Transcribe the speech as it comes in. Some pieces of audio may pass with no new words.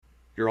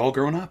You're all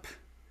grown up.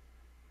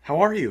 How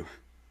are you?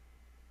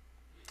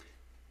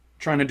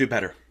 Trying to do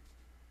better.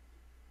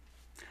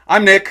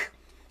 I'm Nick,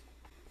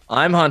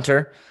 I'm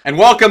Hunter. and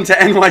welcome to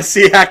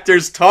NYC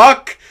Actors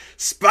Talk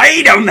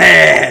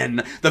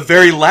Spider-Man, the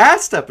very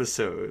last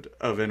episode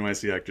of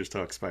NYC Actors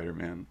Talk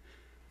Spider-Man.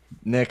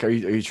 Nick, are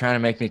you trying to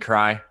make me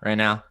cry right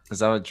now? Is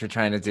that what you're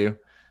trying to do?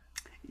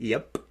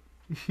 Yep.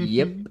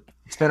 Yep.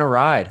 It's been a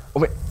ride. Oh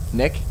wait,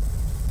 Nick,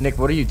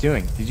 what are you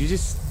doing? Did you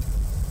just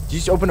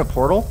open a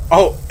portal?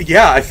 Oh,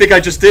 yeah, I think I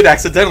just did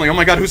accidentally. Oh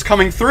my god, who's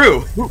coming through?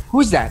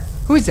 Who's that?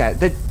 Who's that?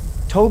 That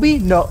Toby?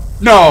 No.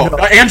 No. No.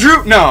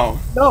 Andrew? No.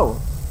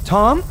 No.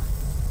 Tom?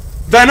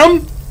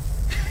 Venom?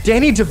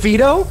 Danny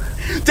DeVito?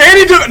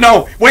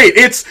 No, wait,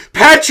 it's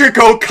Patrick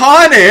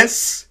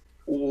O'Connis!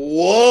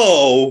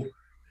 Whoa! Oh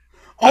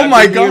I've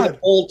my been here god. the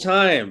whole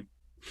time.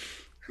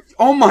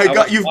 Oh my I god,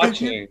 was you've been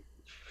watching. here.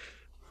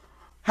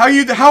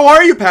 How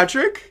are you,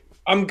 Patrick?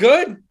 I'm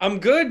good. I'm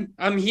good.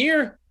 I'm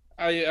here.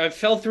 I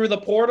fell through the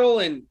portal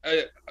and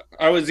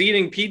I was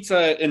eating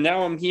pizza and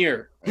now I'm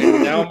here.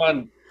 And now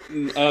I'm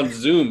on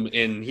Zoom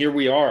and here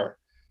we are.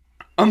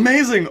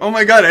 Amazing. Oh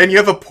my god, and you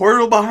have a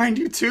portal behind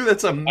you too?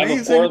 That's I have a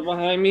amazing. portal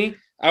behind me.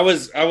 I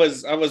was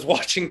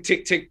watching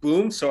Tick Tick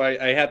Boom, so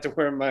I had to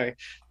wear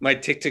my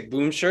Tick Tick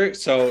Boom shirt.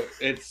 So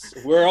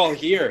we're all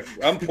here.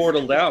 I'm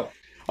portaled out.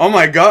 Oh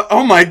my god.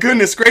 Oh my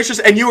goodness gracious.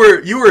 And you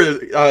were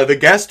the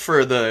guest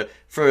for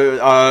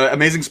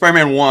Amazing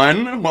Spider-Man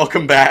 1.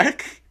 Welcome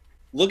back.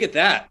 Look at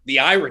that. The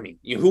irony.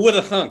 Who would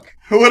have thunk?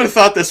 Who would have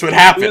thought this would Who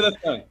happen? would have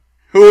thunk?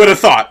 Who would have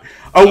thought?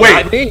 Oh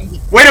I wait.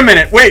 think Wait a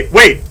minute.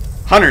 Wait.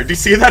 Hunter, do you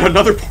see that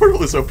another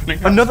portal is opening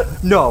up? another.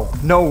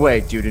 No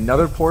way, dude.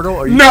 Another portal?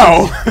 Are you?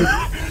 No.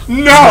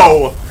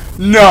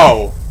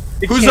 No.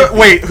 can't be.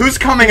 Wait, who's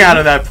coming out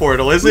of that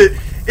portal? Is it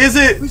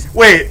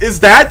wait,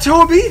 is that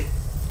Toby?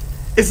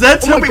 Is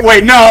that Oh my Toby? God.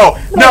 Wait,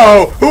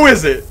 no. Who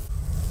is it?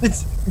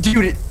 It's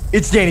dude.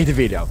 It's Danny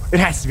DeVito. It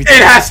has to be.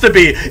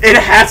 It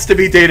has to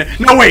be Dana.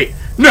 No, wait.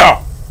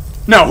 No.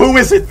 Who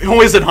is it?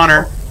 Who is it,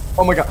 Hunter?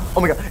 Oh my god.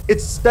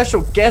 It's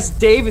special guest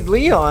David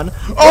Leon.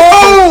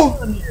 Oh!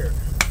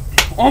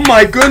 Oh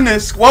my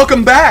goodness.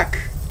 Welcome back.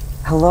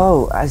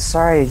 Hello, I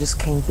sorry, I just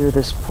came through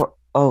this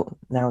Oh,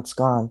 now it's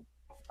gone.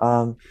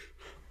 Um,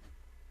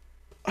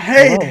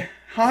 Hey. Hello.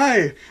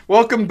 Hi.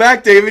 Welcome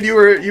back, David. You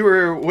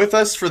were with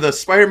us for the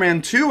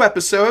Spider-Man 2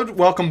 episode.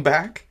 Welcome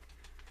back.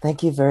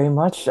 thank you very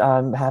much.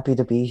 I'm happy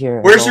to be here.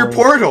 as Where's your always.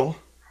 portal?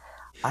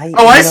 I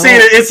Oh, I you know see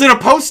what? it. It's in a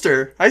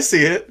poster. I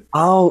see it.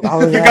 Oh,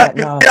 You yeah, got,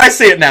 no. I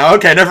see it now.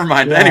 Okay, never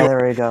mind. Yeah, Anyway,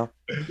 there we go.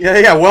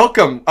 yeah.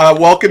 Welcome,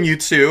 welcome you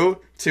two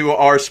to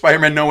our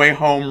Spider-Man No Way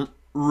Home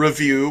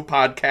review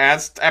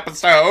podcast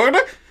episode.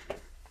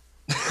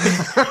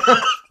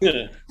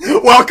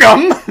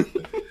 Welcome.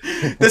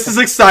 This is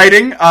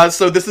exciting.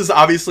 So this is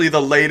obviously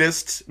the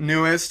latest,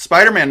 newest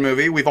Spider-Man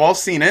movie. We've all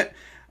seen it.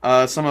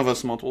 Some of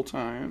us multiple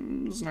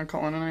times. Not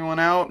calling anyone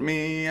out.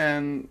 Me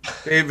and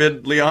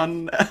David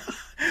Leon.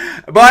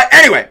 But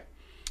anyway.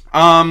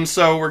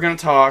 So we're gonna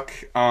talk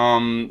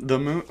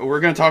we're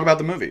gonna talk about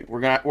the movie. We're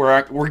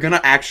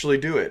gonna actually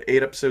do it.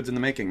 8 episodes in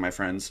the making, my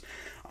friends.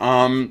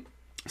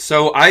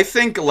 So I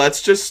think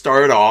let's just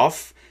start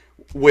off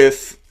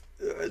with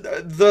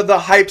the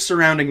hype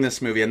surrounding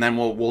this movie, and then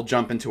we'll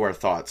jump into our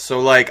thoughts. So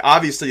like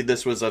obviously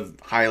this was a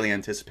highly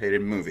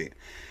anticipated movie.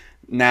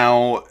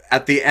 Now,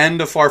 at the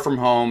end of Far From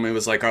Home, it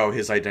was like, oh,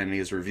 his identity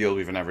is revealed.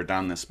 We've never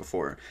done this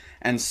before.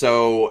 And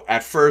so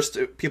at first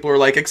people were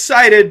like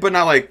excited, but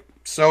not like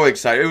so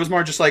excited. It was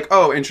more just like,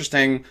 oh,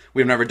 interesting.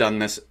 We've never done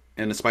this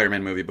in a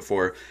Spider-Man movie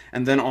before.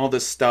 And then all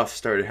this stuff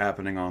started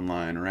happening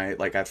online, right?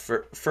 Like at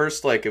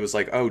first, like it was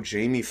like, oh,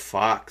 Jamie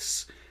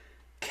Foxx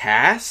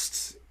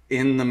cast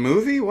in the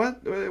movie?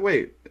 What?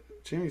 Wait,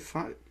 Jamie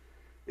Foxx?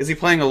 Is he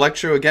playing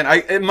Electro again?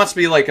 It must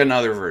be like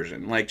another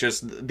version, like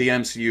just the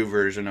MCU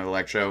version of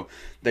Electro.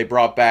 They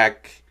brought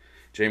back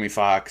Jamie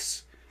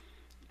Foxx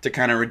to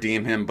kind of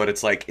redeem him, but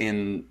it's like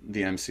in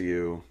the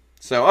MCU.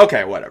 So,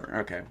 okay, whatever.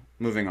 Okay,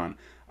 moving on.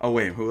 Oh,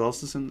 wait, who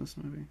else is in this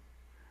movie?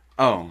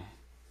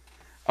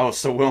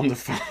 So Willem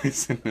Dafoe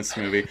is in this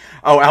movie.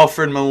 Oh,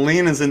 Alfred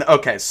Molina's in...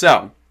 Okay,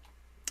 so,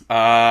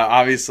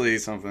 obviously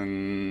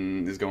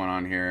something is going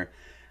on here.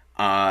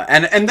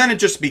 And then it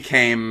just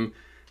became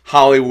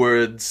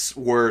Hollywood's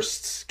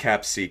worst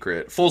kept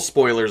secret. Full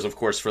spoilers, of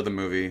course, for the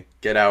movie.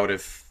 Get out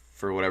if,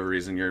 for whatever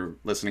reason, you're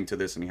listening to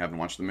this and you haven't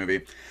watched the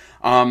movie.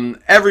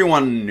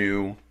 Everyone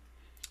knew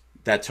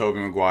that Tobey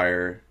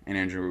Maguire and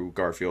Andrew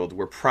Garfield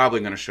were probably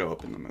going to show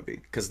up in the movie,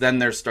 because then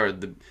there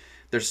started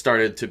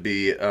to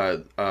be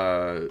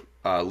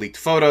leaked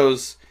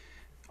photos,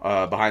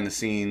 behind the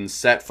scenes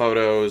set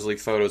photos,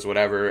 leaked photos,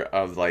 whatever,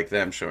 of like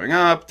them showing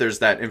up. There's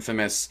that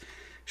infamous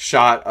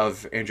shot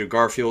of Andrew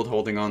Garfield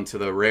holding onto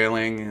the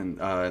railing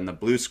and the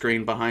blue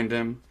screen behind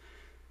him.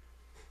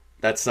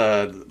 That's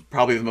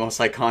probably the most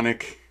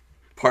iconic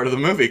part of the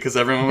movie, because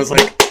everyone was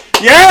like,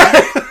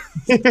 yeah!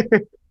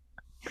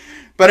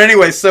 But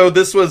anyway, so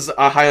this was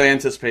a highly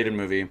anticipated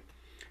movie,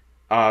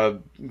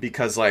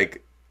 because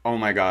like, oh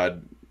my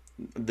god,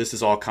 this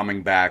is all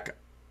coming back.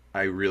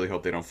 I really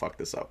hope they don't fuck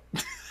this up.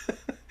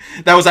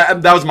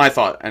 That was my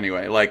thought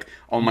anyway. Like,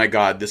 oh my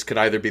god, this could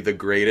either be the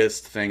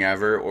greatest thing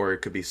ever, or it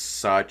could be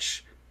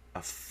such a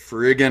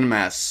friggin'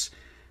 mess.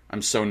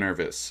 I'm so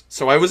nervous.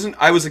 So I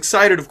was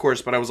excited, of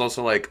course, but I was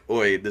also like,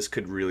 oi, this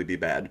could really be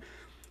bad.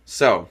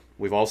 So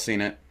we've all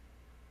seen it.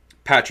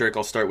 Patrick,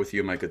 I'll start with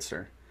you, my good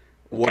sir.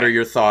 What Okay. are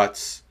your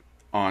thoughts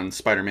on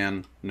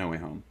Spider-Man: No Way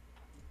Home?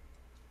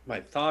 My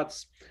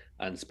thoughts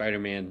on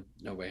Spider-Man: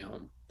 No Way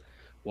Home.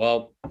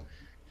 Well,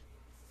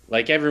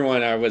 like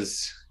everyone, I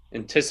was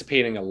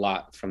anticipating a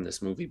lot from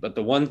this movie, but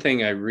the one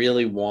thing I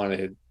really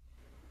wanted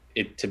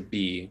it to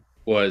be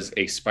was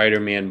a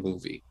Spider-Man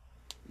movie.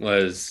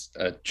 Was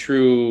a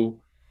true,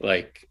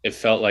 like, it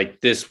felt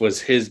like this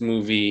was his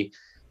movie.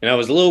 And I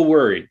was a little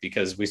worried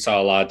because we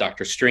saw a lot of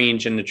Doctor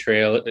Strange in the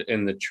trailer,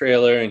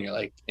 and you're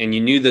like, and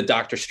you knew the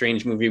Doctor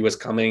Strange movie was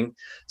coming.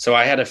 So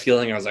I had a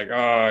feeling, I was like,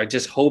 oh, I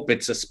just hope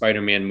it's a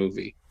Spider-Man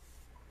movie.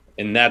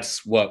 And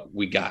that's what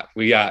we got.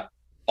 We got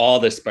all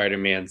the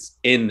Spider-Mans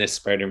in this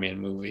Spider-Man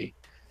movie.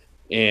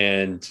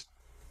 And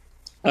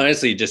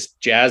honestly, just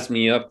jazzed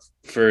me up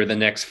for the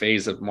next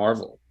phase of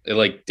Marvel. It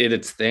like did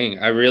its thing.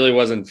 I really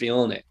wasn't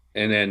feeling it.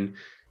 And then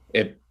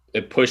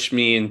it pushed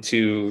me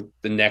into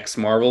the next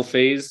Marvel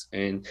phase,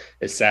 and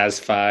it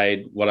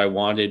satisfied what I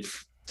wanted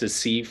to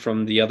see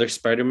from the other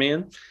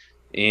Spider-Man.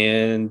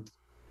 And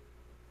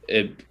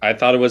I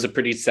thought it was a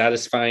pretty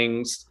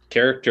satisfying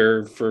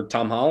character for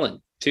Tom Holland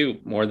too,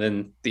 more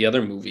than the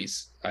other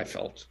movies I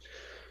felt.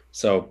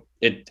 So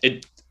it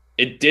did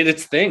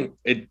its thing.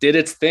 It did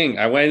its thing.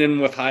 I went in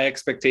with high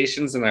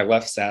expectations and I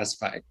left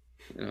satisfied.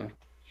 You know,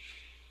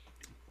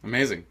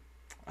 Amazing.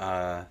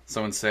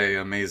 Someone say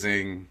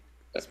amazing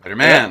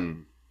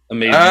Spider-Man.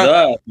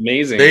 amazing,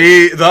 amazing.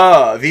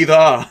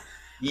 The.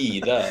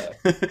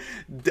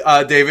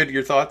 Yeah. David,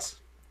 your thoughts?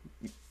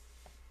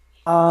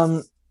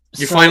 Um,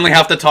 You so, finally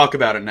have to talk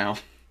about it now.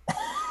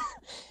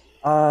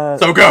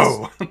 So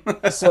go.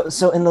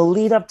 so in the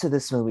lead up to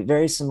this movie,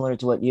 very similar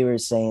to what you were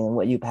saying and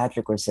what you,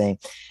 Patrick, were saying,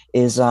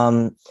 is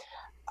I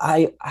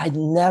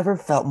never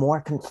felt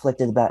more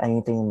conflicted about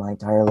anything in my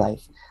entire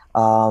life.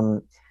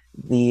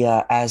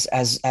 The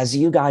as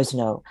you guys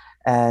know,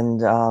 and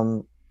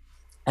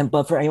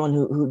but for anyone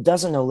who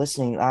doesn't know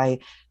listening,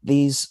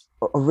 these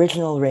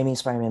original Raimi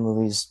Spider-Man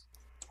movies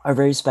are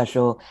very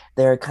special.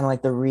 They're kind of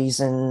like the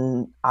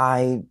reason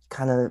I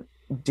kind of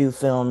do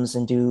films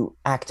and do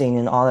acting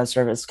and all that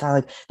stuff. It's kind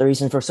of like the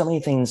reason for so many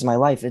things in my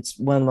life. It's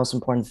one of the most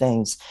important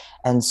things.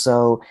 And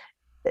so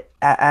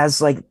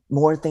as like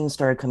more things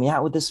started coming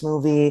out with this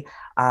movie,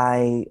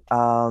 I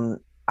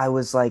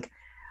was like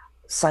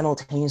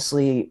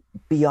simultaneously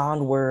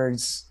beyond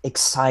words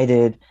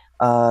excited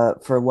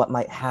for what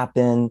might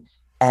happen,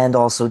 and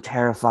also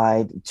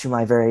terrified to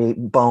my very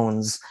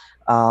bones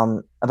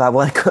about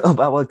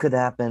about what could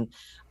happen.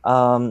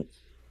 Um,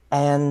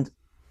 and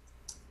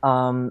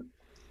um,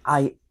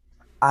 I,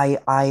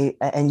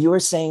 and you were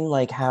saying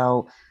like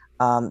how,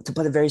 to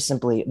put it very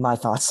simply, my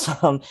thoughts,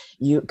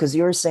 because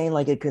you were saying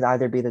like it could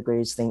either be the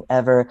greatest thing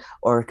ever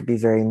or it could be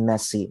very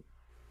messy.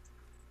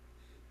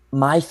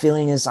 My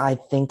feeling is I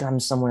think I'm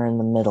somewhere in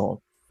the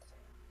middle.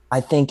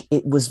 I think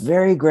it was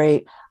very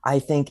great. I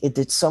think it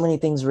did so many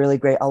things really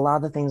great. A lot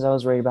of the things I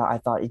was worried about, I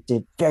thought it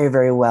did very,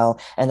 very well.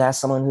 And as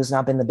someone who's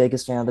not been the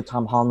biggest fan of the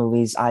Tom Holland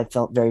movies, I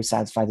felt very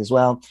satisfied as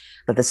well.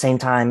 But at the same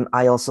time,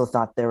 I also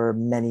thought there were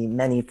many,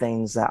 many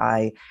things that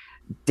I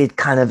did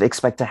kind of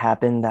expect to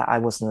happen that I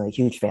wasn't a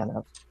huge fan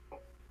of.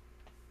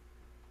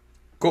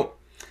 Cool.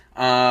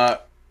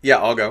 Yeah,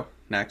 I'll go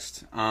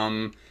next.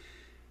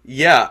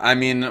 Yeah, I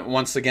mean,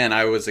 once again,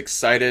 I was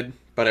excited,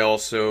 but I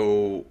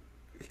also,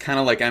 kind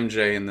of like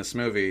MJ in this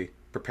movie,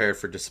 prepared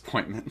for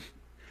disappointment.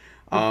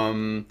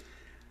 Um,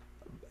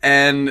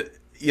 and,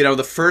 you know,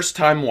 the first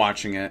time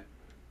watching it,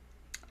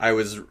 I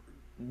was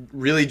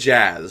really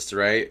jazzed,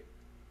 right?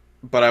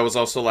 But I was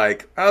also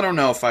like, I don't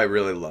know if I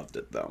really loved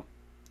it, though.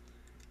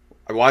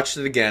 I watched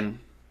it again.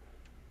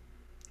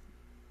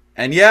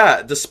 And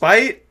yeah,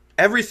 despite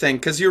everything,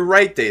 because you're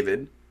right,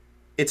 David,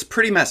 it's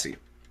pretty messy.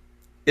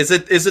 Is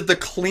it the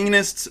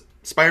cleanest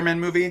Spider-Man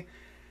movie?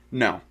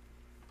 No.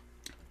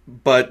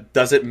 But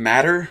does it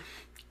matter?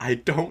 I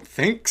don't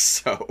think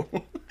so.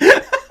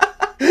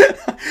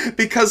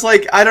 Because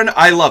like I don't know,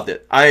 I loved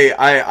it.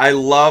 I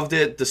loved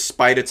it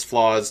despite its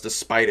flaws,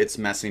 despite its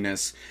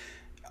messiness.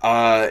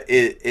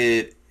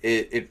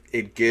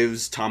 It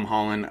gives Tom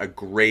Holland a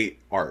great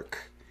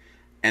arc.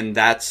 And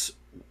that's,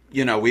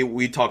 you know,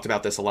 we talked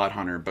about this a lot,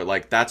 Hunter, but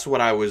like that's what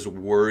I was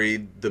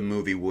worried the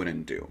movie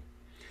wouldn't do.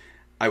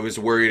 I was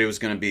worried it was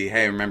going to be,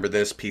 hey, remember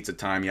this, pizza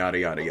time, yada,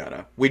 yada,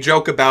 yada. We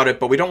joke about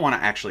it, but we don't want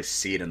to actually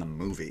see it in the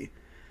movie.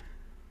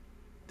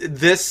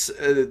 This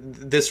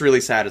really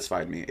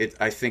satisfied me.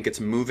 I think it's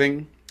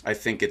moving. I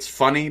think it's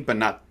funny, but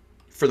not,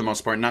 for the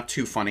most part, not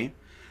too funny.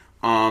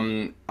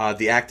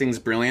 The acting's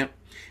brilliant.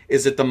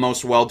 Is it the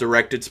most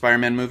well-directed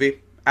Spider-Man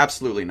movie?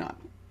 Absolutely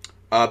not.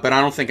 But I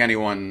don't think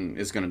anyone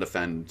is going to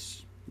defend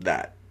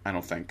that. I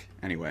don't think,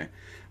 anyway.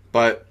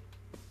 But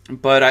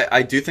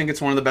I do think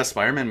it's one of the best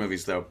Spider-Man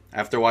movies, though.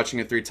 After watching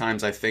it 3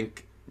 times, I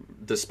think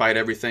despite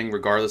everything,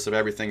 regardless of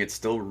everything, it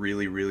still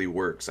really, really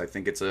works. I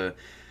think it's a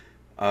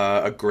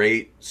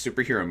great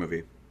superhero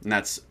movie, and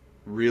that's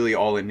really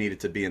all it needed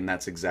to be, and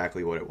that's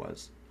exactly what it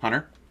was.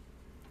 Hunter?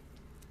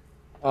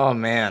 Oh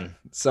man.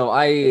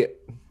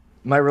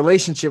 My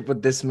relationship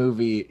with this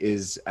movie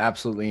is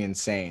absolutely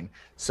insane.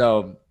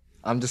 So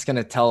I'm just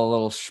gonna tell a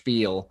little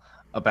spiel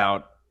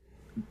about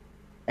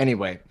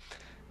anyway.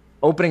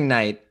 Opening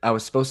night, I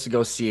was supposed to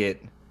go see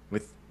it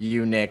with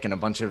you, Nick, and a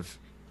bunch of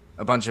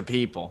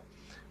people.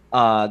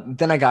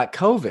 Then I got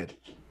COVID.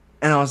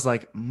 And I was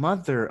like,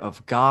 mother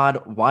of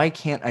God, why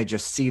can't I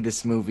just see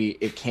this movie?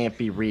 It can't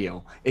be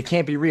real. It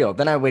can't be real.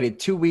 Then I waited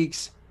 2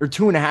 weeks or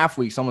 2.5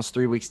 weeks, almost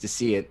 3 weeks to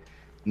see it.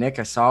 Nick,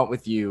 I saw it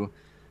with you.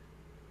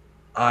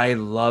 I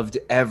loved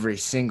every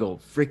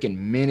single freaking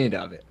minute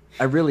of it.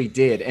 I really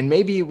did. And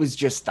maybe it was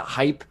just the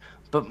hype,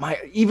 but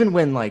even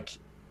when like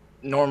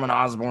Norman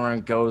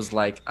Osborn goes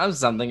like, I'm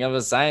something of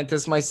a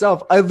scientist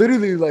myself, I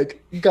literally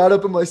like got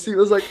up in my seat. I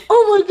was like,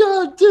 oh my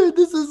God, dude,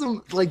 this is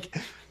like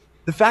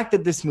the fact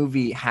that this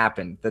movie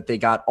happened, that they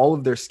got all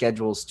of their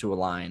schedules to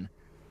align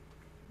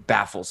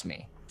baffles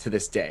me to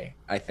this day,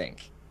 I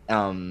think.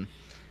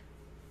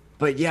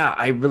 But yeah,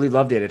 I really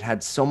loved it. It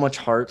had so much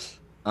heart.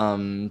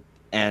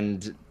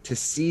 And to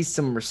see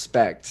some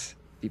respect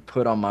be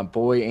put on my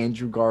boy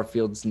Andrew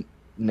Garfield's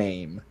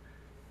name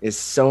is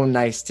so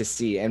nice to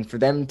see. And for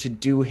them to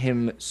do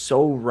him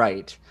so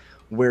right,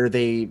 where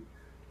they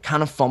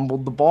kind of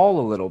fumbled the ball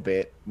a little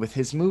bit with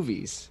his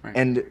movies. Right.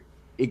 And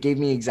it gave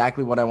me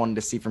exactly what I wanted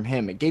to see from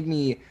him. It gave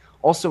me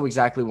also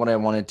exactly what I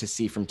wanted to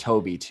see from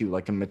Tobey too,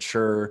 like a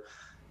mature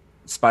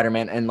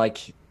Spider-Man, and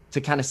like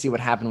to kind of see what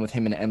happened with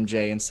him and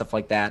MJ and stuff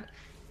like that.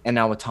 And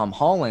now with Tom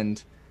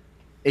Holland,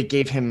 it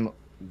gave him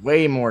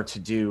way more to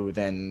do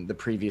than the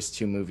previous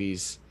two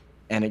movies.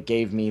 And it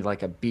gave me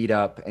like a beat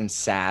up and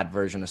sad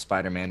version of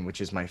Spider-Man,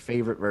 which is my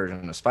favorite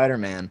version of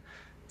Spider-Man,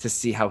 to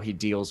see how he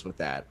deals with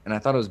that. And I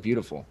thought it was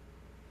beautiful.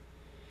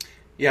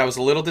 Yeah, I was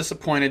a little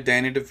disappointed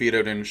Danny DeVito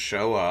didn't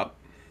show up.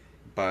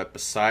 But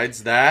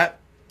besides that,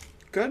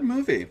 good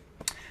movie.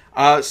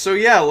 So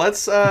yeah,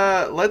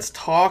 let's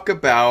talk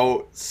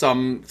about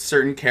some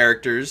certain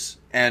characters,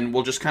 and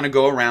we'll just kind of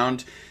go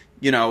around,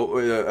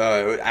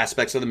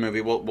 aspects of the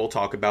movie we'll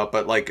talk about,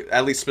 but like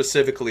at least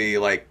specifically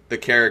like the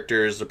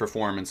characters, the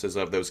performances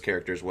of those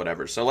characters,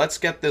 whatever. So let's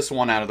get this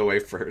one out of the way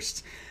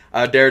first.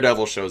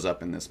 Daredevil shows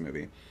up in this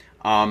movie.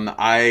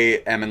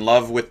 I am in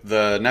love with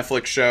the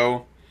Netflix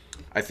show.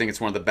 I think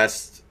it's one of the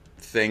best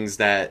things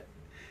that...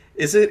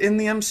 Is it in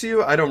the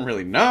MCU? I don't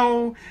really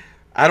know.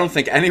 I don't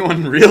think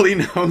anyone really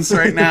knows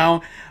right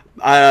now.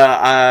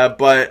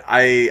 But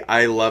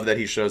I love that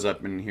he shows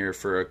up in here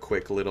for a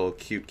quick little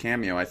cute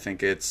cameo. I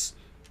think it's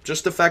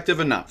just effective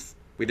enough.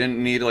 We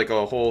didn't need like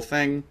a whole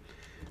thing,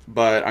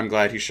 but I'm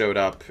glad he showed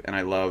up, and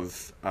I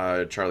love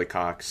Charlie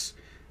Cox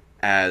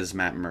as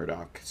Matt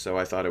Murdock. So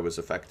I thought it was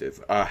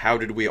effective. How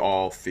did we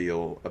all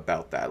feel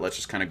about that? Let's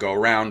just kind of go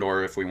around,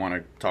 or if we want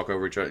to talk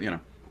over each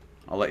other,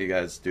 I'll let you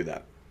guys do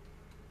that.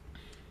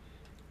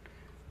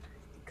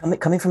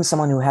 Coming from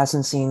someone who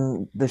hasn't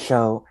seen the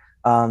show,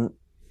 and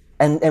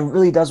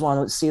really does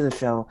want to see the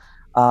show,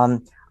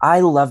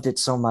 I loved it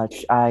so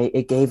much.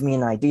 It gave me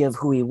an idea of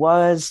who he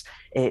was.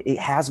 It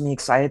has me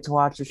excited to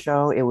watch the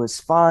show. It was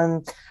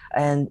fun,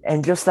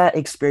 and just that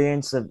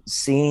experience of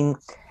seeing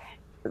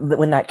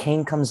when that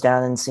cane comes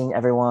down and seeing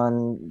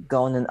everyone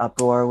go in an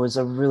uproar was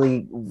a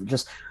really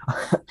just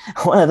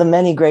one of the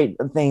many great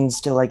things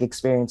to like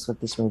experience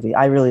with this movie.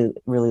 I really,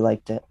 really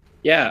liked it.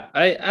 Yeah,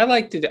 I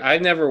liked it. I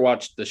never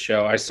watched the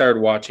show. I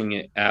started watching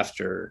it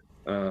after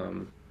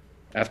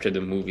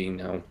the movie.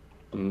 Now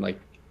I'm like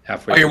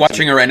halfway. Oh, you're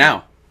watching it right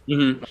now?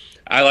 Mm-hmm.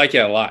 I like it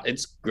a lot.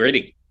 It's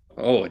gritty.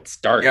 Oh, it's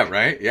dark. Yeah,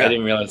 right. Yeah, I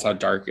didn't realize how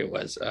dark it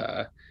was.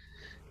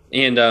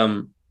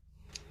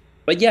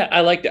 But yeah,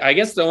 I liked it. I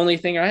guess the only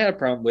thing I had a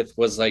problem with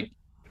was like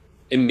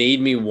it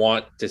made me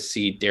want to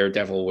see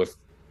Daredevil with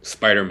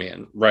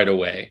Spider-Man right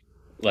away.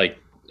 Like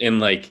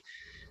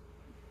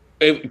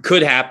it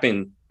could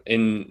happen.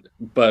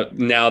 But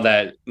now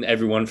that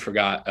everyone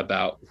forgot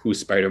about who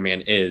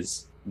Spider-Man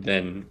is,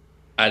 then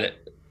it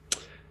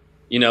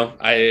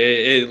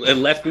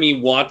left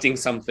me wanting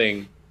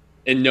something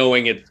and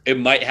knowing it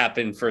might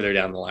happen further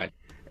down the line.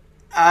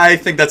 I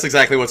think that's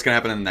exactly what's going to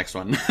happen in the next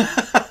one.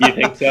 You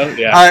think so?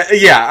 Yeah.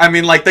 Yeah. I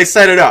mean, like they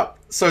set it up,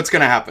 so it's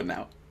going to happen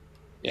now.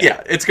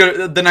 Yeah, it's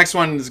good. The next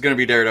one is going to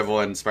be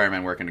Daredevil and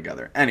Spider-Man working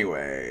together.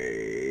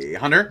 Anyway,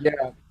 Hunter?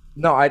 Yeah.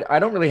 No, I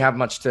don't really have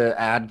much to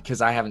add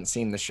because I haven't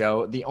seen the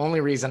show. The only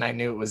reason I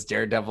knew it was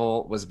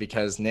Daredevil was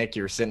because, Nick,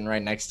 you were sitting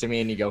right next to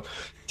me and you go,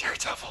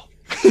 Daredevil.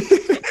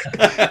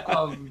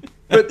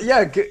 But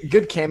yeah,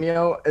 good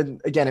cameo. And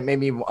again, it made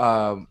me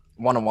want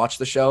to watch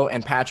the show.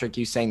 And Patrick,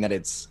 you saying that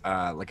it's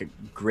like a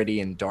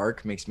gritty and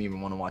dark makes me even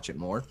want to watch it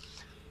more.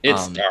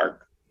 It's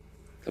dark.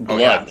 The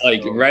blood,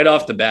 right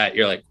off the bat,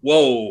 you're like,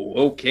 whoa,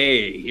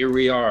 okay, here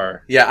we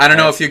are. Yeah, I don't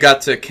know if you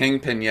got to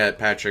Kingpin yet,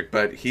 Patrick,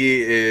 but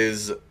he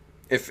is...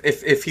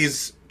 If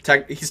he's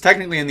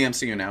technically in the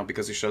MCU now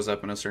because he shows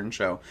up in a certain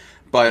show,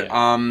 but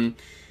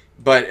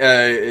But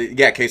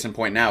yeah, case in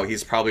point now,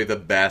 he's probably the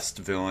best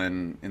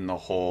villain in the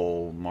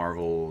whole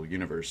Marvel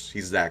universe.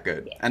 He's that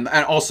good. And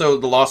also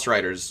the Lost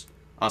Riders,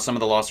 some of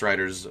the Lost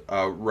Riders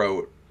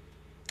wrote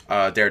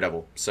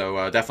Daredevil.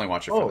 So definitely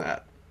watch it for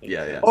that.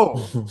 Yeah, yeah.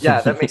 Oh,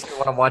 yeah, that makes me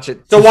want to watch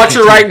it. So watch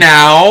it right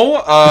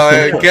now.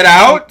 Get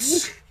out.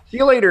 See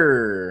you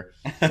later.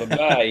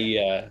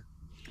 Bye-bye.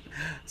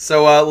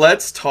 So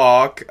let's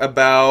talk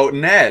about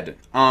Ned.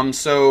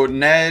 So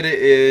Ned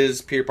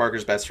is Peter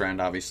Parker's best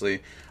friend,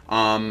 obviously.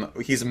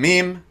 He's a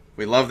meme.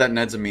 We love that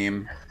Ned's a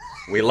meme.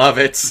 We love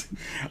it.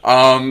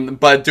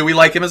 But do we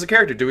like him as a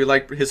character? Do we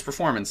like his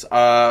performance?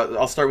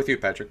 I'll start with you,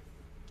 Patrick.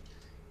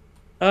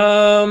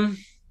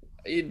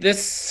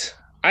 This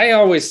I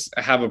always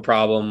have a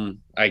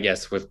problem, I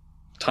guess, with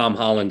Tom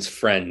Holland's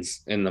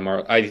friends in the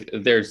Marvel.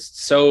 They're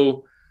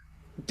so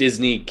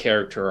Disney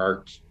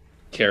caricatures,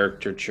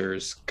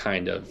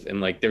 kind of,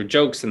 and like their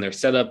jokes and their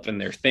setup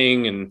and their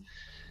thing, and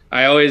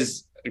I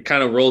always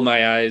kind of rolled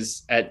my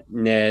eyes at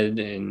Ned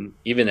and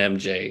even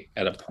MJ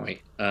at a point.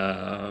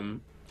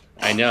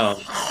 I know.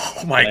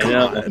 Oh my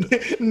god.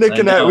 Nick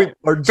and I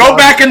go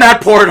back in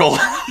that portal.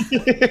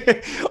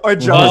 Our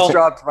jaws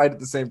dropped right at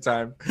the same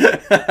time.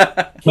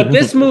 But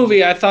this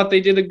movie, I thought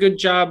they did a good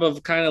job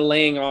of kind of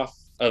laying off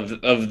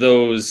of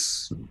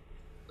those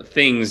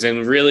things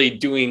and really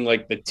doing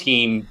like the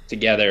team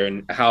together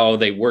and how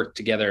they work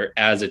together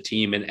as a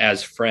team and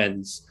as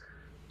friends.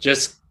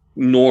 Just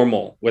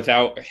normal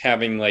without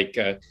having like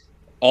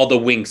all the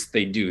winks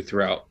they do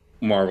throughout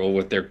Marvel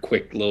with their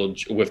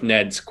with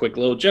Ned's quick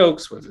little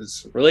jokes, with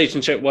his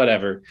relationship,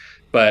 whatever.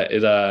 But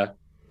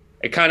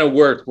it kind of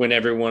worked when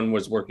everyone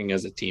was working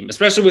as a team,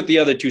 especially with the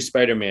other two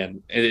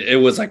Spider-Man. It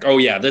was like, oh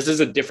yeah, this is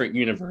a different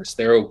universe.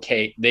 They're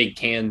okay. They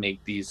can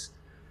make these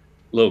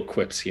little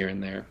quips here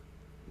and there.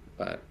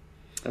 But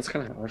that's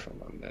kind of how I felt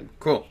about Ned.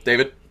 Cool.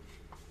 David?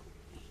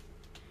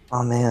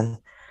 Oh man.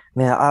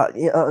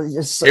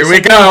 Just, here we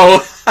go.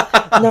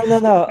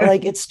 No.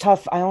 Like, it's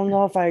tough. I don't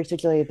know if I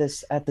articulated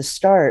this at the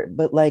start,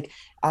 but like,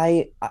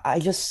 I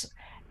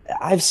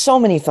have so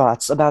many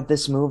thoughts about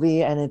this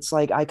movie, and it's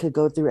like I could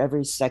go through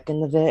every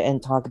second of it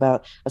and talk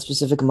about a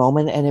specific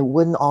moment, and it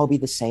wouldn't all be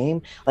the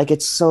same. Like,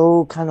 it's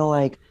so kind of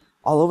like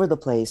all over the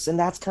place, and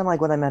that's kind of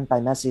like what I meant by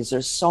messy. Is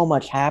there's so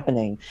much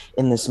happening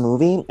in this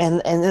movie,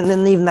 and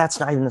then even that's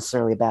not even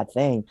necessarily a bad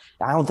thing.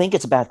 I don't think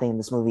it's a bad thing in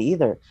this movie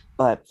either.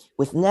 But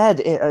with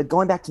Ned,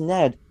 going back to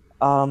Ned,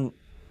 I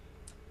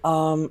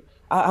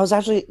was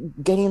actually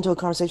getting into a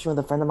conversation with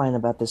a friend of mine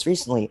about this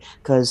recently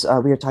because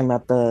we were talking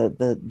about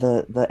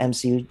the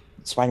MCU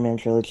Spider-Man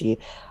trilogy.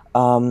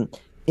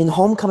 In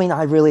Homecoming,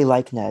 I really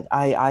like Ned.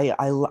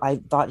 I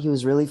thought he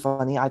was really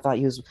funny. I thought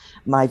he was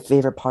my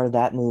favorite part of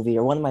that movie,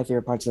 or one of my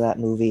favorite parts of that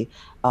movie.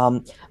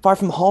 Far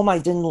From Home, I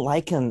didn't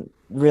like him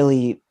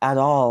really at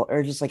all,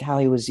 or just like how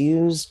he was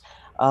used.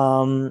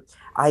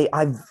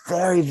 I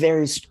very,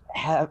 very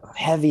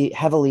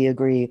heavily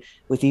agree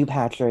with you,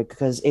 Patrick,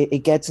 because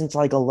it gets into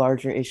like a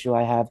larger issue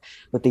I have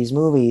with these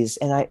movies,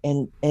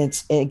 and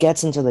it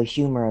gets into the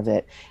humor of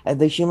it. And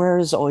the humor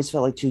has always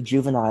felt like too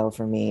juvenile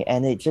for me,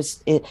 and it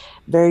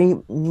very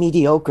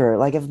mediocre.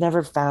 Like, I've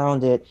never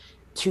found it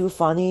too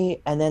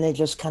funny, and then it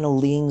just kind of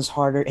leans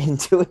harder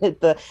into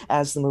it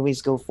as the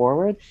movies go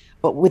forward.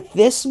 But with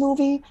this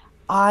movie,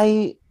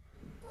 I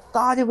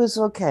thought it was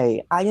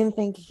okay. I didn't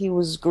think he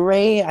was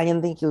great. I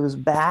didn't think he was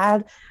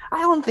bad.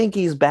 I don't think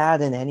he's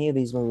bad in any of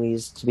these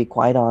movies, to be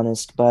quite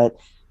honest. But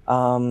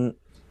I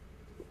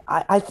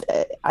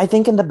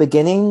think in the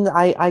beginning,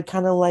 I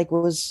kind of like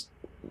was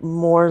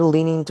more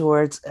leaning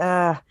towards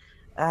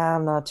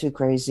I'm not too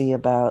crazy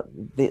about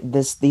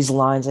these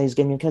lines that he's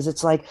giving me, because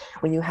it's like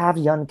when you have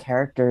young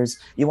characters,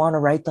 you want to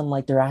write them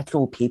like they're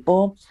actual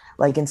people,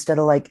 like instead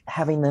of like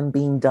having them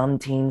being dumb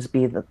teens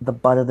be the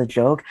butt of the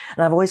joke.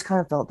 And I've always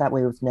kind of felt that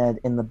way with Ned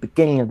in the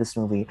beginning of this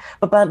movie,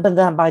 but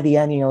then by the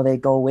end, they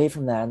go away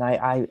from that, and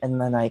I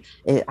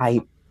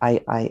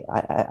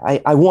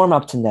warm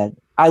up to Ned.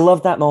 I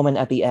love that moment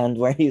at the end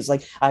where he's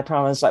like, "I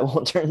promise I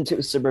won't turn into a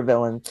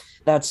supervillain."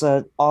 That's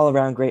a all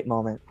around great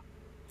moment.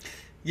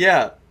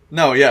 Yeah.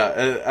 No,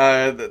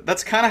 yeah,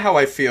 that's kind of how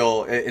I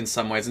feel in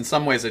some ways. In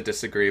some ways, I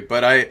disagree,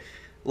 but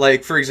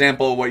like, for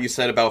example, what you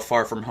said about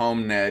Far From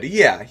Home, Ned.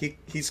 Yeah,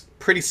 he's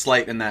pretty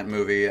slight in that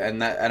movie,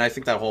 and I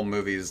think that whole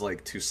movie is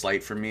like too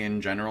slight for me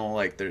in general.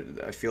 Like,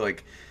 I feel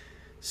like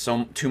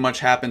too much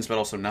happens, but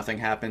also nothing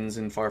happens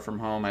in Far From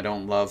Home. I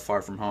don't love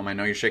Far From Home. I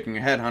know you're shaking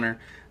your head, Hunter.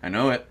 I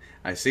know it.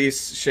 I see you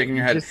shaking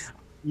your head.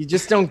 You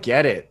just don't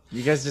get it.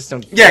 You guys just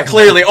don't. Yeah,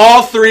 clearly,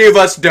 all three of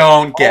us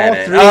don't get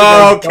it.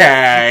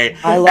 Okay.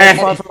 I like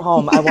Far From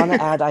Home. I want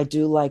to add, I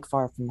do like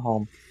Far From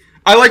Home.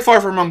 I like Far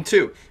From Home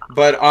too,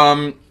 but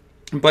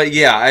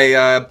yeah,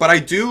 I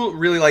do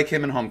really like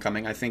him in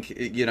Homecoming. I think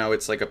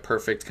it's like a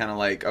perfect kind of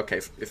like, okay,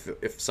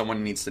 if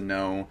someone needs to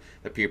know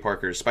that Peter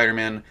Parker is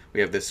Spider-Man, we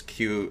have this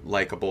cute,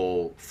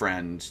 likable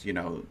friend,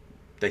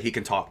 that he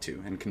can talk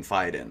to and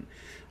confide in.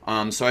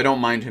 So I don't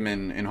mind him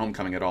in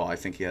Homecoming at all. I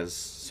think he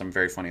has some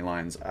very funny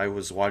lines. I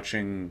was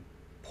watching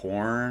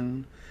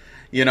porn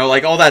You know,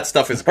 like all that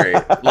stuff is great.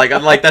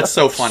 Like that's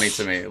so funny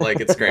to me. Like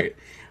it's great.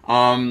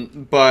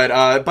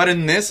 But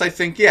in this, I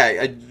think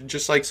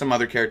just like some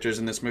other characters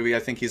in this movie, I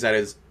think he's at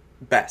his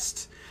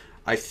best.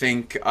 I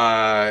think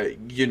I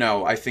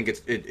think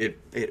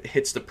it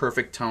hits the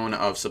perfect tone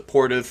of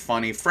supportive,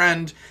 funny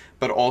friend,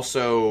 but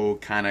also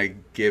kind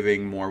of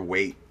giving more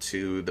weight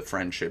to the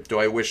friendship. Do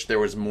I wish there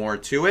was more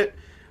to it?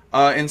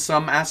 In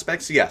some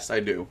aspects, yes, I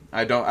do.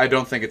 I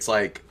don't think it's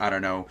like, I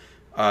don't know,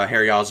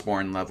 Harry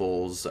Osborn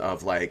levels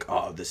of like,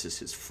 oh, this is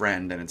his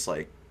friend, and it's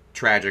like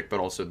tragic, but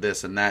also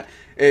this and that.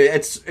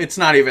 It's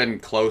not even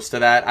close to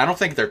that. I don't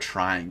think they're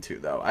trying to,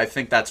 though. I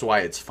think that's why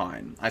it's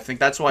fine. I think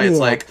that's why it's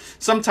like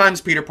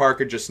sometimes Peter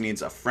Parker just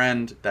needs a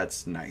friend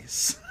that's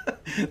nice,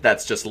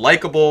 that's just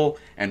likable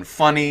and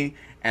funny,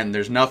 and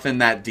there's nothing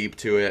that deep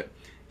to it.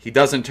 He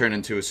doesn't turn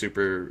into a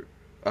super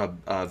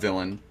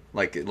villain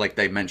like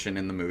they mentioned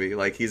in the movie.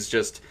 Like he's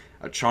just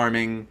a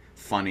charming,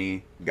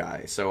 funny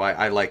guy. So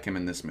I like him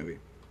in this movie.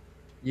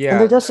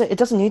 Yeah, and it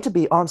doesn't need to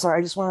be. Oh, I'm sorry.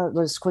 I just want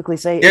to just quickly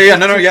say.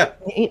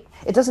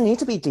 It doesn't need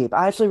to be deep.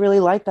 I actually really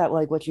like that,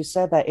 like what you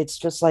said, that it's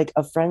just like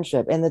a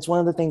friendship, and it's one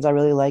of the things I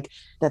really like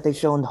that they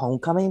show in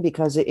Homecoming,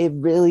 because it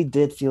really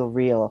did feel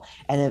real,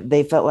 and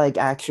they felt like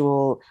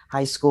actual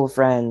high school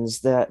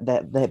friends that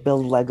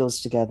build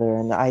Legos together,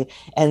 and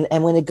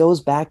when it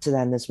goes back to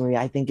that in this movie,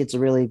 I think it's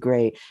really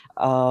great.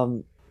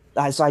 So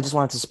I just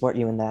wanted to support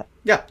you in that.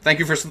 Yeah, thank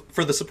you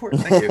for the support.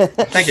 Thank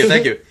you,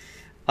 thank you.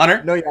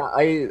 Hunter? No, yeah,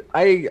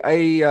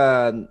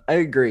 I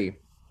agree.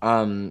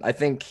 I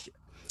think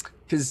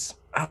because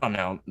I don't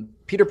know,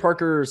 Peter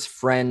Parker's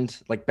friend,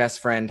 like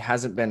best friend,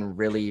 hasn't been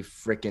really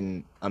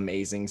freaking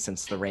amazing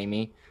since the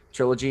Raimi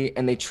trilogy,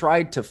 and they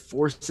tried to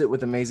force it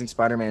with Amazing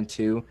Spider-Man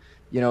 2.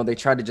 You know, they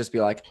tried to just be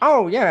like,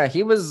 oh yeah,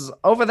 he was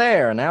over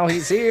there, now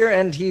he's here,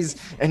 and he's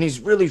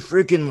really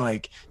freaking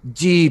like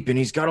deep, and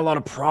he's got a lot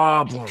of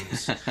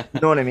problems. You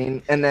know what I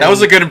mean? And then that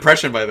was a good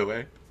impression, by the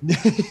way.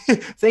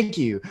 Thank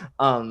you.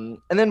 And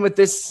then with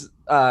this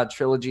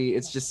trilogy,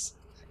 it's just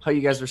how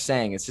you guys were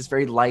saying, it's just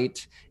very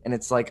light, and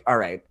it's like, all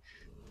right,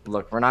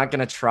 look, we're not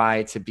gonna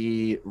try to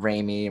be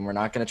Raimi, and we're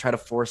not gonna try to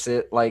force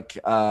it like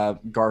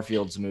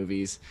Garfield's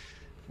movies.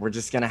 We're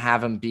just gonna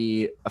have him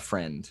be a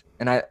friend,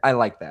 and I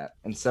like that.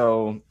 And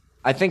so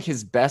I think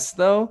his best,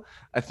 though,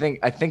 I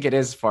think it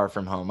is Far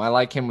From Home. I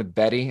like him with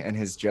Betty and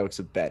his jokes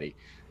with Betty.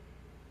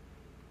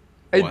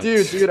 I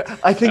do, dude.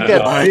 I think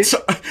that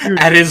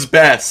at his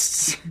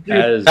best.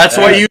 That's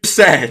what you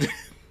said,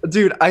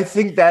 dude. I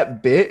think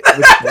that bit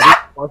with Betty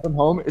Far From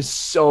Home is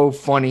so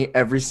funny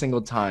every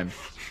single time.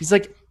 He's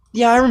like,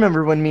 "Yeah, I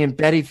remember when me and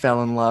Betty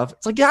fell in love."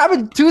 It's like, "Yeah,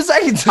 happened 2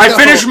 seconds ago." I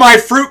finished my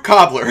fruit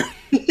cobbler.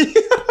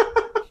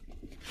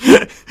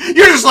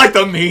 You're just like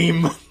the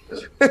meme.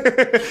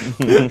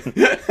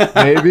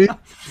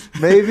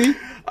 Maybe.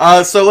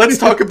 So let's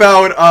talk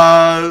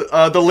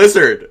about the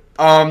lizard.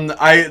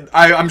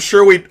 I'm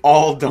sure we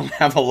all don't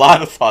have a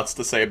lot of thoughts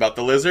to say about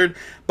the lizard,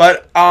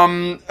 but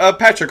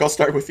Patrick, I'll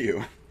start with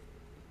you.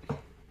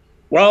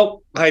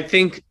 Well, I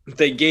think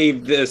they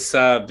gave this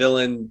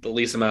villain the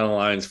least amount of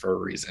lines for a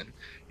reason,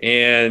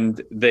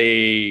 and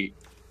it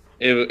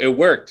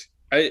worked.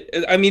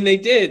 I mean, they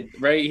did,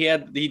 right?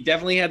 He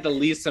definitely had the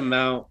least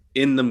amount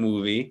in the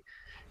movie,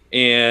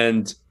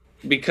 and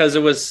because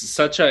it was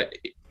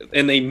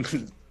and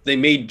they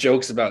made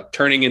jokes about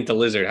turning into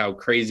lizard, how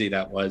crazy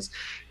that was,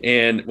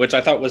 and which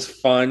I thought was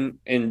fun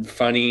and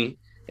funny,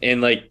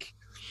 and like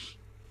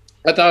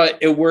I thought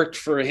it worked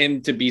for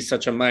him to be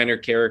such a minor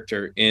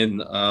character in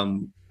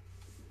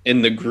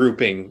the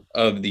grouping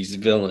of these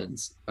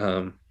villains.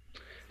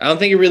 I don't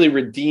think it really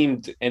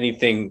redeemed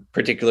anything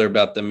particular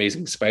about the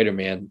Amazing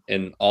Spider-Man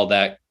and all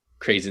that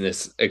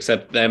craziness,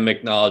 except them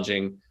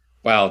acknowledging,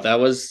 wow, that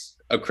was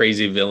a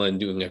crazy villain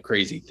doing a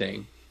crazy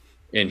thing,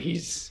 and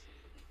he's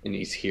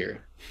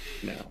here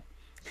now.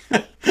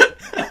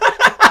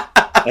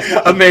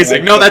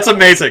 Amazing. No, that's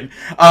amazing.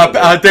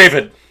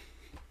 David.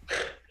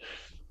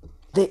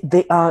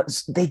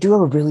 They do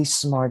a really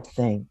smart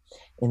thing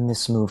in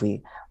this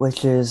movie,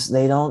 which is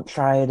they don't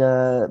try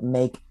to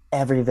make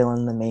every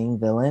villain the main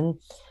villain,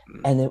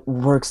 and it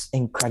works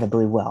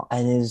incredibly well,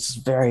 and is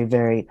very,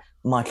 very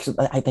much,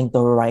 I think,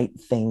 the right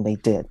thing they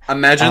did.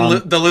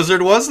 Imagine the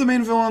lizard was the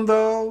main villain,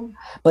 though.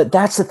 But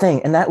that's the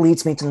thing, and that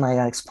leads me to my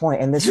next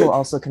point, and this will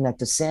also connect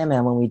to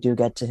Sandman when we do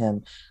get to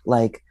him.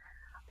 Like,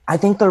 I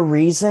think the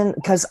reason,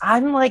 because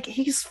I'm like,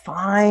 he's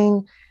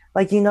fine.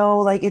 Like, you know,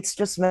 like it's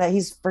just,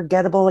 he's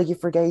forgettable. Like you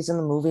forget he's in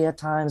the movie at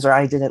times, or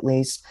I did at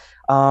least.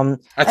 I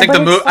think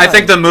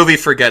the movie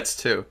forgets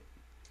too.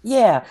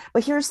 Yeah,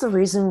 but here's the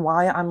reason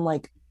why I'm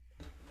like,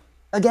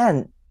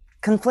 again,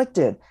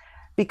 conflicted,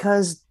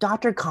 because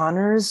Dr.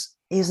 Connors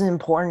is an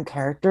important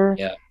character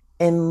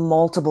in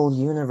multiple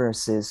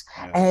universes,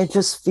 and it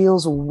just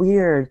feels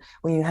weird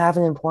when you have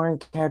an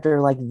important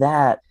character like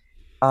that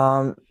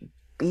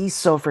be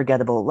so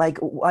forgettable. Like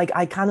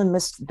I kind of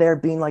missed there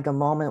being like a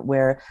moment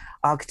where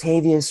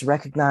Octavius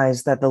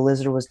recognized that the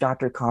lizard was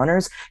Dr.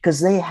 Connors because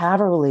they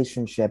have a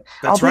relationship.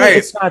 That's Albeit right.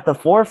 it's not at the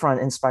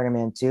forefront in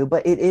Spider-Man 2,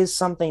 but it is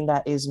something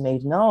that is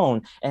made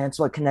known. And it's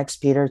what connects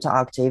Peter to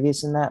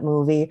Octavius in that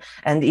movie,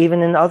 and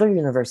even in other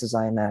universes,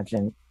 I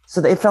imagine.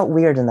 So it felt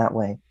weird in that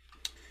way.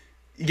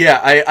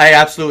 Yeah, I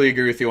absolutely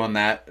agree with you on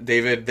that,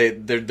 David.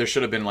 There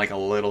should have been like a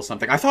little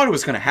something. I thought it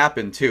was going to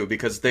happen too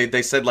because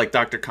they said like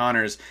Dr.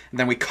 Connors, and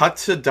then we cut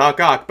to Doc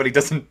Ock, but he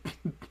doesn't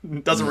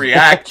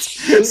react.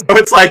 So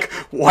it's like,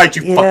 why'd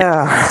you fucking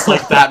act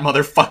like that,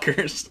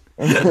 motherfuckers?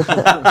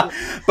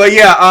 But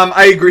yeah,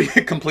 I agree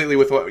completely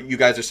with what you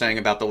guys are saying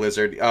about the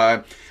lizard.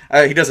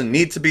 He doesn't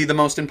need to be the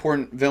most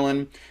important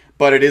villain,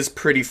 but it is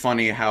pretty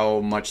funny how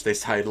much they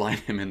sideline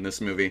him in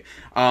this movie.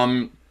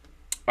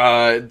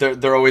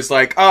 They're always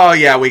like, oh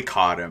yeah, we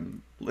caught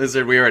him,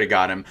 lizard, we already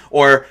got him,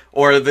 or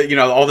all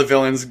the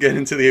villains get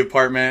into the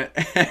apartment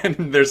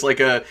and there's like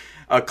a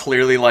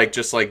clearly like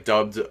just like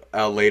dubbed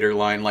later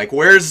line like,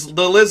 where's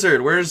the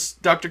lizard, where's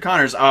Dr.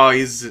 Connors? Oh,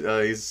 he's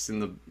in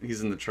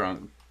the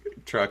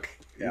truck.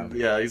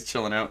 Yeah, he's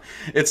chilling out.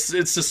 It's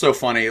just so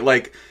funny.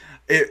 Like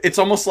it's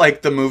almost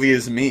like the movie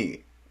is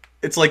me.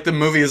 It's like the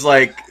movie is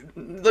like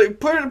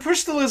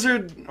push the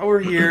lizard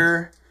over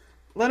here.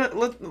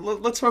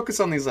 Let's focus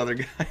on these other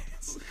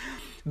guys.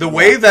 The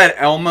way that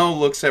Elmo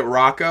looks at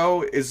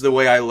Rocco is the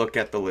way I look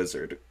at the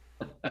lizard.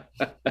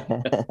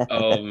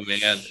 Oh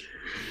man.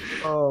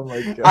 Oh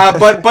my god.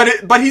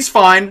 But he's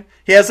fine.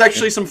 He has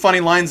actually some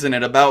funny lines in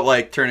it about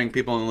like turning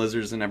people into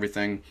lizards and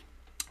everything.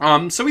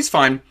 So he's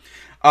fine.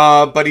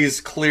 But he's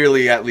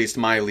clearly at least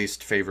my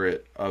least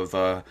favorite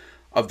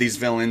of these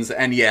villains.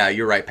 And yeah,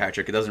 you're right,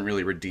 Patrick. It doesn't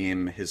really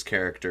redeem his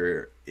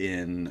character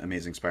in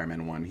Amazing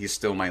Spider-Man 1. He's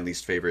still my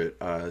least favorite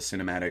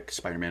cinematic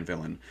Spider-Man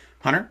villain.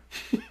 Hunter?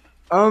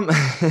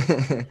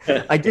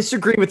 I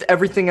disagree with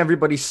everything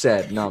everybody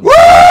said. No.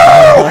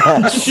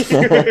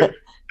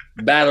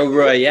 Battle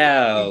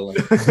Royale.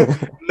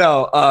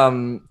 No,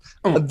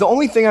 the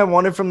only thing I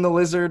wanted from the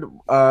lizard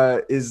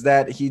is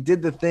that he does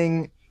the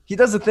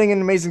thing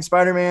in Amazing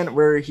Spider-Man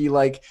where he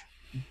like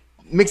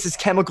mixes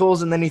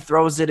chemicals and then he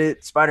throws it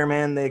at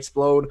Spider-Man, they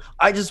explode.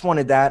 I just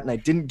wanted that and I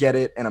didn't get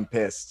it and I'm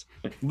pissed.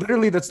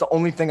 Literally, that's the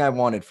only thing I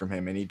wanted from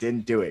him and he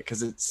didn't do it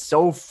because it's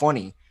so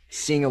funny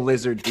seeing a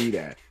lizard do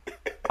that.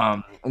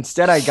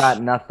 Instead, I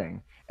got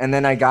nothing. And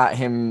then I got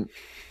him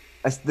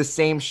the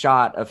same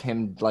shot of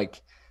him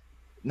like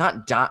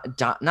not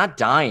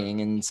dying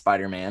in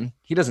Spider-Man.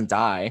 He doesn't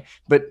die,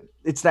 but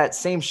it's that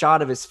same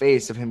shot of his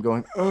face of him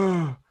going,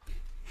 oh,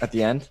 at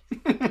the end.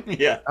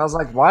 Yeah. I was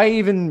like, why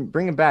even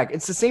bring it back?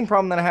 It's the same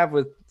problem that I have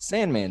with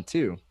Sandman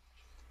too.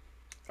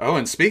 Oh,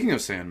 and speaking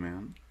of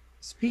Sandman.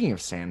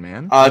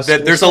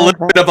 There's a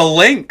little bit of a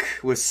link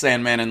with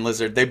Sandman and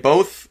Lizard. They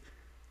both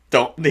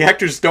the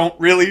actors don't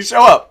really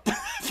show up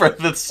for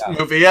this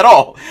movie at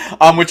all,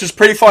 which is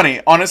pretty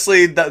funny.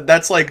 Honestly,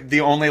 that's like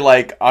the only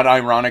like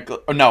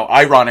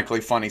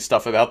ironically funny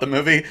stuff about the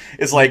movie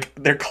is like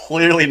they're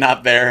clearly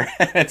not there.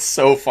 It's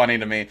so funny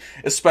to me,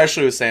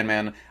 especially with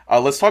Sandman.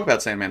 Let's talk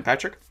about Sandman,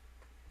 Patrick.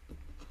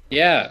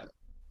 Yeah.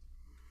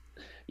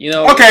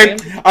 Okay.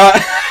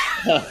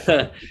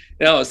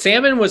 No,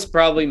 Sandman was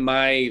probably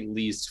my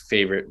least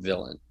favorite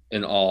villain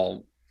in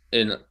all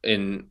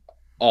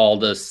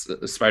the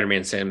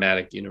Spider-Man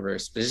cinematic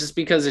universe. It's just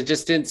because it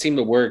just didn't seem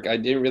to work. I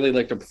didn't really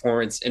like the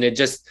performance, and it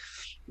just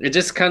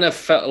kind of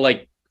felt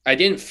like I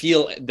didn't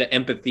feel the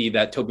empathy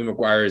that Tobey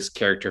Maguire's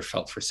character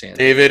felt for Sandman.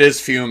 David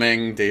is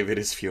fuming.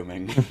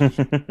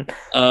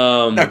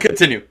 No,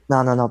 continue.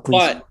 No, please.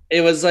 But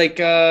it was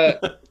like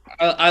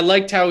I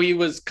liked how he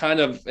was kind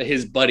of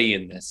his buddy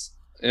in this.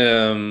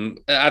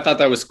 I thought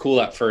that was cool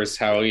at first,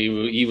 how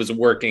he was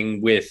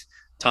working with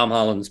Tom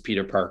Holland's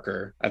Peter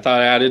Parker. I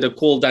thought it added a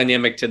cool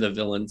dynamic to the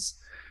villains.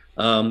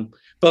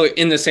 But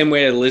in the same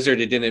way as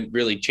Lizard, it didn't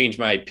really change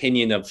my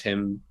opinion of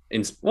him.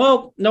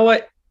 Well, you know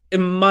what? It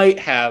might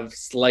have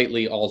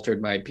slightly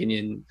altered my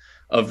opinion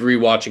of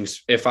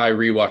rewatching. If I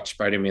rewatched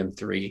Spider-Man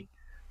 3,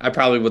 I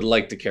probably would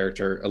like the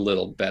character a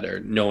little better,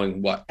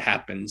 knowing what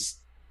happens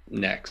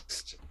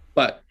next.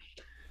 But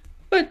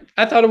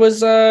I thought it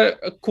was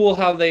cool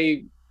how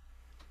they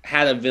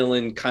had a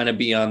villain kind of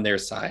be on their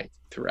side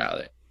throughout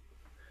it.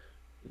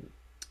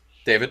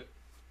 David?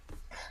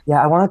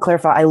 Yeah, I want to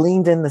clarify. I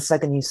leaned in the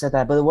second you said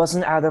that, but it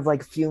wasn't out of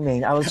like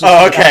fuming. I was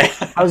just, okay.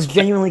 I was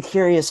genuinely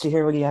curious to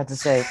hear what you had to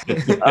say. And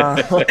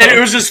it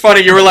was just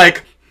funny. You were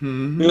like,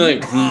 You're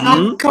like,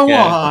 go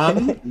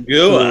on.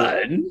 Go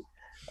on.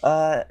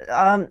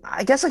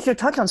 I guess I should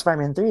touch on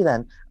Spider-Man 3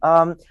 then.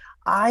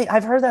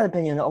 I've heard that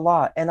opinion a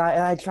lot, and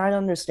I try to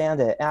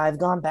understand it. And I've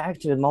gone back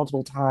to it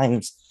multiple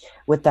times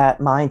with that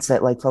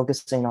mindset, like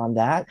focusing on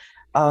that.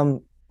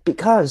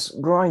 Because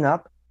growing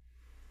up,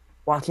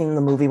 watching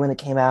the movie when it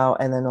came out,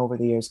 and then over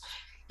the years,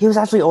 he was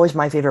actually always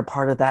my favorite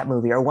part of that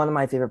movie, or one of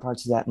my favorite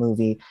parts of that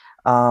movie.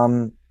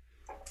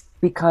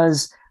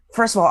 Because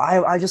first of all,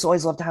 I just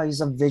always loved how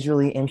he's a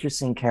visually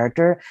interesting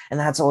character, and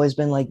that's always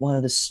been like one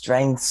of the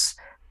strengths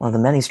one of the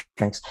many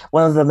strengths.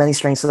 One of the many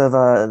strengths of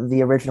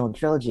the original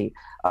trilogy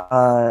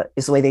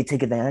is the way they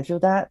take advantage of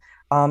that.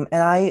 And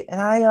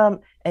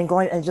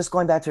just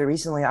going back to it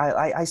recently,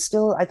 I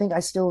think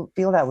I still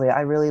feel that way.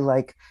 I really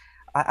like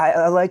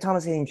I like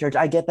Thomas Hayden Church.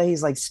 I get that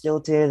he's like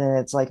stilted and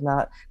it's like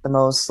not the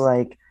most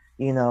like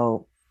you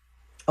know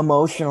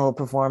emotional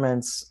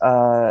performance.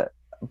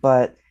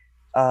 But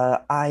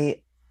I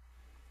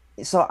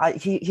so I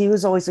he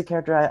was always a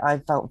character I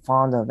felt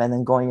fond of, and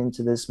then going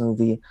into this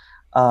movie,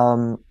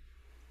 um,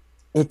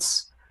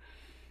 it's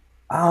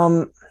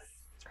um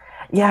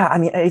yeah, I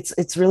mean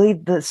it's really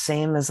the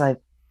same as I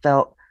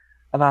felt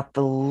about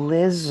the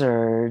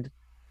lizard,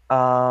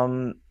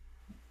 um,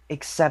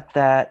 except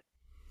that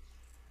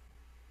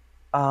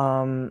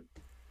um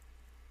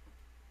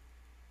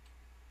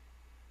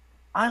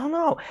I don't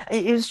know.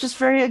 It was just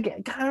very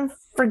kind of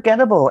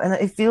forgettable, and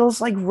it feels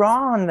like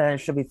wrong that it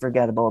should be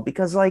forgettable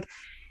because like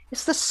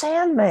it's the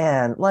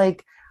Sandman,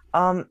 like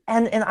and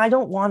ah I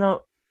don't want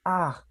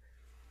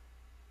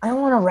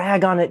to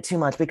rag on it too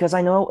much because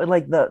I know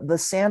like the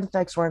sand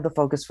effects weren't the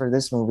focus for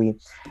this movie,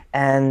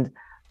 and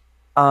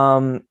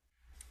um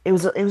it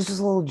was just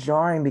a little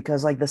jarring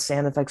because like the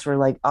sand effects were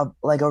like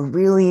a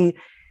really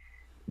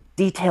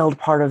detailed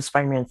part of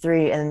Spider-Man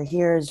 3, and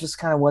here it just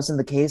kind of wasn't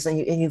the case, and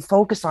you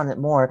focus on it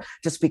more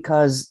just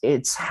because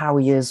it's how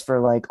he is for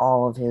like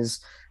all of his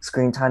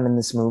screen time in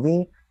this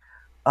movie.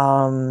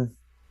 um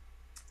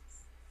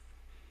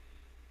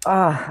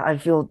I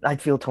feel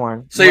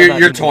torn. So What about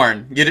you're you?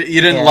 torn. You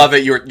didn't Yeah, love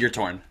it. You're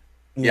torn.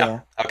 Yeah. yeah.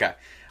 Okay.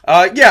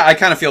 Yeah, I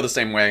kind of feel the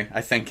same way. I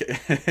think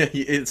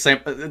it's same.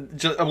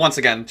 Once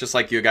again, just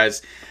like you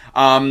guys,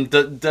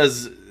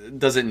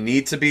 does it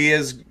need to be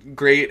as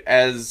great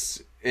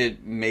as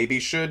it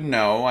maybe should?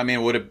 No. I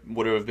mean, would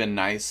it have been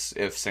nice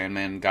if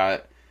Sandman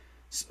got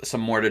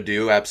some more to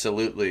do?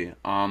 Absolutely.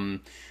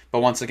 But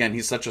once again,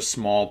 he's such a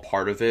small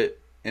part of it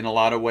in a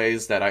lot of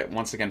ways that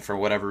once again, for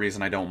whatever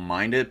reason, I don't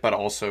mind it. But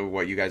also,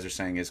 what you guys are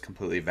saying is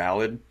completely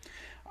valid.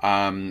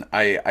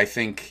 I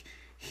think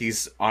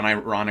he's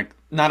unironic.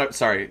 Not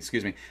sorry,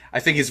 excuse me. I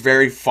think he's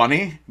very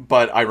funny,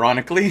 but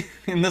ironically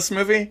in this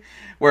movie,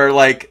 where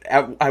like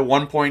at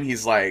one point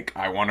he's like,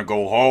 "I want to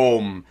go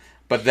home,"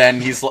 but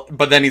then he's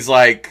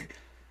like,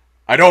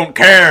 "I don't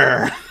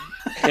care."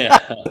 Yeah.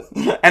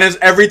 And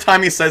every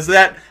time he says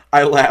that,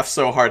 I laugh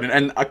so hard.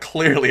 And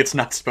clearly, it's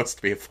not supposed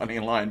to be a funny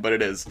line, but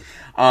it is.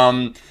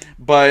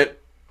 But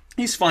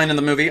he's fine in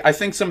the movie. I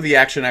think some of the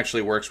action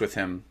actually works with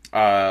him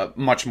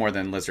much more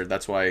than Lizard.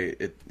 That's why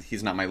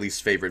he's not my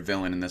least favorite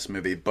villain in this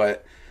movie.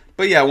 But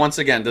yeah, once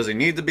again, does he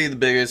need to be the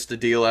biggest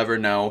deal ever?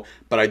 No.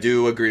 But I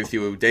do agree with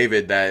you,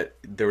 David, that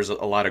there was a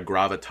lot of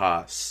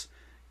gravitas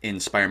in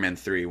Spider-Man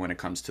 3 when it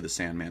comes to the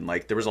Sandman.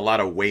 Like, there was a lot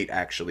of weight,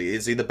 actually.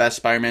 Is he the best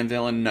Spider-Man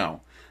villain?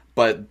 No.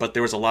 But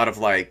there was a lot of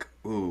like,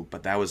 ooh,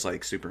 but that was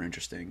like super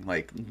interesting,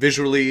 like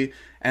visually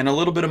and a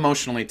little bit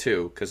emotionally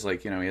too, because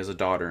like he has a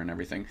daughter and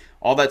everything.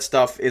 All that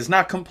stuff is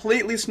not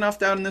completely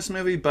snuffed out in this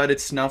movie, but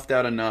it's snuffed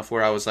out enough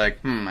where I was like,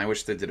 I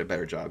wish they did a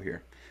better job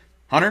here.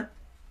 Hunter?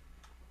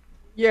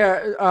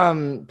 Yeah,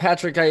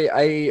 Patrick,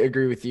 I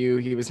agree with you.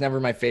 He was never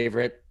my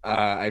favorite.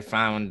 I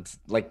found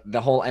like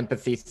the whole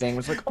empathy thing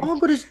was like, oh,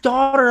 but his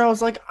daughter. I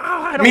was like,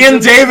 oh, I don't. Me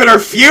and David are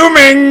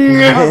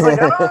fuming. I was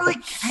like, I don't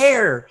really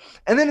care.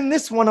 And then in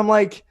this one, I'm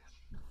like,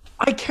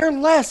 I care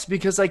less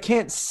because I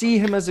can't see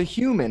him as a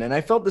human. And I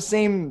felt the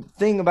same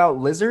thing about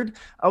Lizard.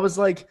 I was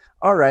like,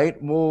 all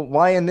right, well,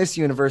 why in this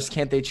universe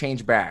can't they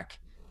change back?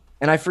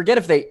 And I forget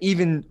if they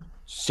even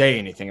say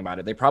anything about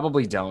it. They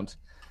probably don't.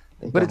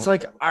 But it's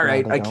like, all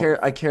right, they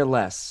I care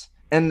less.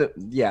 And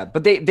yeah,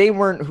 but they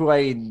weren't who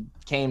I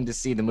came to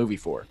see the movie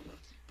for.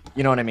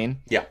 You know what I mean?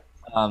 Yeah.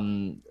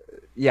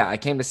 Yeah, I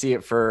came to see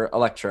it for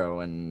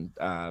Electro and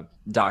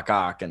Doc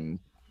Ock and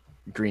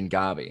Green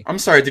Goblin. I'm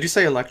sorry, did you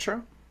say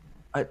Electro?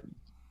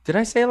 Did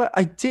I say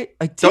I did?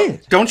 I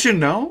did. Don't you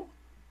know?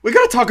 We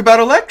gotta talk about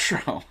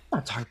Electro.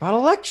 I'm talking about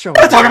Electro.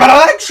 Gotta talk about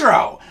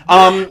Electro.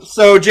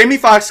 So Jamie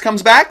Foxx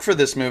comes back for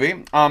this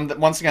movie.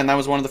 Once again, that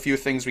was one of the few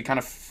things we kind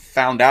of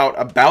found out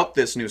about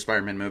this new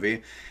Spider-Man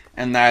movie,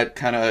 and that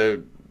kind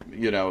of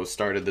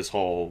started this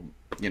whole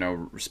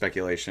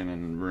speculation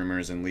and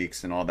rumors and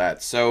leaks and all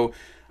that. So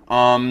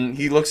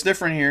he looks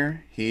different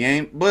here. He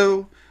ain't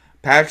blue.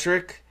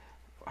 Patrick,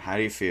 how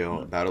do you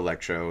feel about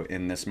Electro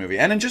in this movie,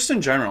 and just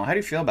in general, how do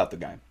you feel about the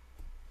guy?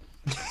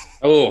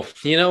 Oh,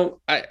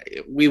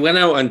 we went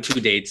out on 2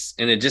 dates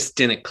and it just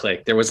didn't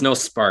click. There was no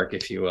spark,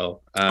 if you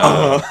will.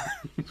 Nope,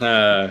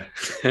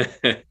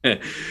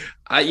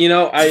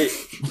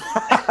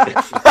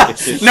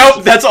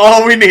 that's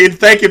all we need.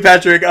 Thank you,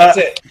 Patrick. That's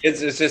it.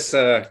 It's just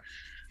But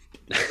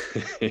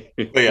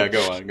yeah,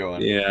 go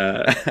on.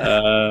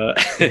 Yeah.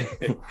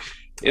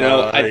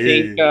 I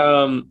think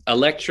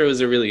Electro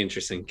is a really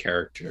interesting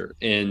character,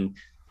 and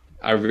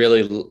I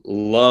really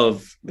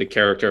love the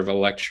character of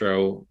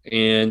Electro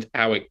and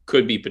how it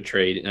could be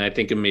portrayed. And I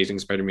think Amazing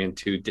Spider-Man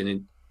 2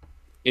 didn't,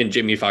 in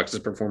Jamie Foxx's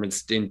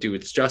performance, didn't do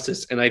its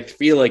justice. And I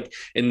feel like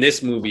in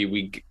this movie,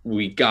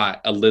 we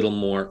got a little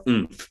more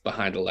oomph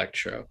behind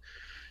Electro.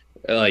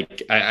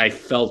 Like I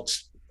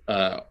felt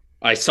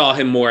I saw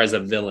him more as a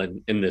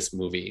villain in this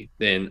movie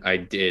than I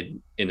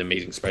did in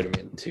Amazing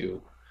Spider-Man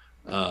 2.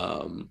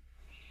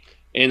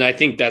 And I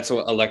think that's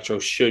what Electro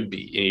should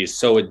be. And he's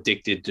so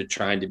addicted to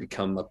trying to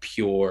become a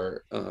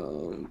pure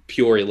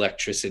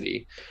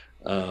electricity.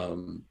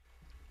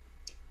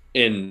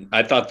 And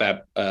I thought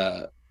that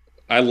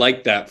I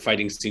liked that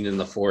fighting scene in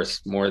the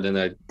Force more than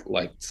I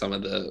liked some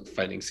of the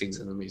fighting scenes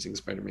in Amazing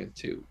Spider-Man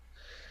 2.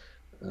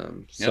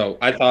 So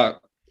I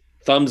thought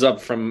thumbs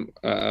up from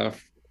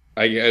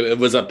it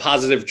was a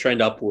positive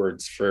trend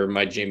upwards for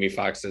my Jamie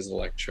Foxx's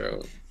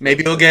Electro.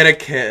 Maybe you'll get a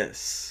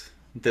kiss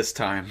this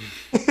time.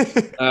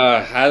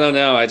 I don't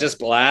know. I just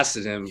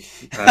blasted him.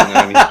 I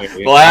don't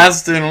know.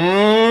 Blasted.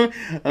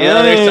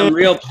 There's some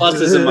real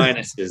pluses and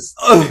minuses.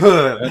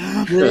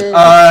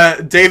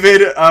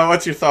 David,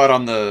 what's your thought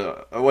on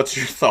the? What's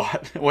your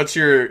thought? What's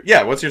your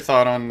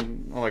thought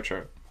on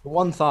Electro?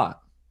 One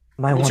thought.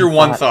 What's your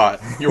one thought?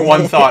 Your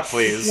one thought,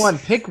 please.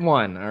 Pick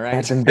one. All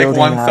right. Pick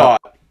one thought.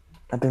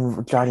 I've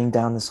been jotting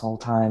down this whole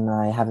time, and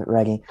I have it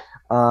ready.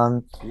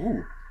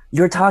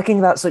 You were talking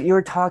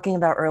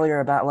about earlier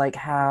about like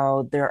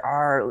how there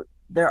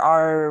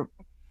are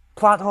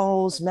plot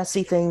holes,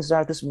 messy things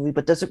throughout this movie,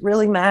 but does it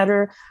really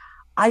matter?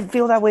 I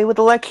feel that way with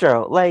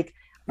Electro, like,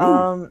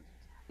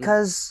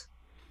 because,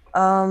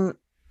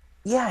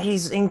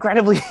 he's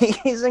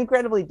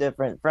incredibly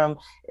different from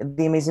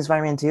the Amazing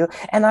Spider-Man 2,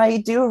 and I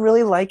do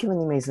really like him in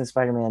the Amazing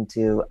Spider-Man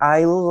 2.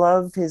 I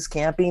love his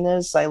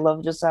campiness. I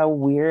love just how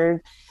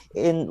weird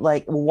in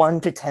like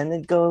 1 to 10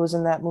 it goes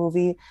in that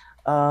movie.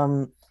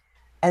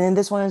 And in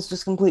this one, it's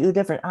just completely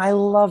different. I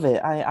love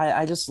it.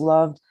 I just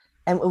loved,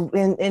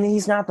 and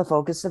he's not the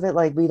focus of it.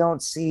 Like we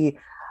don't see,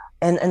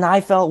 and I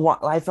felt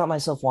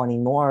myself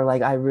wanting more.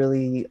 Like I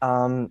really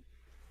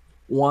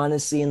want to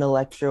see an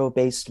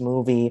Electro-based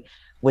movie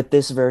with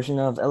this version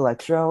of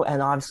Electro,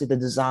 and obviously the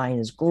design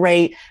is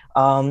great.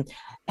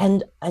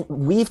 And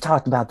we've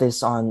talked about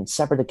this on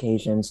separate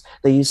occasions,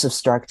 the use of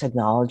Stark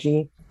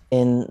technology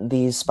in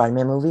these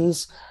Spider-Man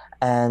movies,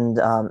 and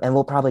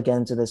we'll probably get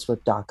into this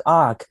with Doc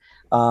Ock.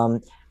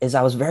 Is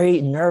I was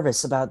very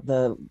nervous about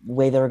the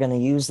way they were going to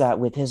use that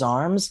with his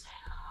arms.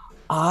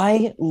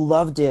 I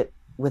loved it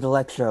with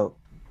Electro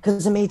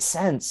because it made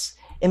sense.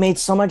 It made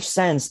so much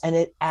sense, and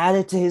it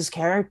added to his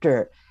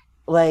character,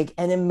 like,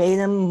 and it made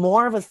him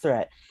more of a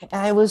threat.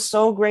 And it was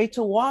so great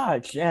to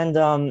watch. And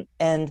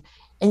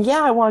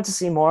yeah, I wanted to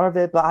see more of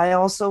it, but I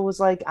also was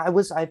like,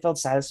 I felt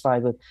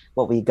satisfied with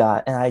what we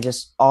got, and I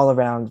just all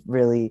around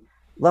really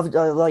loved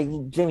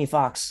like Jamie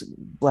Foxx,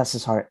 bless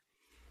his heart.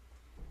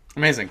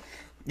 Amazing.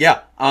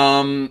 Yeah.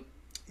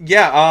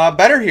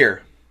 Better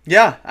here.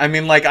 Yeah. I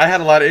mean, like, I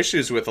had a lot of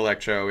issues with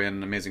Electro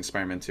in Amazing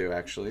Spider-Man 2,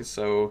 actually.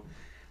 So,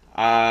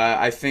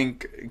 I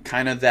think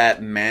kind of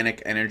that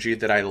manic energy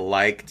that I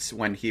liked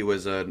when he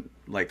was a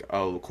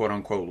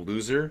quote-unquote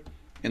loser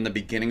in the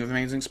beginning of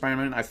Amazing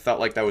Spider-Man, I felt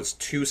like that was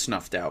too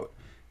snuffed out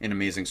in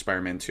Amazing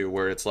Spider-Man 2,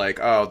 where it's like,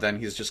 oh, then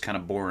he's just kind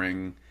of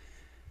boring,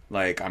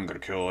 like, I'm gonna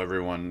kill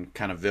everyone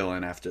kind of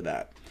villain after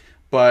that.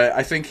 But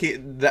I think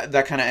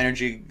that kind of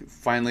energy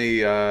finally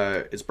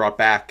is brought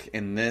back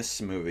in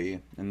this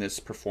movie, in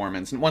this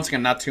performance. And once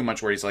again, not too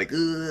much where he's like,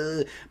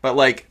 ugh,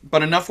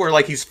 but enough where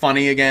like he's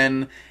funny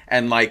again,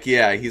 and like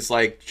he's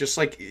like just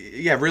like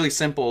really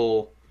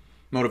simple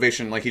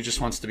motivation. Like he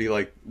just wants to be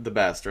like the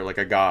best or like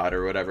a god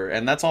or whatever.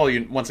 And that's all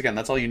you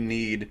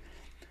need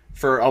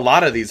for a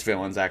lot of these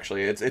villains.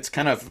 Actually, it's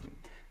kind of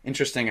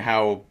interesting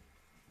how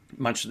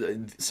much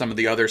some of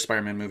the other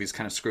Spider-Man movies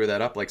kind of screw that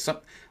up.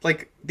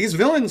 Like these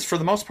villains for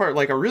the most part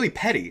like are really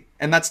petty,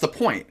 and that's the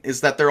point,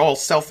 is that they're all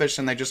selfish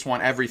and they just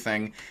want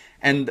everything,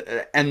 and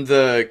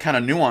the kind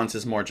of nuance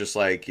is more just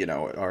like,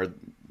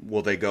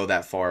 will they go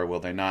that far, will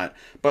they not?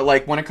 But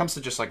like when it comes to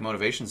just like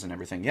motivations and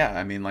everything,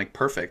 I mean, like,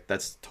 perfect.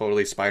 That's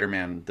totally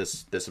Spider-Man,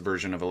 this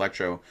version of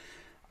Electro.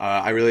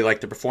 I really like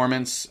the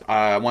performance.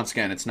 Once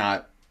again, it's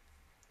not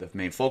the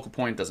main focal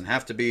point, doesn't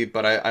have to be,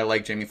 but I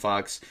like Jamie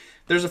Foxx.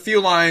 There's a few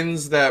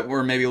lines that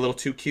were maybe a little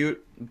too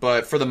cute,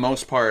 but for the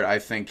most part, I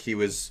think he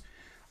was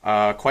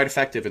quite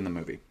effective in the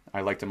movie. I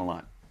liked him a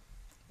lot.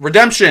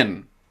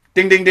 Redemption!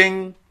 Ding, ding,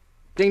 ding.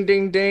 Ding,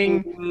 ding,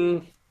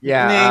 ding.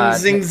 Yeah.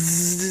 Ding, zing,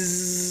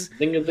 zzz.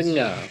 Ding,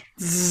 ding,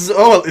 Zzz.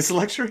 Oh, is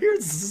Electro here?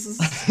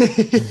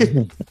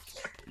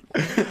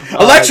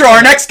 Electro,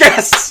 our next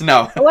guest!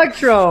 No.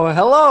 Electro,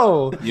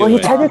 hello! Well, he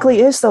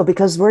technically is, though,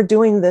 because we're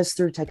doing this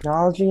through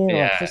technology and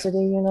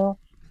electricity,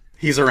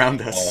 He's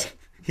around us.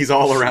 He's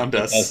all around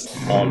us.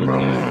 all the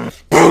time.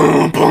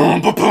 Boom,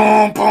 boom, boom,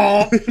 boom,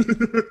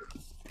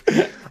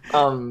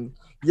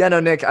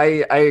 boom. Nick,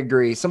 I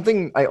agree.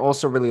 Something I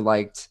also really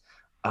liked,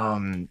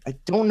 I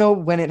don't know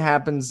when it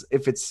happens,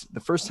 if it's the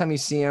first time you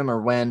see him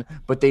or when,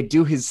 but they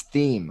do his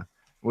theme,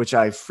 which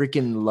I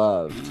freaking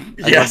loved.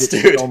 Yes, I loved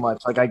it dude. so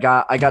much. Like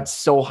I got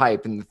so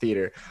hype in the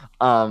theater.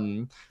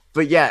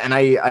 But yeah, and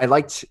I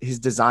liked his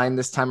design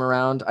this time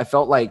around. I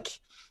felt like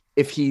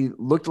if he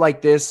looked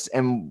like this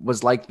and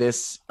was like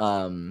this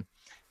in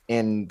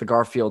the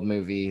Garfield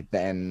movie,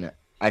 then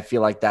I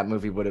feel like that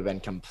movie would have been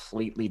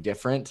completely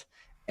different.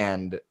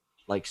 And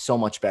like so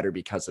much better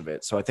because of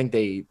it. So I think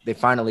they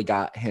finally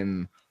got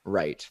him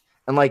right.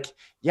 And like,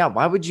 yeah,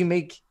 why would you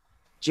make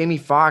Jamie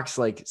Foxx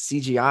like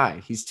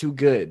CGI? He's too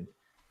good.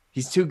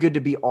 He's too good to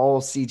be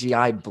all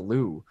CGI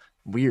blue.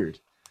 Weird.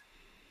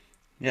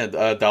 Yeah,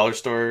 Dollar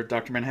Store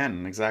Dr.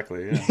 Manhattan,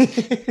 exactly. Yeah.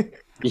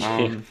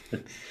 Yeah.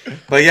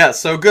 But yeah,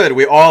 so good.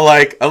 We all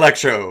like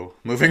Electro.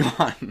 Moving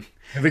on.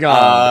 Moving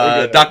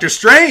on. Doctor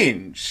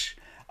Strange.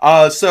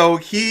 So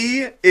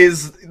he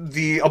is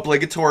the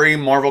obligatory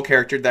Marvel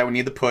character that we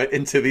need to put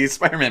into these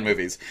Spider-Man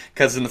movies.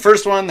 Because in the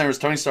first one, there was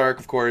Tony Stark,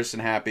 of course,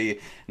 and Happy. In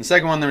the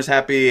second one, there was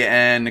Happy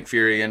and Nick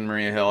Fury and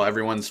Maria Hill.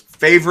 Everyone's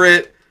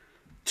favorite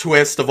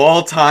twist of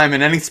all time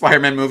in any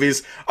Spider-Man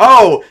movies.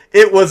 Oh,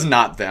 it was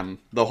not them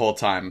the whole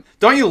time.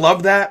 Don't you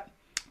love that?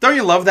 Don't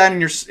you love that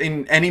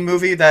in any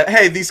movie that,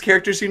 hey, these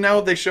characters,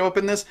 they show up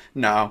in this?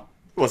 No,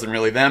 it wasn't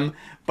really them.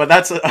 But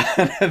that's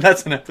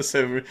that's an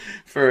episode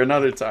for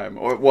another time.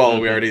 Or, well,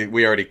 we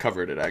already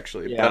covered it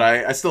actually. Yeah. But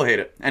I still hate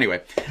it.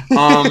 Anyway,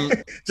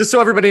 Just so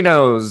everybody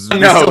knows, we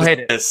no, still hate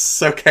it.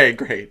 yes. Okay,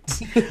 great.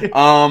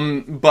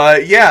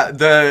 But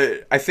yeah,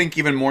 I think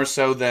even more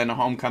so than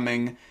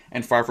Homecoming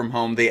and Far From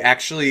Home, they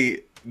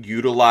actually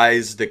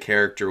utilize the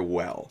character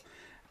well.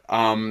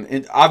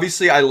 And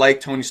obviously, I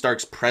like Tony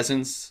Stark's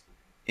presence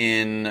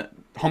in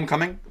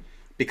Homecoming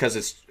because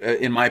it's,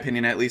 in my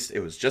opinion at least, it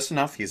was just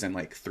enough. He's in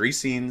like 3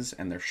 scenes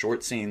and they're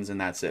short scenes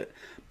and that's it.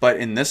 But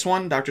in this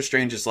one, Doctor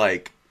Strange is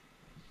like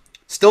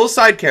still a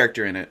side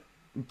character in it,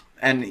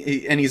 and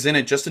he's in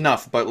it just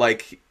enough. But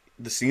like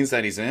the scenes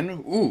that he's in,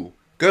 ooh,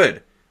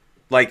 good.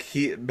 Like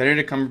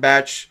Benedict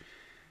Cumberbatch,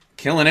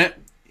 killing it.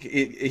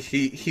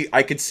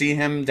 I could see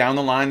him down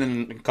the line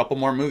in a couple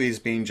more movies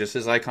being just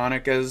as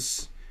iconic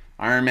as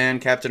Iron Man,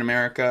 Captain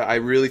America. I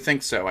really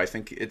think so. I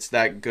think it's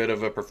that good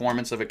of a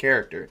performance of a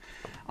character.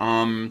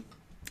 And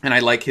I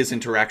like his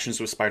interactions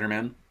with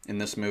Spider-Man in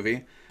this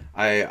movie.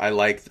 I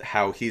like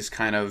how he's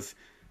kind of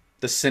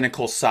the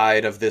cynical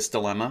side of this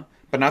dilemma,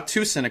 but not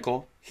too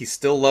cynical. He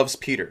still loves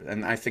Peter,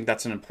 and I think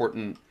that's an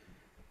important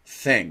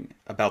thing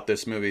about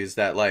this movie is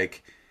that,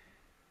 like,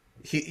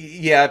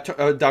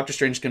 Doctor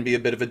Strange can be a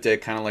bit of a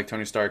dick, kind of like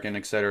Tony Stark and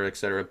et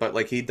cetera, but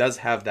like he does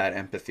have that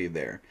empathy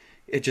there.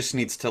 It just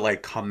needs to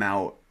like come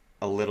out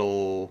a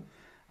little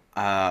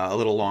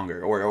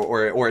longer,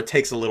 or it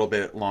takes a little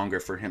bit longer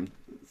for him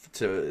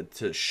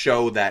to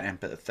show that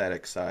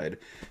empathetic side.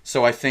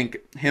 So I think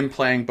him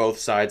playing both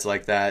sides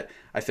like that,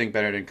 I think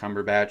Benedict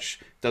Cumberbatch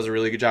does a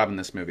really good job in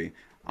this movie.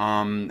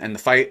 And the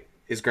fight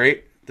is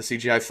great. The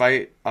CGI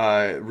fight,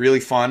 really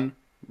fun,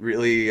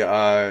 really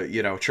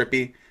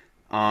trippy.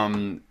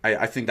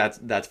 I think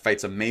that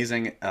fight's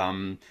amazing.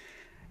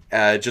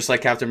 Just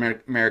like Captain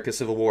America: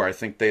 Civil War, I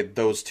think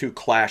those two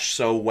clash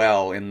so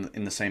well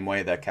in the same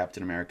way that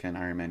Captain America and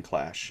Iron Man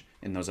clash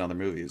in those other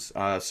movies.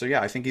 So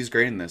yeah, I think he's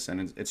great in this,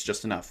 and it's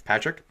just enough.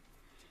 Patrick?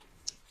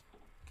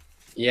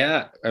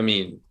 Yeah, I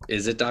mean,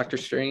 is it Doctor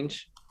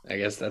Strange? I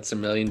guess that's $1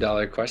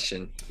 million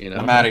question.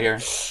 I'm out of here.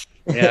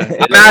 Yeah,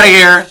 I'm out of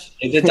here.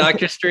 Is it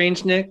Doctor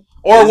Strange, Nick?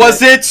 Or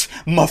was it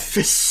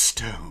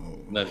Mephisto?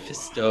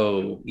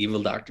 Mephisto,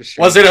 evil Doctor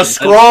Strange. Was it a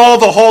scroll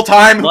the whole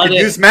time who could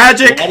use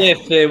magic? What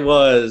if it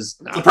was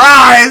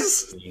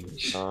Surprise!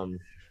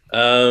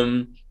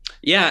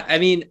 Yeah, I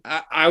mean,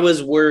 I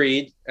was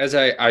worried, as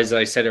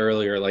I said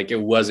earlier, like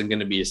it wasn't going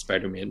to be a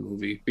Spider-Man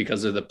movie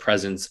because of the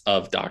presence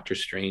of Doctor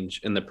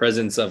Strange and the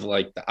presence of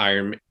like the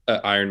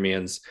Iron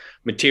Man's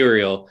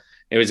material.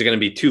 It was going to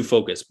be too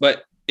focused,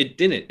 but it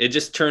didn't. It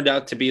just turned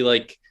out to be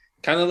like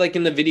kind of like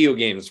in the video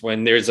games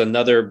when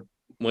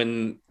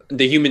when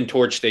the Human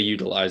Torch they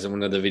utilize in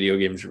one of the video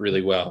games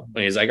really well.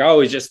 When he's like,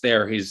 oh, he's just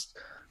there.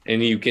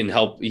 And you can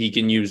help. He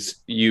can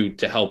use you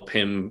to help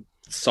him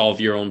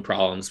solve your own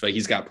problems, but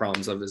he's got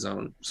problems of his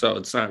own. So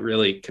it's not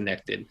really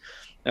connected.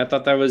 I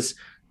thought that was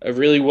a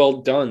really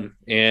well done.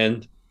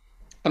 And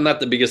I'm not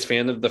the biggest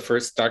fan of the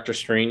first Doctor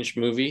Strange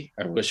movie.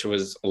 I wish it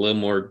was a little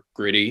more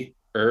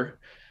grittier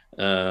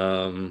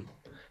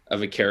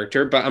of a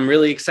character, but I'm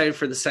really excited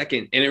for the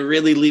second. And it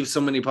really leaves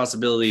so many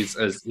possibilities,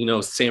 as you know,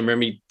 Sam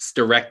Raimi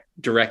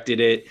directed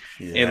it.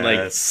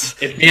 Yes.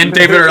 And like me and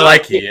David are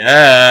like,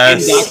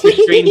 yes. And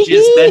Doctor Strange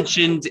is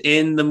mentioned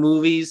in the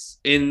movies,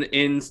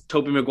 in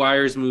Tobey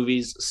Maguire's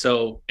movies.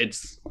 So it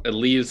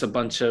leaves a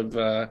bunch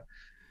of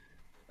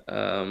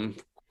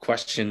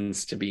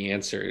questions to be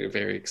answered,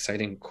 very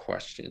exciting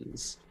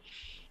questions.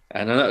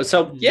 I don't know.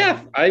 So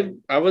yeah,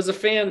 I was a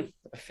fan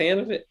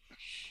of it.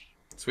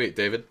 Sweet,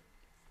 David.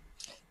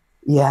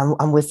 Yeah,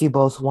 I'm with you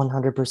both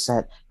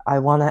 100%. I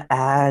want to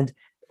add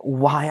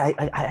why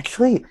I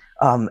actually,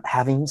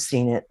 having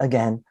seen it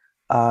again,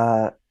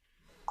 I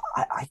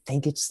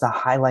think it's the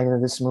highlight of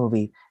this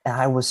movie. And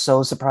I was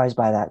so surprised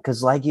by that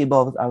because like you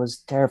both, I was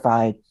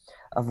terrified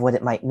of what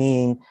it might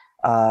mean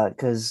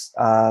because,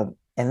 and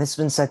it's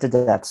been said to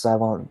death, so I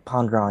won't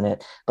ponder on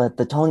it. But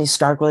the Tony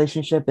Stark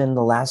relationship in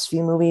the last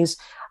few movies,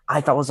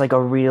 I thought was like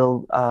a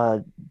real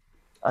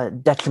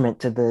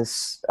detriment to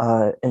this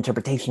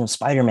interpretation of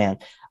Spider-Man.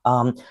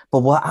 But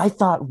what I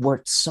thought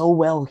worked so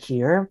well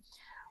here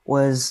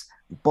was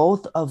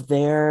both of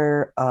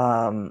their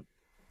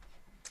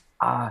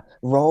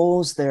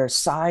roles, their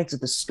sides of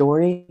the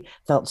story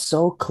felt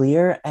so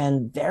clear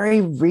and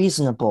very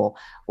reasonable.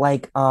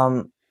 Like,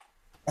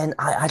 and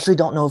I actually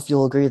don't know if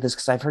you'll agree with this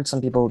because I've heard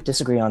some people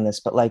disagree on this,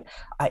 but like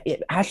I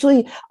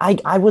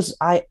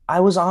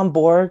was on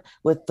board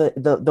with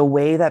the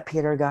way that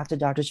Peter got to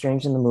Doctor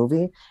Strange in the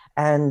movie,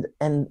 and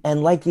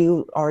like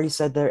you already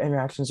said, their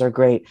interactions are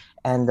great,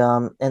 and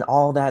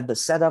all that the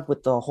setup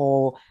with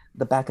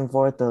the back and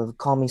forth of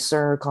call me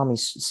sir, call me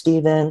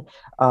Stephen,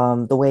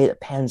 the way it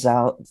pans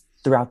out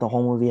throughout the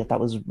whole movie, I thought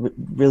was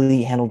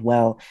really handled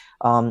well.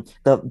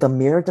 The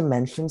mirror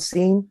dimension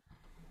scene,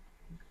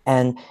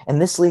 and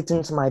this leads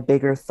into my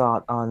bigger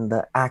thought on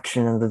the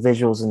action and the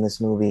visuals in this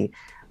movie,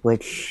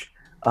 which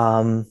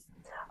um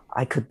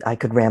I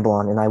could ramble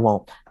on and I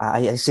won't.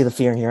 I see the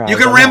fear in your eyes. You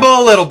can I won't.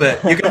 ramble a little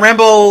bit. You can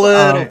ramble a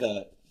little Um,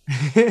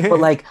 bit. but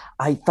like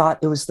I thought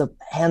it was the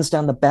hands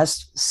down the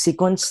best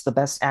sequence, the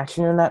best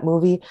action in that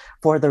movie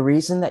for the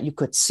reason that you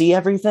could see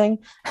everything,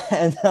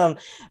 and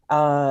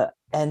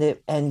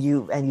and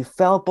you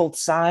felt both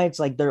sides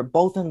like they're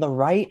both in the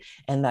right,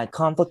 and that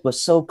conflict was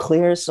so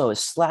clear,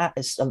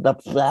 the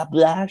blah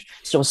blah,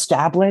 so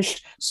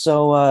established,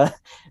 so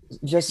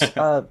just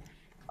um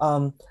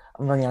I'm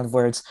running out of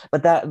words,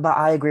 but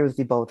I agree with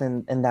you both,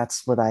 and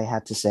that's what I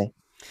had to say.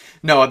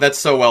 No, that's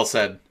so well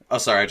said. Oh,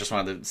 sorry, I just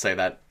wanted to say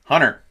that.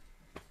 Hunter.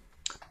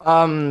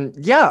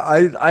 Yeah,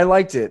 I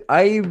liked it.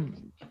 I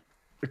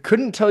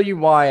couldn't tell you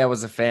why I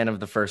was a fan of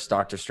the first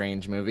Doctor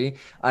Strange movie.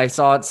 I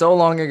saw it so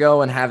long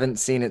ago and haven't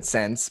seen it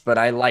since, but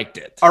I liked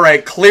it. All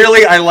right,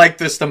 clearly I like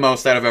this the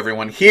most out of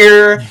everyone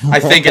here. I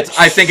think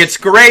it's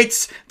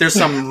great. There's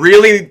some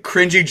really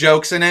cringy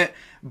jokes in it,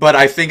 but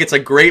I think it's a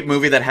great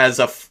movie that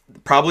has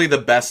probably the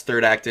best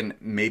third act in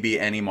maybe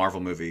any Marvel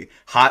movie.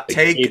 Hot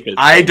take?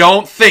 I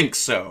don't think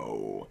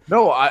so.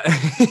 No,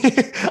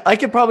 I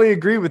could probably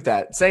agree with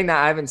that. Saying that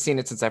I haven't seen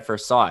it since I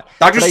first saw it.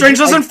 Doctor Strange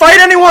doesn't fight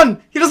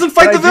anyone. He doesn't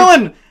fight the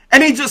villain.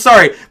 And he just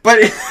but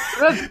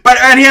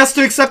he has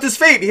to accept his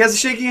fate. He has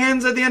shaking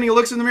hands at the end. He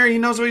looks in the mirror. He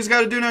knows what he's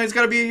got to do now. He's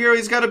got to be a hero.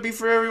 He's got to be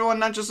for everyone,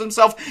 not just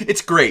himself.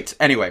 It's great.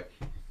 Anyway,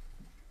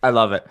 I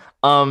love it.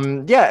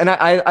 Yeah, and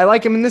I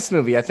like him in this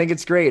movie. I think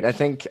it's great. I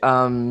think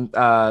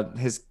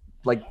his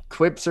like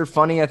quips are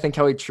funny. I think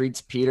how he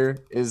treats Peter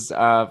is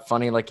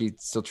funny. Like he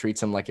still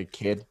treats him like a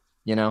kid,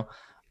 you know,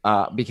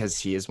 because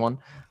he is one.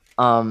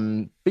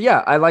 But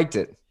yeah, I liked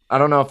it. I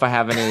don't know if I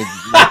have any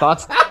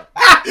thoughts.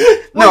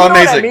 No,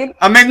 amazing.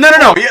 I mean, no.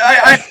 Yeah,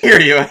 I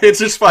hear you. It's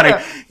just funny.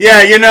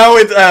 Yeah, you know,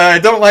 I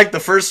don't like the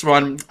first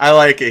one. I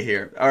like it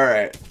here. All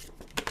right.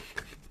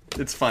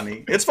 It's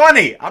funny. It's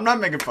funny. I'm not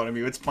making fun of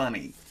you. It's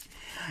funny.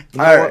 You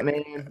know what,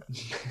 man?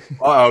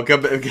 Oh,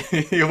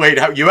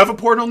 wait. You have a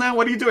portal now?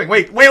 What are you doing?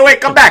 Wait.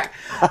 Come back.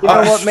 You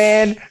know what,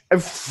 man?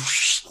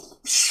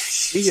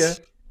 See ya.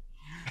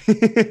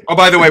 Oh,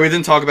 by the way, we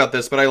didn't talk about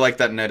this, but I like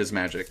that Ned is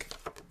magic.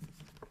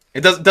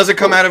 It does it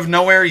come out of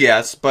nowhere?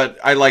 Yes, but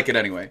I like it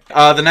anyway.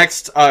 The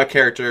next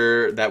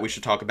character that we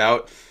should talk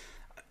about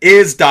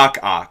is Doc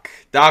Ock,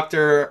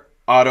 Dr.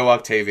 Otto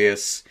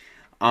Octavius.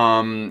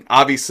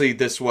 Obviously,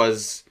 this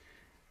was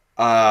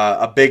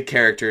a big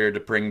character to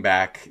bring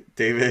back.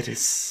 David is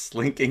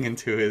slinking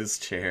into his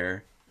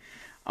chair.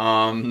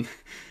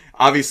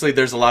 Obviously,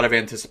 there's a lot of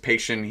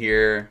anticipation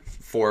here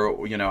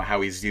for, you know, how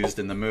he's used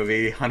in the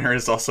movie. Hunter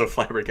is also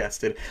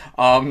flabbergasted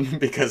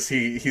because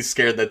he's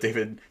scared that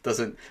David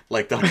doesn't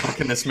like Doc Ock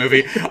in this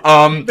movie.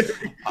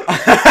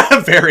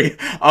 Very.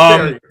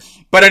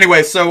 But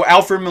anyway, so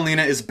Alfred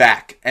Molina is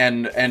back,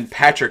 and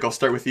Patrick, I'll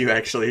start with you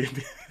actually.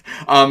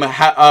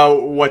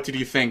 What did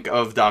you think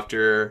of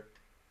Dr.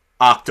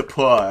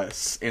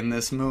 Octopus in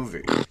this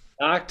movie?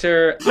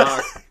 Dr.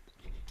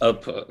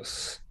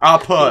 Octopus.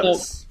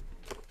 Octopus.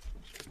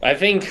 I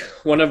think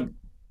when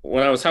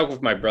I was talking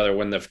with my brother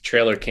when the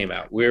trailer came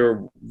out, we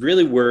were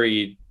really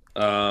worried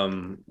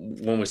when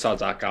we saw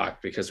Doc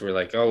Ock, because we're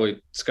like, oh,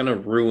 it's gonna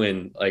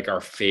ruin like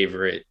our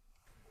favorite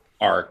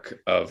arc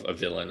of a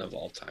villain of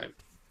all time.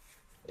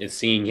 Is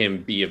seeing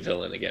him be a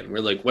villain again. We're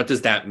like, what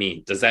does that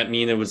mean? Does that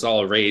mean it was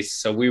all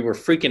erased? So we were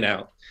freaking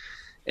out.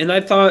 And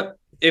I thought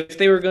if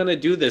they were gonna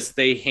do this,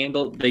 they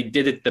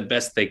did it the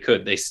best they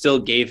could. They still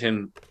gave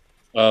him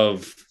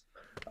of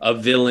a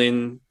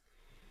villain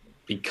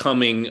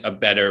becoming a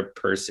better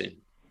person.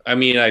 I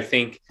mean, I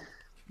think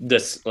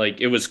this,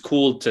 like, it was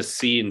cool to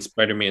see in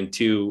Spider-Man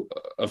 2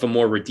 of a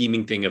more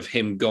redeeming thing of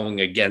him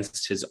going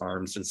against his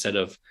arms instead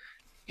of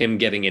him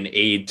getting an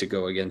aide to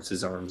go against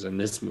his arms in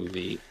this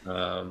movie.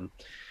 But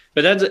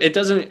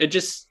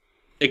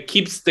it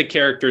keeps the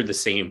character the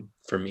same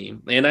for me.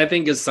 And I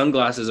think his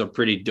sunglasses are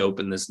pretty dope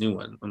in this new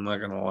one. I'm not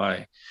going to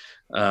lie.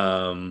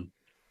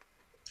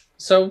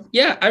 So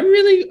yeah,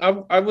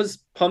 I was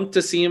pumped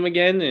to see him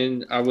again.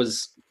 And I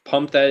was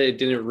pumped that it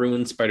didn't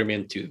ruin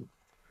Spider-Man 2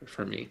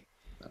 for me.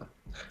 So.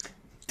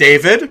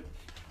 David? How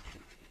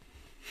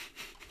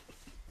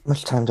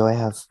much time do I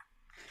have?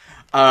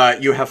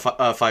 You have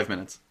 5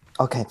 minutes.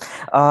 Okay.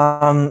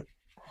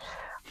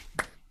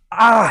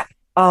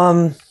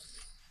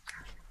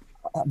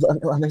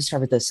 let me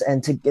start with this,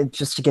 and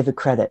just to give it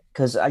credit,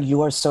 because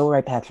you are so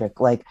right, Patrick.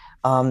 Like,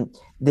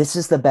 this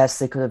is the best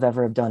they could have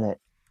ever have done it,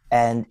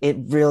 and it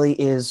really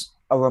is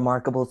a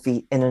remarkable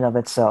feat in and of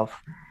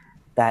itself.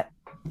 That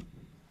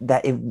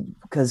that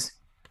it because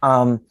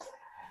um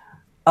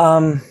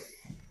um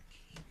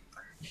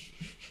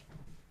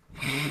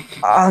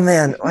oh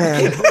man,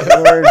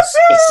 words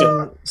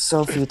seem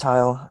so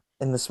futile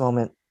in this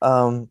moment.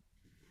 Uh,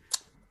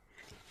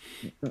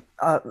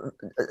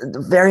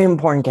 very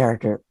important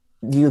character.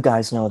 You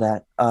guys know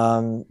that.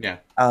 Yeah.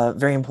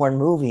 Very important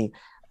movie.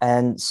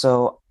 And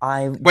so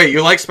Wait,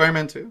 you like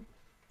Spider-Man 2?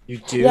 You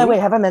do? yeah, wait,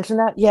 have I mentioned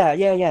that? Yeah.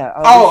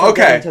 Oh, We should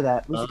get okay. into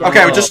that. We should get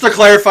Okay, into just that. to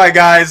clarify,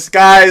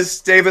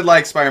 guys, David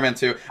likes Spider-Man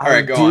 2. All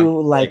right, go I do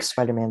on. like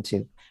Spider-Man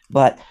 2,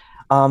 but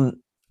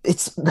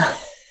it's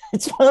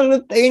it's one of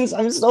the things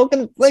I'm so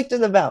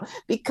conflicted about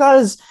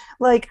because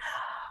like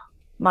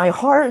my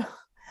heart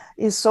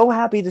is so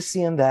happy to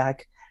see him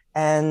back,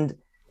 and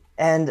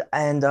and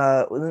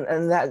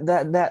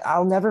that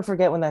I'll never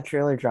forget when that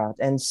trailer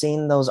dropped and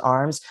seeing those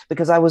arms,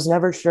 because I was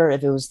never sure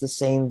if it was the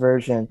same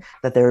version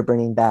that they were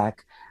bringing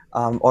back,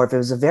 or if it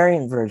was a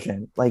variant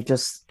version, like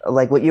just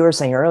like what you were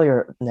saying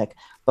earlier, Nick.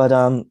 But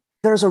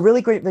there's a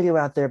really great video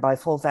out there by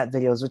Full Fat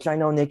Videos, which I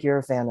know Nick you're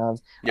a fan of.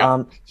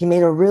 Yeah. He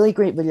made a really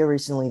great video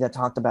recently that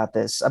talked about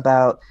this,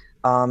 about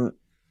um,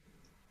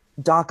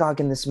 Doc Ock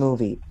in this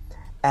movie.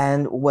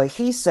 And what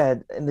he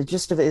said, and the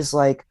gist of it is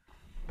like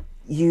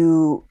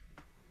you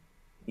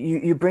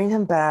you bring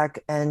him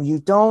back and you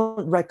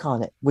don't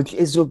retcon it, which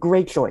is a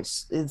great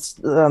choice. It's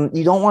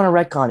you don't want to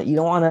retcon it. You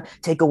don't want to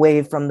take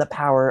away from the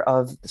power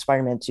of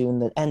Spider-Man 2 in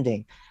the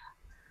ending.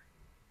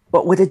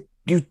 But what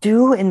you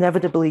do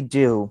inevitably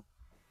do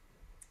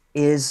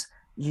is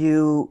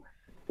you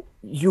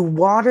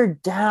water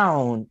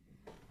down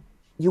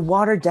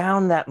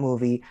that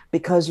movie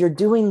because you're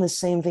doing the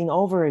same thing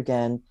over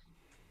again,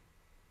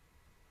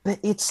 but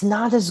it's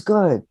not as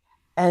good.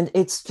 And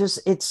it's because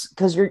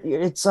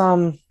it's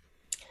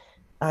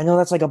I know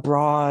that's like a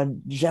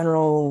broad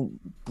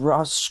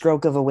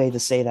stroke of a way to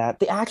say that.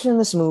 The action in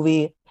this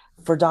movie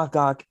for Doc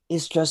Ock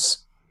is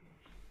just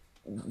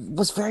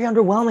was very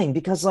underwhelming,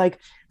 because like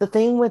the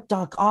thing with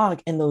Doc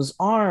Ock and those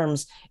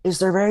arms is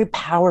they're very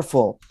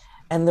powerful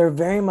and they're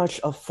very much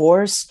a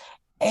force,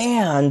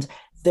 and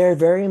they're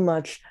very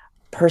much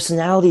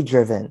personality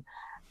driven.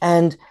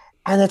 And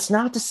it's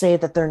not to say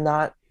that they're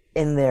not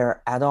in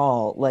there at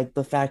all. Like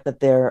the fact that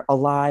they're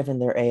alive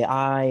and they're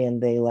AI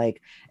and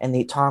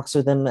they talks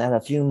with them at a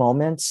few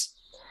moments.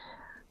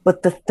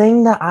 But the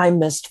thing that I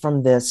missed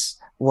from this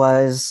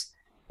was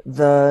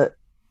the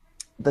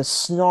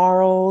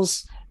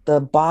snarls, the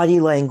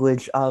body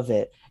language of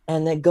it.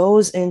 And it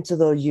goes into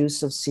the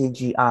use of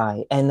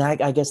CGI. And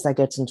that, I guess that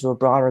gets into a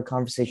broader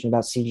conversation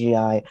about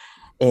CGI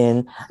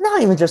in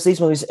not even just these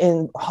movies,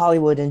 in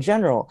Hollywood in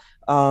general.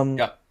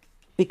 Yeah.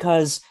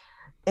 Because,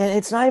 and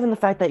it's not even the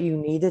fact that you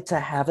needed to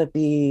have it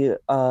be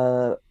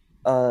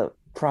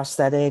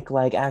prosthetic,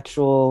 like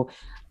actual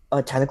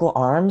tentacle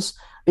arms,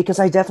 because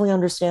I definitely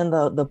understand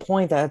the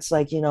point that it's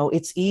like,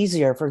 it's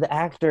easier for the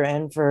actor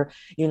and for,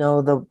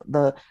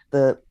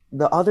 the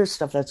other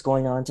stuff that's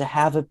going on to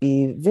have it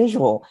be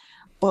visual.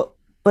 But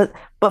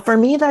but for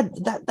me,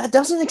 that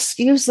doesn't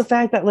excuse the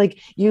fact that like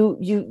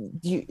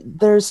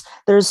there's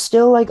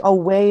still like a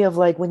way of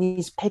like when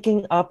he's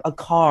picking up a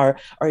car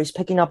or he's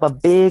picking up a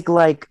big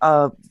like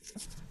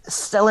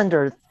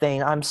cylinder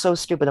thing. I'm so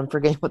stupid. I'm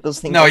forgetting what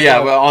those things No, are yeah,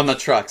 called. well, on the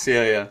trucks.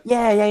 Yeah.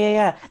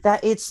 Yeah.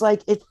 That it's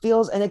like it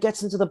feels, and it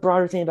gets into the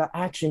broader thing about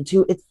action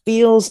too. It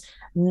feels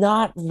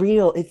not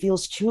real. It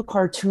feels too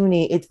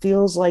cartoony. It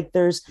feels like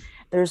there's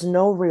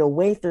no real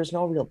weight. There's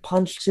no real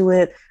punch to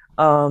it.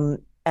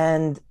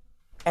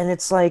 And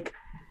it's like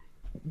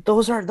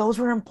those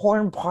were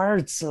important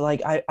parts.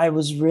 Like I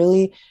was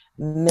really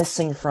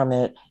missing from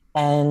it.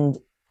 And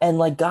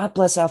like God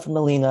bless Alfred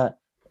Molina.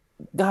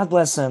 God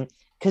bless him,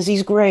 because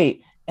he's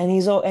great, and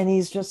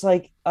he's just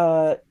like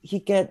he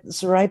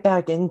gets right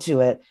back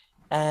into it.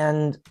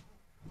 And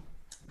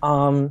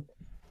um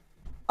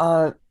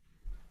uh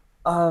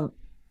uh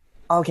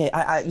okay,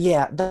 I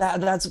yeah,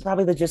 that's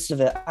probably the gist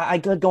of it. I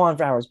could go on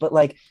for hours, but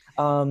like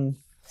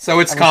So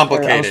it's I'll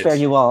complicated. spare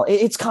you all.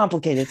 It's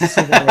complicated to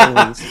say the very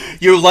least.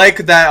 You like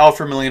that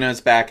Alfred Molina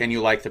is back and you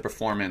like the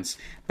performance,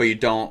 but you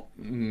don't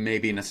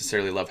maybe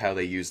necessarily love how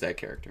they use that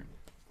character.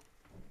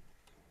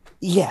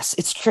 Yes,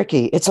 it's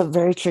tricky. It's a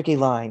very tricky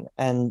line,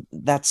 and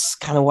that's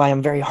kind of why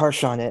I'm very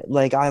harsh on it.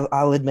 Like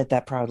I'll admit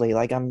that proudly.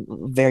 Like I'm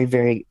very,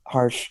 very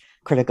harsh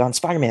critic on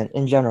Spider-Man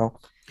in general.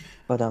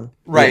 But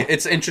Right, yeah.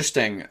 it's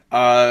interesting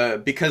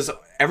because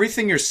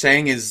everything you're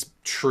saying is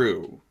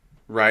true,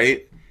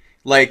 right?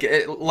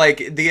 It's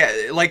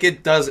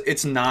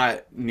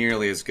not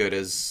nearly as good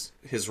as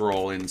his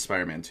role in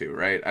Spider-Man 2,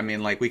 right? I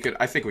mean, I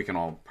think we can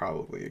all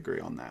probably agree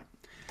on that.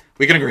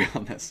 We can agree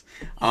on this.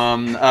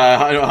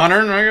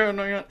 Hunter,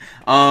 no, yeah.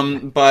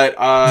 And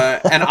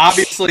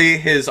obviously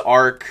his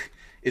arc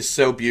is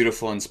so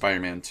beautiful in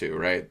Spider-Man 2,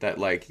 right? That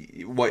like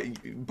what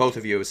both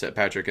of you have said,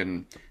 Patrick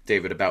and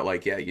David, about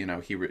like, yeah,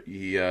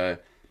 he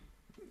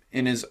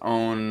in his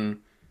own.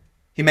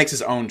 He makes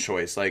his own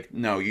choice. Like,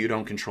 no, you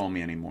don't control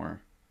me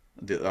anymore.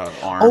 The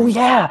arm. Oh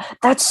yeah,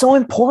 that's so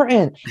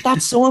important.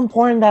 That's so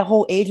important. That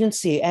whole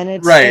agency,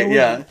 and Right.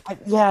 Yeah.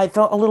 yeah. I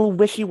felt a little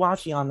wishy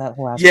washy on that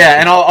whole Yeah, aspect.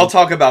 and I'll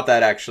talk about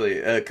that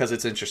actually because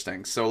it's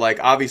interesting. So like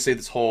obviously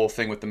this whole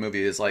thing with the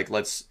movie is like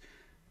let's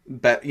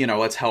bet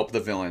let's help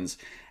the villains.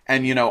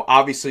 And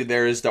obviously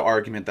there is the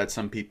argument that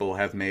some people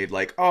have made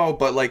like, oh,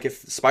 but like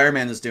if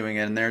Spider-Man is doing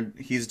it and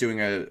he's doing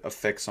a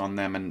fix on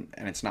them and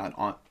it's not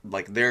on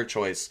like their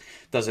choice,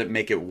 does it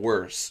make it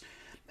worse?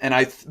 And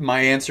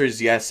my answer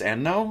is yes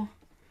and no.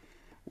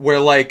 Where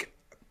like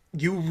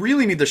you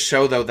really need to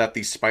show though that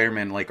these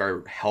Spider-Man like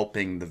are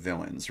helping the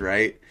villains,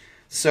 right?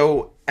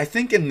 So I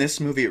think in this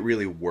movie it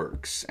really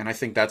works, and I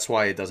think that's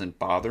why it doesn't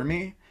bother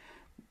me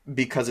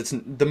because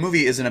the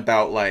movie isn't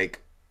about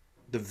like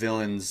the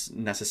villains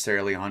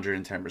necessarily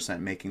 110%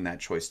 making that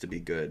choice to be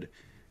good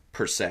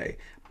per se.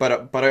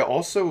 But I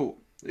also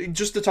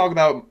just to talk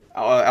about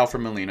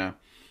Alfred Molina,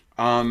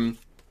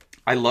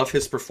 I love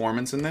his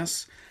performance in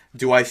this.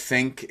 Do I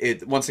think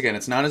it once again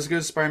it's not as good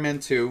as Spider-Man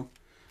 2,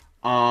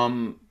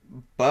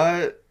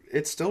 but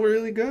it's still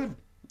really good.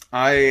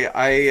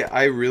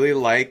 I really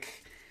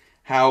like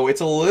how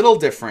it's a little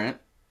different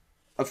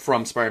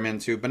from Spider-Man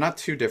 2, but not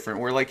too different.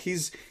 Where like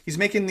he's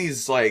making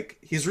these like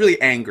he's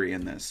really angry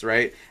in this,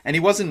 right? And he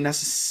wasn't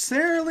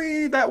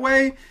necessarily that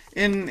way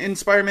in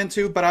Spider-Man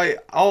 2,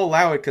 but I'll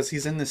allow it because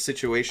he's in this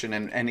situation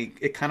and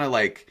it kind of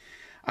like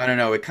I don't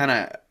know, it kind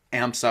of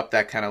amps up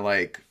that kind of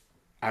like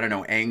I don't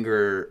know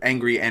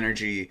angry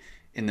energy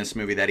in this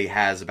movie that he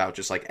has about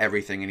just like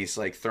everything, and he's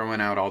like throwing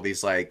out all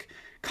these like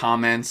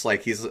comments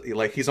like he's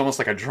almost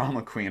like a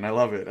drama queen. I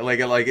love it.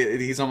 Like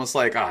he's almost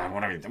like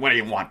what do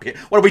you want,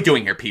 what are we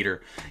doing here,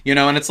 Peter?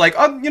 And it's like,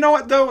 oh, you know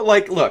what though,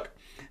 like look,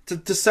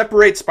 to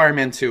separate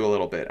Spider-Man 2 a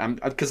little bit,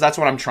 because that's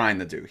what I'm trying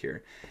to do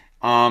here.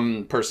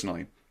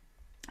 Personally,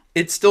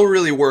 it still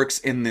really works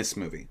in this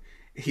movie.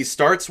 He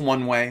starts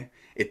one way,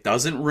 it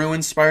doesn't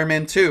ruin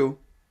Spider-Man 2.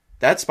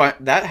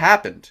 That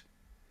happened.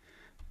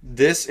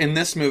 In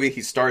this movie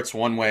he starts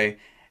one way,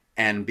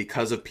 and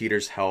because of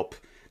Peter's help,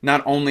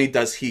 not only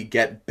does he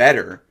get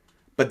better,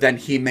 but then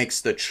he makes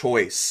the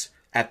choice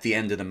at the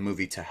end of the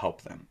movie to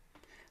help them.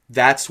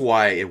 That's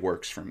why it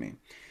works for me.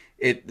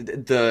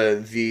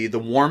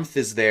 The warmth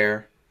is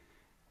there,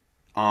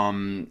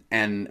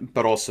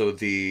 but also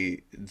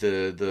the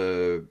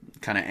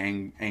kind of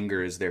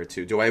anger is there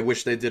too. Do I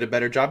wish they did a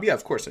better job? Yeah,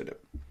 of course I do.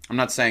 I'm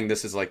not saying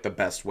this is like the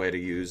best way to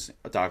use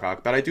Doc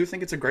Ock, but I do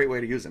think it's a great way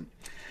to use him.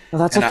 No,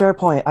 that's a fair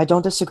point. I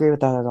don't disagree with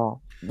that at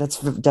all. That's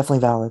definitely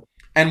valid.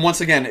 And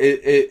once again,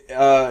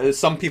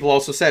 some people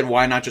also said,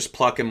 why not just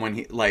pluck him when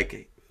he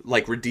like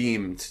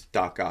redeemed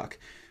Doc Ock?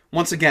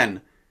 Once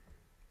again,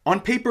 on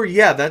paper,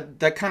 yeah,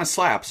 that kind of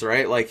slaps,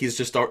 right? Like he's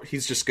just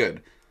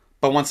good.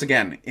 But once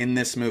again, in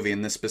this movie,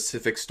 in this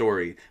specific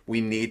story,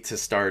 we need to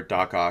start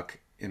Doc Ock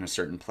in a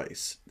certain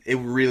place. It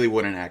really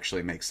wouldn't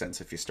actually make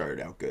sense if you started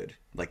out good,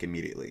 like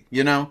immediately,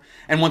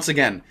 And once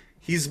again,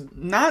 he's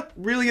not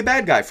really a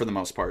bad guy for the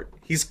most part.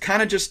 He's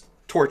kind of just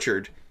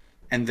tortured,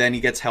 and then he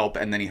gets help,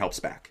 and then he helps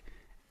back.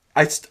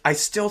 I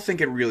still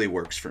think it really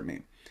works for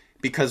me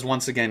because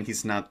once again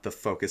he's not the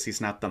focus, he's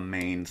not the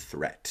main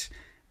threat.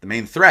 The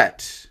main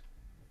threat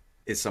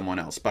is someone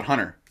else. But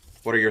Hunter,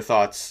 what are your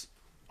thoughts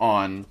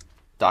on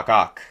Doc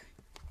Ock?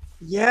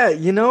 Yeah,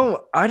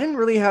 I didn't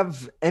really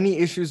have any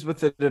issues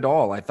with it at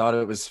all. I thought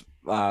it was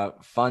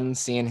fun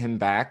seeing him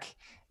back,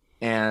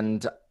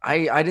 and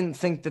I didn't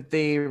think that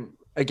they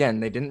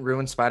didn't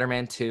ruin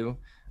Spider-Man 2.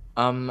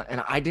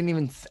 And I didn't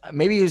even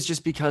maybe it was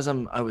just because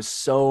I was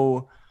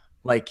so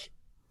like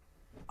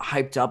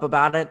hyped up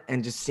about it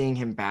and just seeing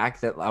him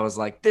back that I was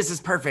like, this is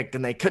perfect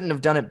and they couldn't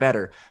have done it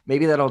better.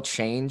 Maybe that'll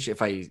change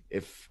when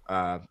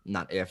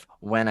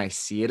I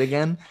see it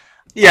again.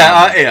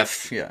 Yeah,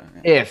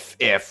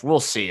 if we'll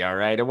see. All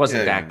right, it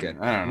wasn't that good.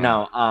 I don't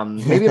know. No,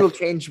 maybe it'll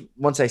change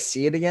once I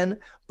see it again.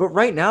 But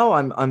right now,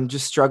 I'm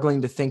just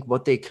struggling to think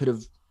what they could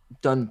have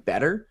done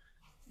better.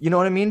 You know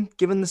what I mean?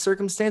 Given the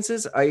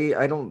circumstances,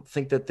 I don't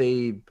think that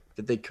they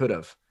could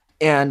have.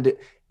 And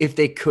if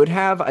they could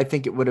have, I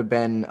think it would have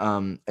been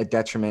a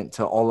detriment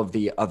to all of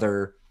the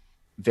other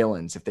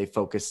villains if they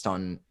focused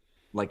on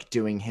like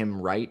doing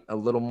him right a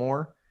little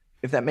more,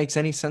 if that makes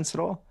any sense at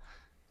all.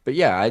 But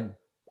yeah,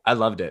 I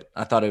loved it.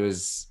 I thought it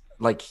was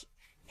like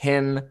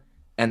him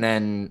and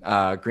then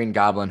Green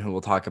Goblin, who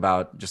we'll talk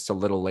about just a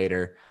little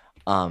later.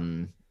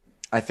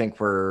 I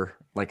think were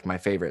like my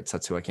favorites.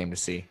 That's who I came to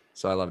see.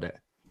 So I loved it.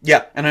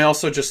 Yeah, and I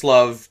also just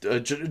loved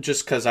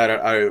just because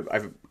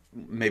I've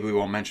maybe we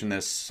won't mention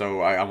this,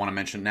 so I want to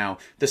mention now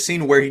the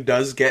scene where he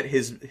does get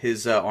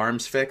his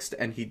arms fixed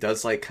and he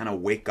does like kind of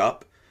wake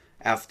up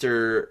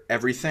after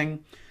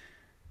everything.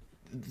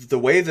 The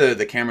way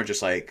the camera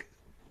just like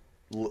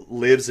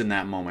lives in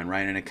that moment,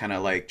 right, and it kind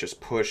of like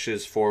just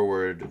pushes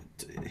forward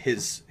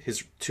his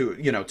to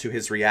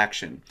his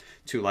reaction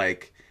to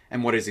like,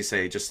 and what does he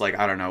say? Just like,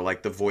 I don't know,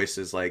 like the voice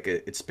is like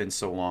it's been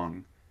so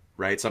long,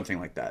 right? Something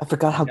like I that.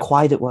 forgot how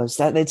quiet it was.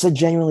 That it's a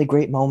genuinely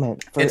great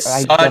moment. It's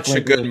I such definitely a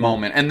agree good with that.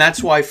 moment, and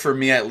that's why, for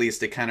me at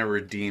least, it kind of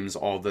redeems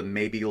all the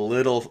maybe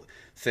little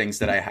things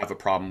that I have a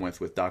problem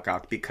with Doc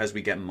Ock, because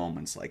we get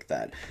moments like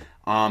that.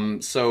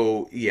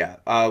 So yeah,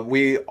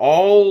 we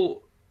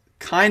all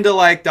kind of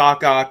like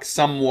Doc Ock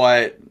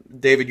somewhat.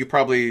 David, you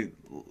probably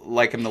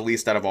like him the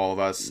least out of all of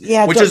us,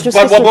 Yeah, which is just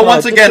but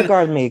once again,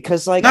 disregard me,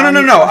 because like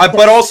no.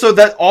 But also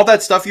that all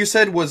that stuff you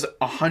said was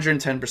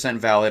 110%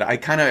 valid. I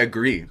kind of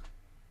agree.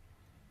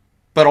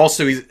 But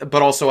also,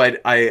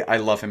 I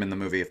love him in the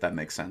movie, if that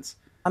makes sense.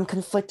 I'm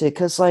conflicted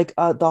because like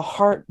the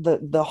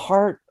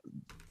heart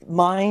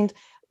mind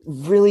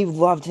really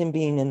loved him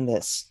being in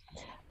this,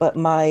 but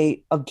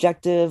my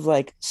objective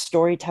like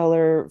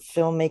storyteller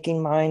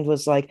filmmaking mind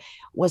was like,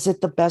 was it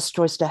the best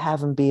choice to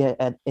have him be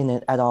in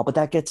it at all? But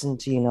that gets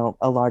into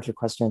a larger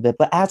question of it.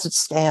 But as it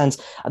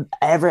stands,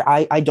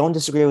 I don't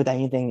disagree with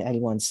anything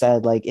anyone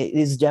said. Like it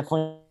is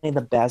definitely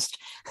the best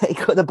they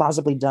could have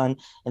possibly done,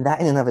 and that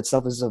in and of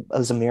itself is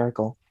a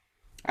miracle.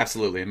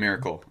 Absolutely a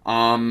miracle.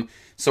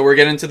 So we're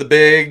getting to the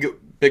big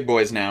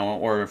boys now,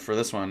 or for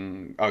this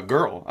one, a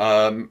girl,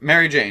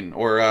 Mary Jane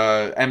or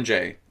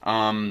MJ.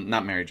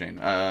 Not Mary Jane.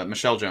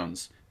 Michelle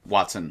Jones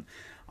Watson.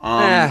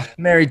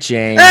 Mary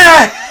Jane.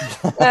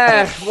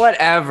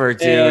 Whatever,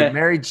 dude. Yeah.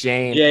 Mary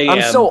Jane. Yeah, I'm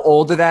yeah. so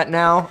old of that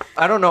now.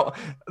 I don't know.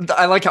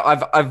 I like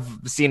how I've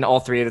seen all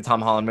three of the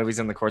Tom Holland movies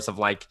in the course of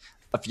like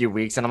a few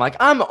weeks, and I'm like,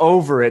 I'm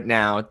over it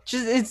now.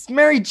 Just it's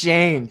Mary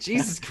Jane.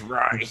 Jesus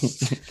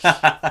Christ.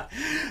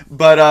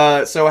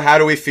 But so how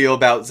do we feel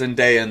about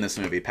Zendaya in this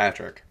movie,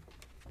 Patrick?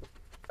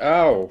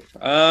 Oh,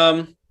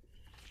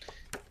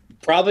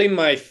 probably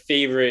my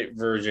favorite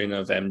version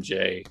of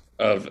MJ,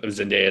 of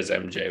Zendaya's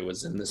MJ,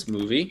 was in this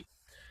movie.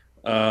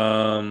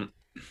 I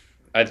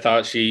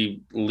thought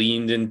she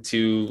leaned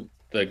into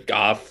the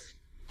goth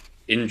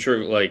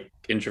introvert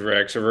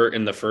extrovert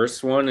in the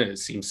first one, and it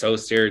seemed so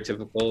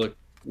stereotypical. It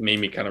made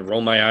me kind of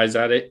roll my eyes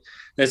at it.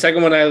 The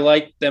second one, I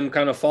liked them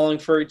kind of falling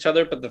for each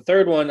other, but the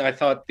third one, I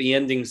thought the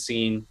ending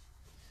scene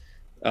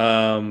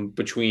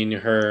between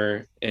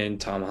her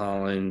and Tom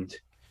Holland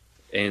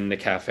in the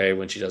cafe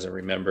when she doesn't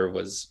remember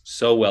was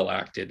so well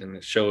acted, and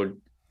it showed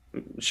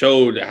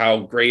how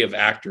great of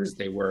actors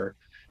they were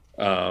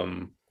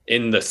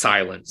in the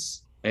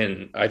silence.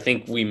 And I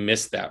think we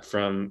missed that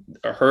from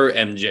her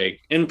MJ,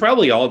 and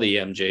probably all the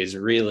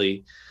MJs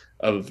really,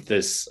 of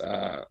this.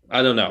 I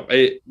don't know,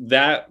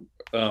 that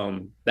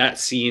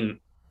scene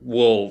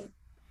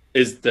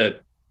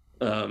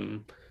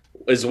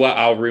is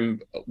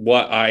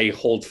what I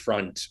hold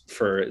front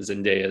for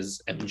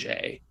Zendaya's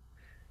MJ,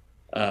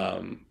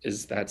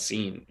 is that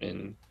scene,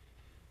 and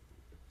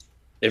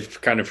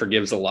it kind of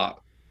forgives a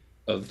lot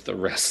of the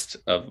rest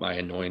of my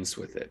annoyance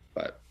with it.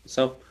 But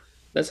so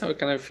that's how I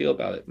kind of feel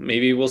about it.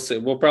 Maybe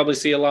we'll probably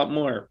see a lot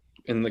more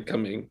in the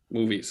coming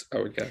movies, I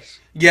would guess.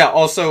 Yeah.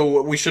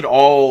 Also, we should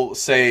all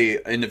say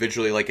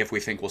individually, like, if we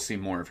think we'll see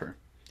more of her.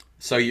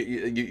 So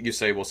you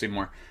say we'll see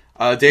more.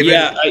 David.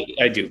 Yeah,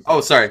 I do.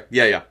 Oh, sorry.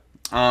 Yeah.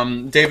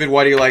 David,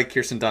 why do you like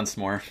Kirsten Dunst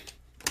more?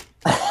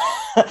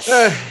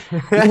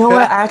 You know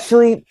what?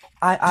 Actually,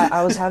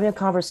 I was having a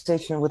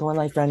conversation with one of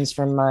my friends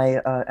from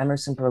my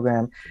Emerson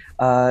program,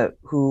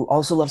 who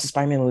also loves the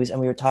Spider-Man movies, and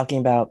we were talking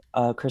about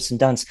Kirsten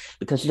Dunst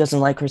because she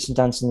doesn't like Kirsten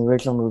Dunst in the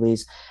original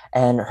movies,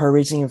 and her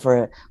reasoning for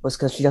it was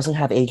because she doesn't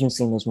have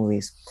agency in those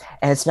movies,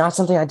 and it's not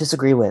something I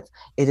disagree with.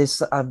 It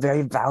is a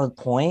very valid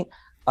point,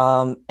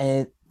 and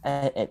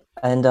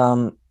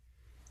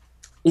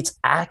it's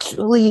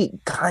actually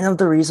kind of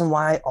the reason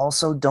why I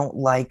also don't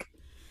like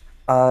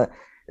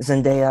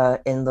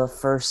Zendaya in the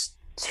first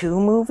two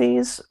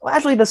movies. Well,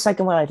 actually, the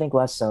second one I think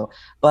less so.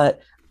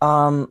 But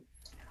also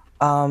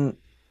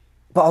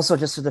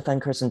just to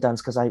defend Kirsten Dunst,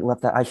 because I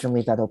shouldn't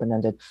leave that open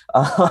ended.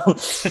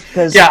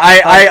 Yeah,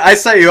 I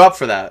set you up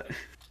for that.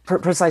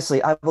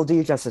 Precisely, I will do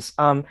you justice.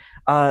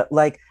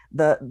 Like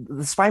the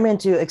Spider-Man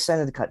 2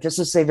 extended cut, just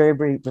to say very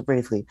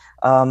briefly,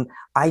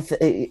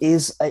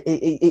 it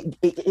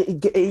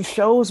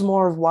shows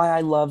more of why I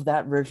love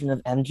that version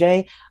of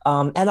MJ.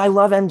 And I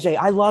love MJ.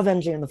 I love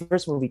MJ in the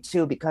first movie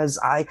too, because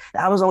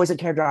that was always a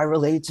character I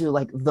related to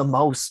like the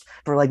most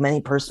for like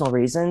many personal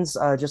reasons.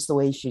 Just the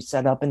way she's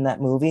set up in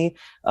that movie,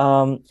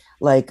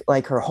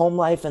 like her home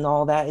life and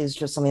all that is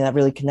just something that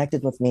really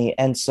connected with me.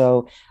 And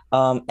so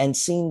and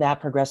seeing that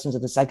progress into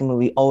the second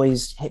movie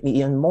always hit me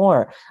even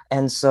more.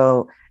 And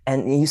so,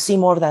 and you see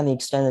more of that in the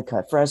extended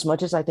cut. For as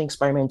much as I think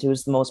Spider-Man 2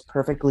 is the most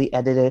perfectly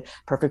edited,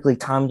 perfectly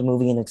timed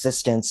movie in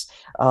existence,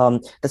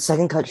 the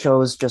second cut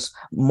shows just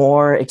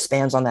more,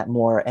 expands on that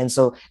more. And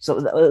so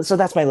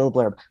that's my little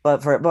blurb.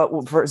 But for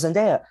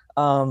Zendaya,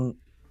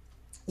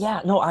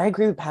 yeah, no, I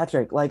agree with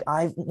Patrick. Like,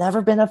 I've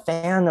never been a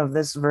fan of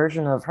this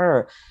version of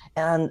her,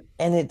 and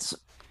it's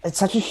it's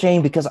such a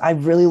shame because I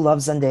really love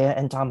Zendaya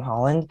and Tom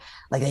Holland.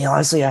 Like they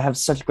honestly have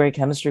such great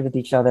chemistry with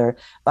each other,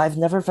 but I've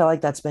never felt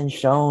like that's been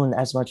shown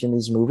as much in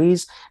these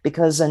movies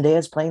because Zendaya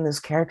is playing this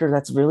character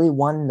that's really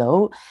one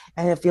note,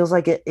 and it feels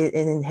like it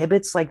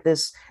inhibits like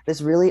this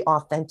really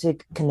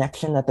authentic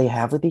connection that they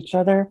have with each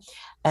other.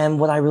 And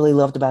what I really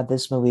loved about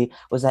this movie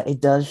was that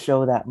it does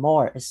show that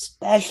more,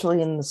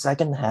 especially in the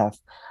second half.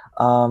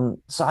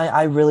 So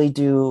I really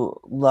do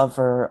love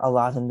her a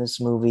lot in this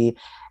movie.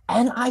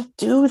 And I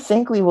do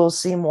think we will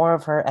see more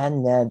of her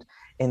and Ned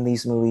in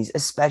these movies,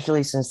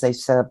 especially since they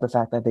set up the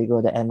fact that they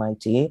go to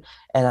MIT.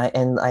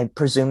 And I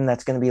presume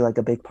that's going to be like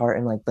a big part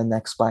in like the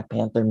next Black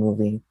Panther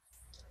movie.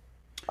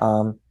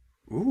 Um,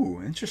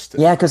 Ooh, interesting.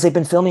 yeah, because they've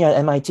been filming at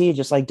MIT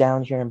just like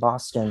down here in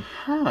Boston.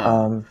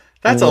 Huh.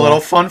 That's a Yeah. little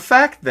fun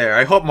fact there.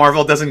 I hope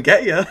Marvel doesn't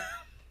get you.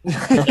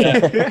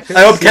 Yeah.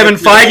 I hope Kevin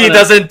Feige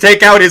doesn't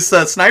take out his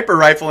sniper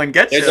rifle and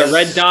get you. There's a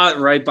red dot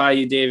right by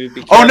you, David.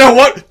 Be Oh no!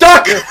 What?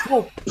 Duck!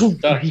 careful.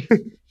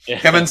 Yeah.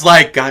 Kevin's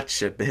like,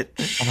 gotcha,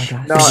 bitch. Oh my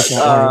God. No,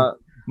 Don't worry.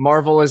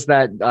 Marvel is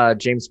that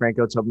James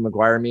Franco, Tobey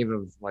Maguire meme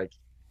of like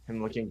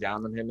him looking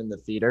down on him in the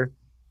theater.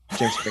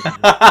 James Franco.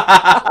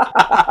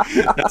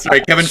 That's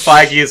right. Kevin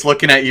Feige is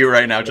looking at you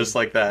right now, just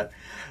like that.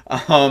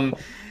 Um,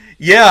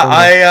 yeah,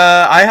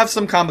 I have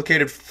some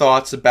complicated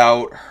thoughts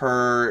about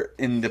her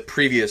in the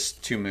previous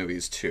two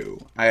movies too.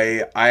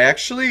 I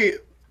actually,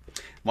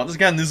 once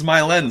again, this is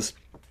my lens.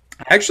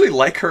 I actually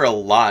like her a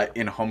lot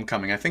in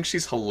Homecoming. I think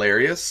she's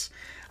hilarious.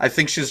 I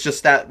think she's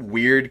just that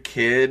weird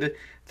kid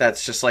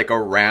that's just like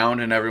around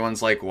and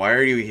everyone's like, "Why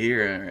are you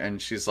here?"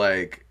 And she's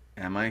like,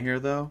 "Am I here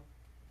though?"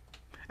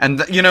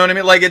 And you know what I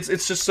mean? Like it's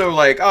just so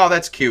like, oh,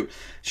 that's cute.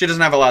 She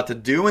doesn't have a lot to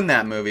do in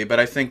that movie, but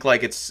I think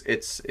like it's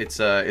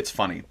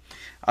funny.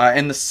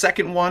 In the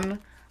second one,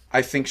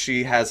 I think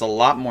she has a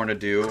lot more to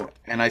do,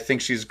 and I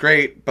think she's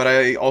great. But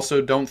I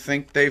also don't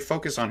think they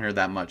focus on her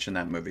that much in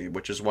that movie,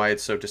 which is why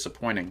it's so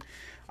disappointing.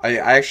 I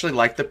actually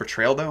like the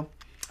portrayal though.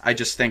 I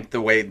just think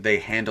the way they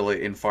handle it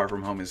in Far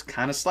From Home is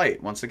kind of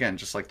slight. Once again,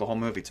 just like the whole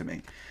movie to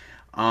me.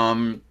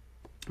 Um,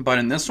 but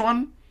in this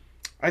one,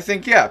 I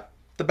think yeah,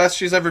 the best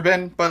she's ever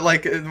been. But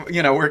like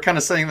we're kind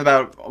of saying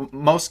about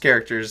most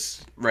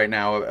characters right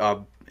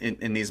now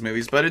in these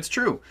movies, but it's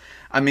true.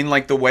 I mean,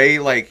 like the way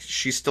like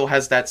she still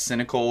has that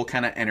cynical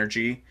kind of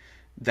energy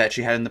that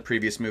she had in the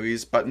previous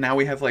movies, but now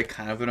we have like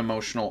kind of an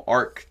emotional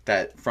arc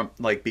that from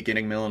like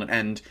beginning, middle, and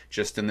end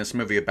just in this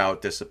movie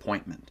about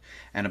disappointment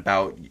and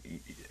about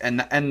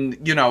and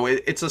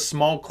it's a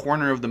small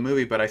corner of the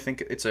movie, but I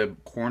think it's a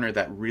corner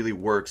that really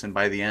works and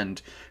by the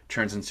end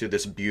turns into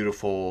this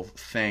beautiful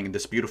thing,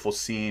 this beautiful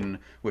scene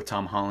with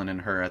Tom Holland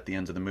and her at the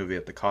end of the movie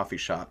at the coffee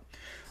shop.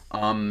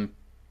 Um,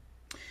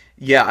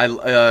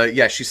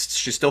 yeah, she's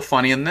still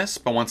funny in this,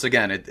 but once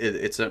again,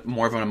 it's a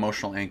more of an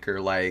emotional anchor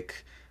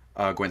like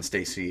Gwen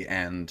Stacy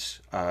and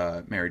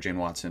Mary Jane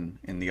Watson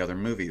in the other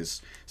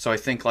movies. So I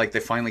think like they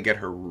finally get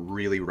her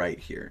really right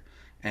here,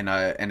 and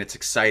it's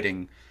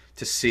exciting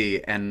to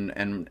see,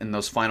 and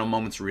those final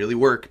moments really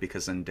work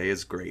because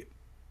Zendaya's great.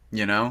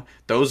 You know,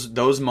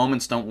 those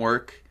moments don't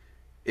work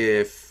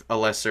if a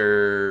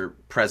lesser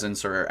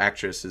presence or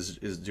actress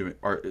is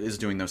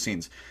doing those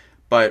scenes.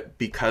 But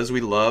because we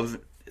love,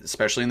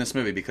 especially in this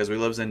movie, because we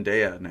love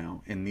Zendaya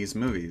now in these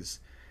movies,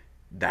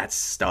 that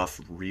stuff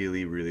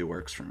really really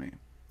works for me.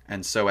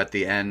 And so at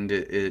the end,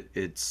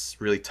 it's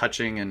really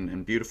touching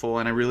and beautiful,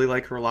 and I really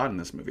like her a lot in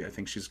this movie. I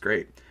think she's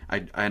great.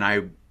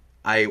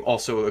 I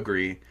also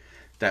agree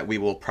that we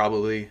will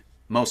probably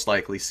most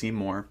likely see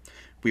more.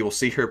 We will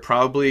see her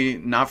probably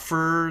not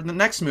for the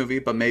next movie,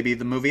 but maybe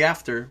the movie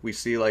after. We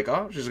see like,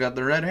 oh, she's got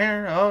the red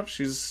hair. Oh,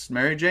 she's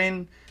Mary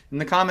Jane in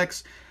the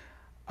comics.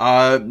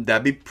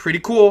 That'd be pretty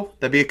cool.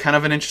 That'd be kind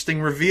of an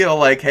interesting reveal,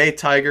 like, "Hey,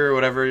 Tiger," or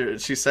whatever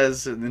she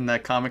says in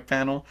that comic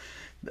panel.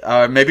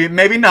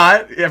 Maybe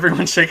not.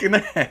 Everyone's shaking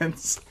their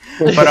heads,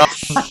 but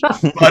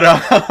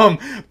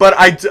but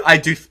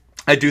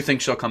I do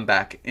think she'll come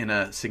back in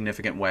a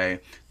significant way.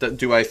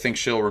 Do I think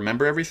she'll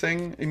remember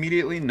everything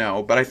immediately?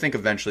 No, but I think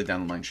eventually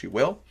down the line she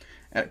will,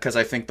 because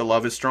I think the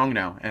love is strong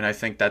now, and I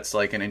think that's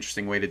like an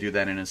interesting way to do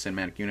that in a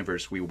cinematic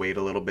universe. We wait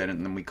a little bit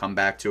and then we come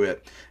back to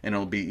it, and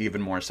it'll be even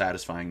more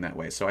satisfying that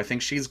way. So I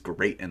think she's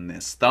great in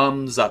this.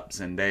 Thumbs up,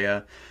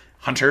 Zendaya.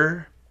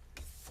 Hunter.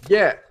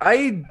 Yeah,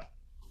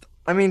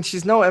 I mean,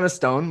 she's no Emma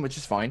Stone, which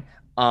is fine.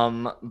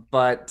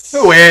 But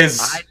Who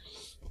is?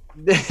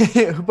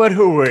 but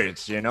who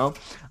is, you know?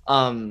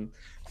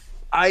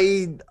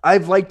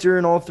 I've liked her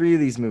in all three of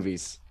these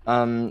movies.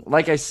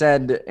 Like I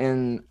said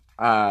in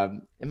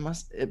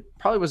it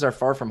probably was our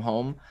Far From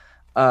Home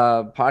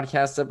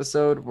podcast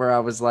episode where I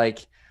was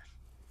like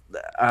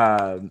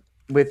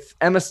with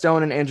Emma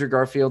Stone and Andrew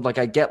Garfield, like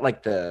I get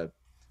like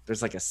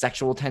there's like a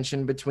sexual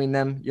tension between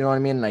them, you know what I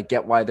mean? And I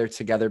get why they're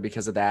together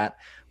because of that.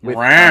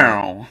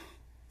 Wow.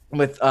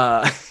 With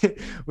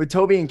with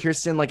Toby and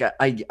Kirsten, like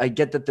I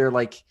get that they're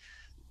like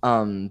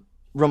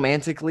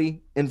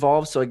romantically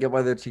involved, so I get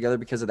why they're together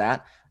because of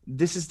that.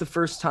 This is the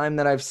first time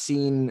that I've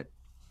seen,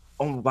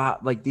 oh wow,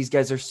 like these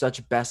guys are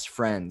such best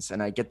friends,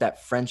 and I get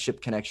that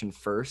friendship connection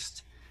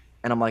first,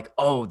 and I'm like,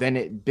 oh, then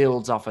it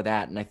builds off of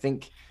that. And I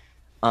think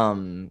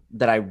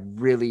that I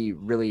really,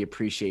 really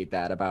appreciate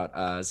that about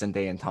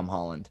Zendaya and Tom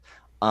Holland.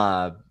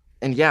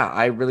 And yeah,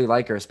 I really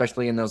like her,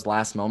 especially in those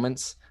last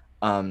moments.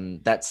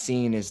 That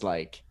scene is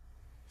like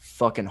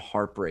fucking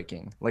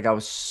heartbreaking. Like I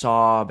was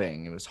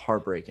sobbing. It was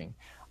heartbreaking.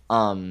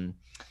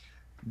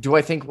 Do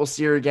I think we'll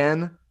see her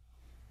again?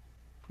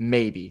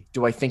 Maybe.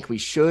 Do I think we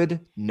should?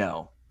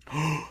 No.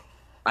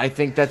 I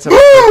think that's a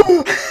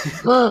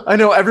I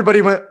know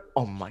everybody went,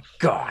 oh my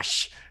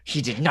gosh,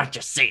 he did not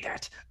just say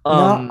that.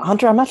 No,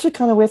 Hunter, I'm actually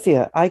kind of with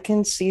you. I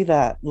can see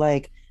that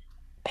like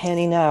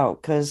panning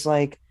out because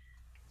like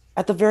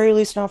at the very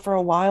least not for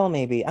a while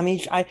maybe. I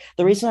mean,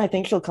 the reason I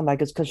think she'll come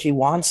back is because she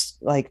wants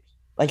like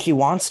she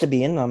wants to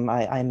be in them.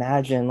 I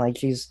imagine like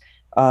she's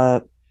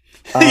Yeah,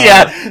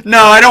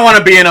 no, I don't want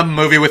to be in a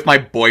movie with my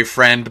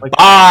boyfriend.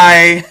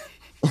 Bye.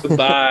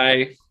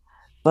 Goodbye.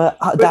 but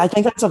I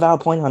think that's a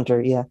valid point,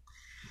 Hunter. Yeah.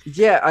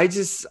 Yeah, I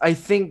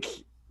think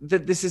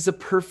that this is a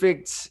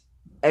perfect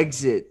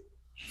exit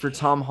for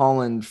Tom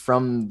Holland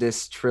from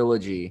this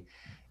trilogy.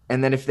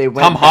 And then if they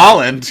went Tom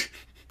Holland?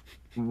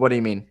 What do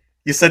you mean?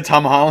 You said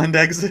Tom Holland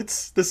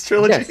exits this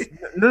trilogy?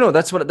 Yes. No,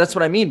 that's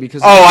what I mean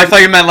because Oh, I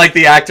thought you meant like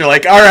the actor,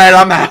 like, all right,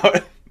 I'm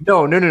out.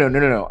 No.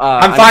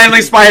 I'm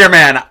finally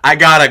Spider-Man. I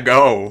gotta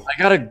go.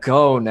 I gotta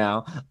go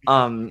now.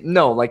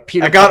 No, like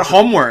Peter. I got Parker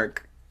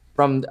homework.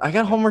 I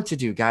got homework to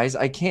do, guys.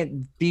 I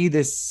can't be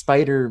this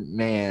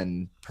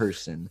Spider-Man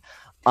person.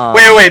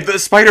 Wait, the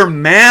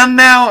Spider-Man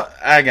now?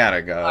 I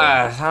gotta go.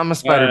 I'm a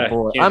Spider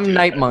Boy. I'm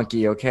Night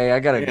Monkey. Okay, I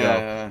gotta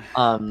Yeah.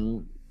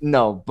 go.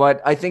 No,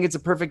 but I think it's a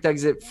perfect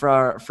exit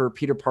for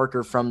Peter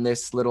Parker from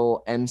this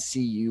little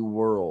MCU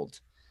world,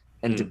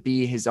 and to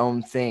be his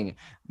own thing.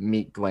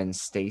 Meet Gwen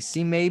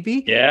Stacy,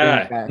 maybe.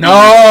 Yeah.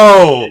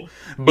 No.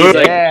 He's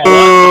like, Yeah.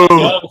 Boo.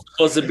 I'm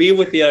supposed to be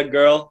with you,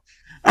 girl.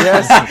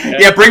 Yes.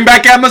 Yeah, bring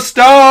back Emma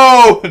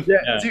Stone.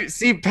 Yeah. Dude,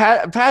 see,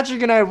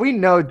 Patrick and I, we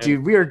know,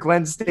 dude. We are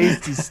Gwen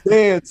Stacy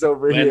stands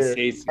over Gwen here.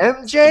 Stacy.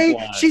 MJ,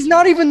 Blonde. she's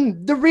not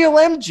even the real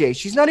MJ.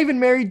 She's not even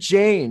Mary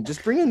Jane.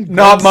 Just bring in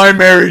Not my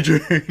Mary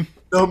Jane.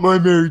 Not my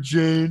Mary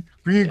Jane.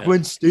 Bring in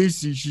Gwen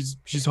Stacy.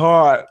 She's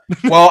hot.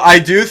 Well, I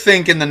do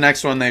think in the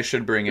next one they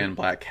should bring in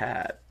Black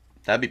Cat.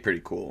 That'd be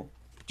pretty cool.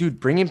 Dude,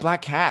 bring in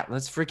Black Cat.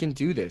 Let's freaking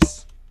do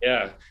this.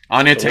 Yeah.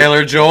 Anya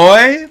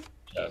Taylor-Joy.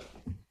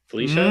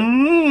 Felicia.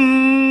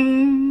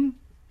 Mm.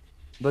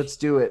 Let's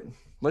do it.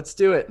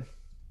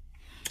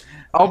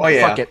 Oh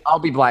yeah. Fuck it. I'll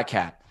be Black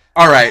Cat.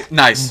 All right,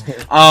 nice.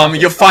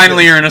 You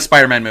finally are in a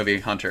Spider-Man movie,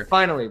 Hunter.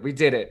 Finally, we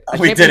did it. I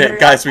We can't be did it, Harry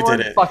guys, we Osborn.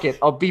 did it. Fuck it.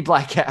 I'll be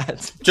Black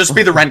Cat. Just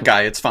be the rent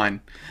guy. It's fine.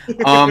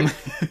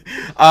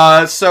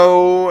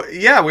 So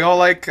yeah, we all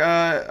like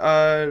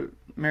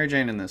Mary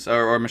Jane in this,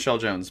 or Michelle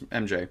Jones,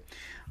 MJ.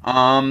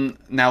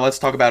 Now let's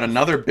talk about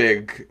another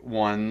big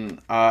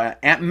one,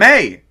 Aunt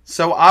May.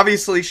 So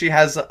obviously she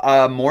has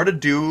more to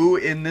do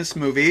in this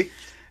movie.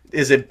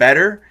 Is it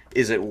better?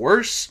 Is it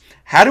worse?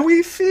 How do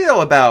we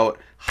feel about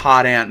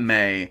hot Aunt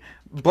May?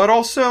 But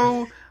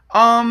also,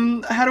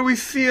 how do we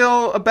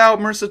feel about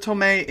Marissa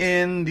Tomei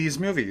in these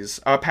movies?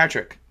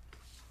 Patrick.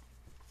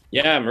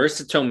 Yeah,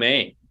 Marissa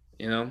Tomei.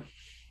 You know,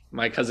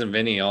 my cousin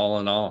Vinny. All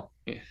in all.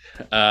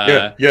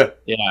 Yeah.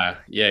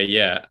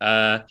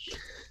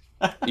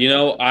 You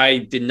know, I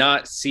did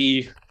not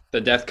see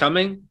the death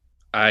coming.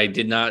 I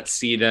did not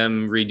see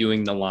them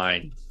redoing the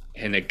line,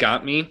 and it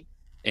got me.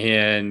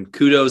 And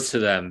kudos to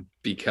them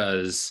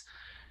because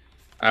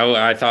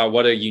I thought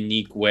what a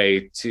unique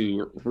way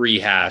to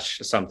rehash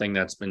something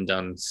that's been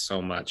done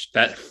so much.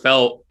 That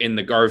felt in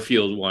the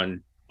Garfield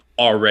one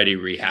already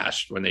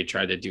rehashed when they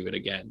tried to do it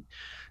again.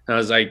 And I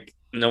was like,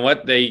 you know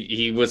what?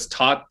 He was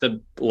taught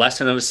the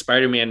lesson of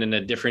Spider-Man in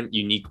a different,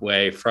 unique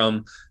way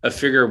from a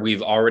figure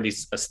we've already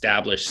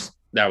established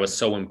that was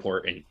so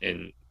important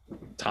in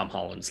Tom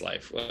Holland's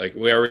life. Like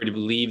we already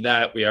believe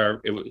that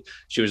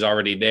she was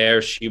already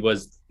there. She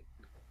was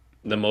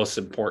the most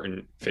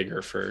important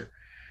figure for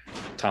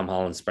Tom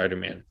Holland's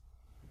Spider-Man.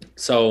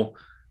 So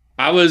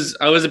I was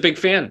a big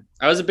fan.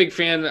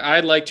 I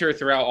liked her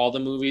throughout all the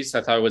movies.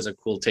 I thought it was a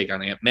cool take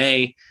on Aunt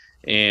May,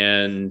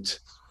 and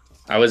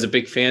I was a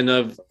big fan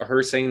of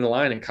her saying the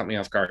line and caught me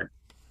off guard.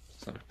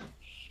 So.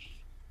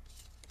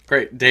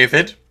 Great.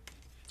 David?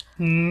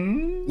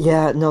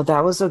 Yeah, no,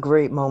 that was a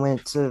great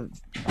moment to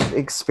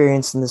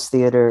experience in this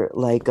theater,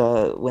 like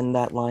when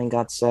that line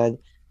got said.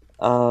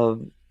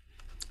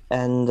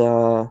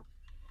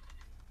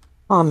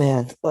 Oh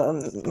man,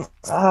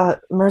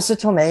 Marissa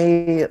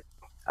Tomei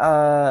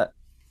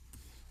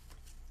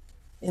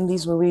in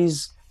these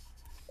movies,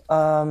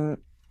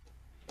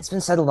 it's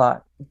been said a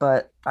lot,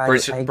 but I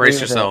agree Brace with it.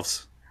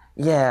 yourselves.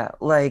 Yeah,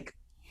 like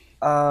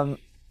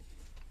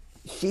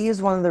she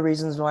is one of the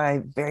reasons why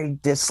I very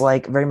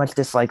much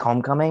dislike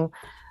Homecoming,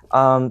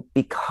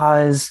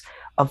 because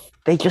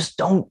they just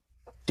don't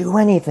do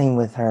anything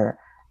with her,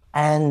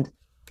 and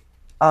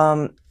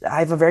I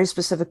have a very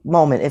specific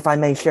moment, if I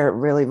may share it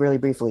really, really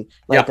briefly.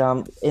 Yeah.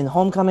 Like in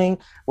Homecoming,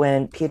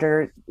 when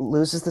Peter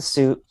loses the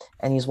suit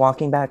and he's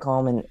walking back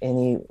home and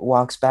he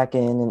walks back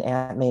in and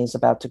Aunt May is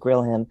about to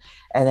grill him,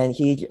 and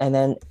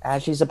then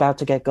as she's about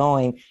to get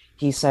going,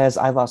 he says,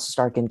 I lost a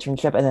Stark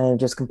internship, and then it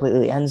just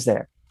completely ends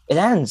there. It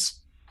ends.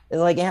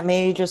 Like Aunt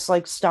May just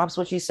like stops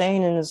what she's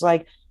saying and is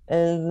like,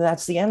 and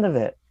that's the end of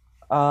it.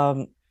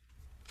 Um,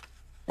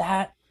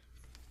 that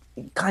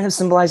kind of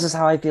symbolizes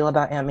how I feel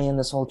about Aunt May in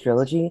this whole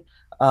trilogy.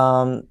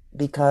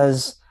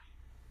 Because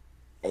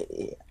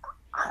I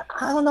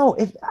don't know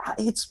if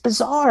it's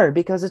bizarre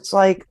because it's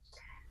like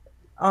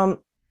um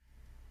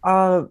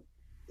uh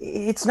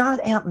it's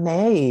not Aunt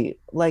May,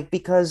 like,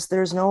 because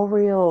there's no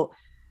real,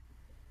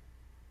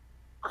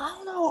 I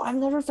don't know, I've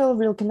never felt a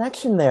real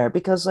connection there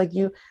because like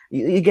you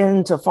get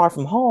into Far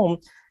From Home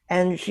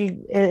and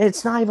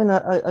it's not even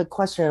a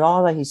question at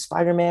all that he's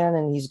Spider-Man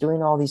and he's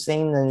doing all these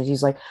things and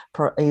he's like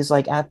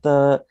at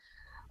the,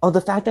 oh,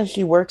 the fact that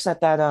she works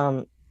at that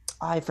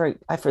I for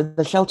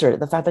the shelter.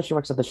 The fact that she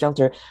works at the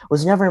shelter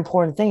was never an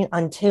important thing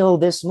until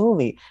this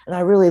movie, and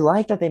I really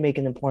like that they make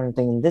an important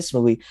thing in this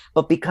movie.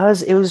 But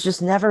because it was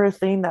just never a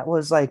thing that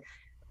was like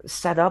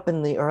set up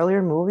in the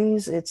earlier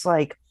movies, it's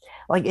like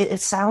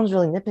it sounds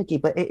really nitpicky,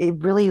 but it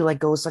really like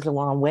goes such a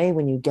long way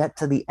when you get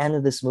to the end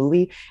of this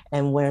movie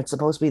and when it's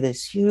supposed to be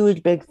this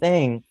huge big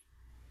thing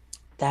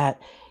that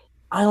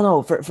I don't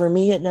know. For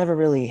me, it never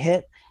really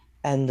hit,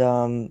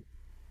 and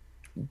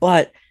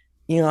but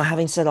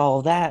having said all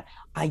of that,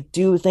 I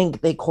do think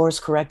they course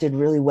corrected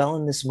really well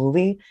in this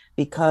movie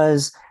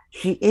because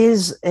she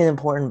is an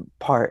important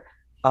part,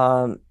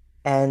 um,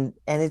 and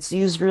it's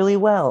used really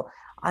well.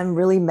 I'm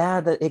really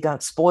mad that it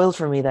got spoiled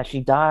for me that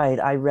she died.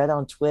 I read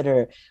on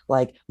Twitter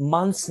like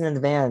months in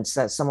advance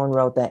that someone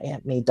wrote that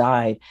Aunt May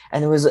died,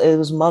 and it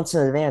was months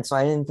in advance, so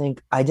I didn't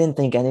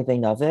think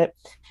anything of it.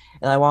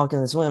 And I walked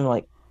in this room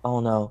like, oh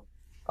no,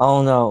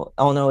 oh no,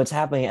 oh no, it's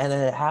happening, and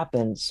then it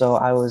happened. So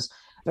I was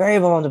very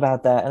bummed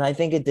about that, and I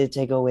think it did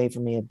take away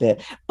from me a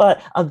bit.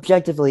 But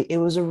objectively, it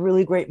was a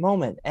really great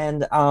moment,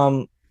 and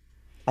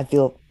I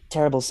feel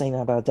terrible saying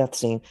that about a death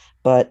scene,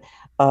 but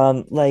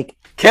like,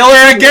 Kill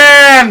her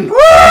again!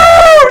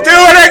 Woo! Do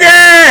it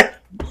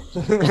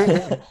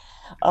again!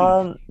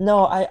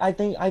 no, I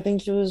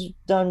think she was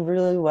done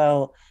really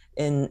well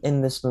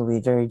in this movie,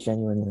 very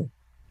genuinely.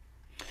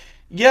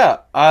 Yeah,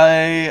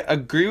 I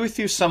agree with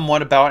you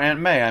somewhat about Aunt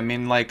May. I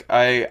mean, like,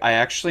 I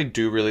actually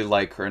do really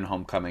like her in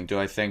Homecoming. Do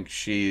I think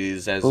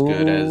she's as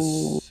good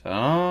Ooh, as...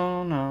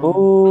 Oh, no.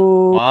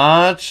 ooh,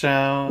 Watch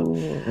out.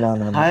 ooh. No,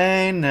 no, no.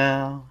 I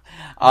know.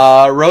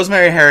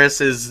 Rosemary Harris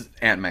is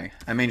Aunt May.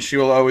 I mean, she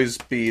will always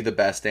be the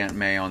best Aunt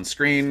May on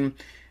screen.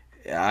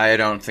 I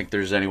don't think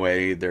there's any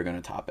way they're going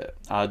to top it.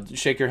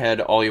 Shake your head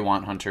all you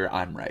want, Hunter.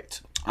 I'm right.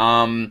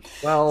 Um,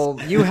 Well,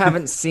 you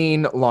haven't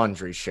seen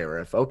Laundry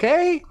Sheriff,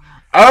 okay?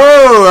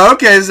 oh,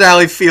 okay,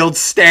 Sally Field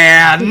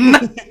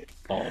Stan.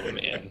 Oh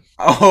man.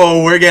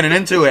 Oh, we're getting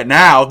into it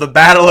now. The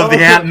Battle of the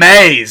Aunt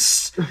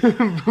Mays. So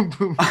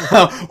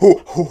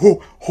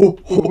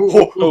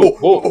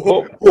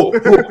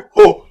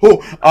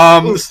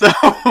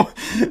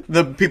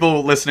the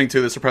people listening to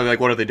this are probably like,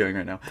 "What are they doing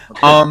right now?"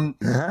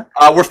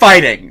 We're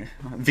fighting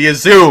via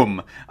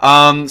Zoom.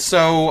 I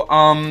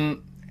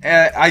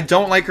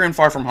don't like her in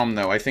Far From Home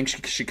though. I think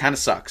she kind of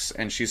sucks,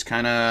 and she's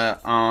kind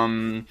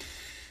of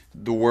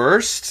the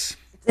worst.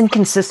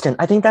 Inconsistent.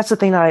 I think that's the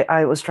thing that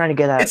I was trying to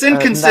get at. It's I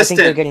think inconsistent.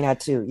 they're getting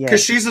at too. Yeah.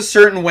 Because she's a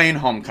certain way in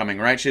Homecoming,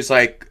 right? She's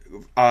like,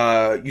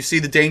 you see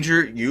the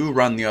danger, you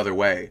run the other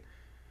way.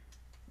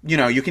 You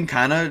know, you can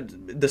kind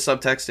of, the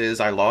subtext is,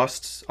 I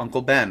lost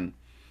Uncle Ben.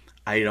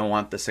 I don't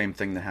want the same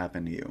thing to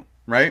happen to you,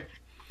 right?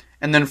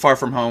 And then Far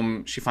From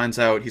Home, she finds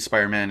out he's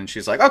Spider-Man, and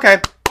she's like,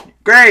 okay,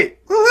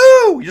 great,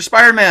 woohoo, you're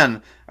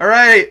Spider-Man, all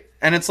right.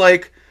 And it's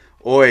like,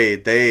 oi,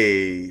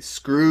 they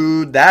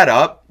screwed that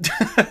up.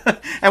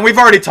 And we've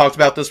already talked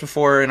about this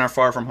before in our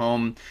Far From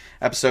Home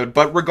episode,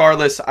 but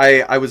regardless,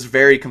 I was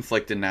very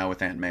conflicted now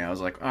with Aunt May. I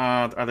was like, oh,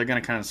 are they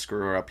going to kind of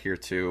screw her up here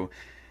too?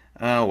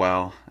 Oh,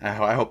 well,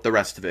 I hope the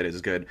rest of it is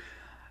good.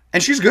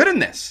 And she's good in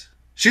this.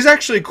 She's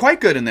actually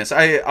quite good in this.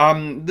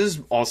 This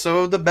is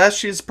also the best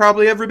she's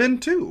probably ever been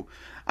too.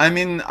 I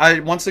mean,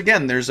 once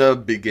again, there's a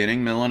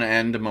beginning, middle, and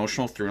end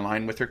emotional through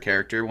line with her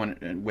character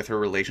with her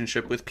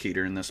relationship with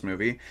Peter in this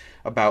movie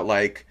about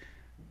like,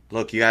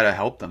 look, you gotta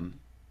help them.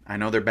 I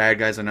know they're bad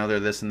guys, I know they're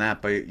this and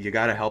that, but you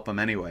gotta help them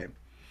anyway.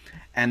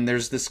 And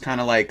there's this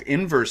kind of like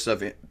inverse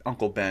of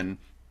Uncle Ben,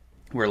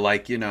 where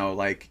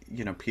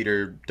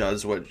Peter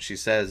does what she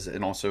says,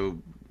 and also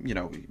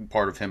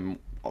part of him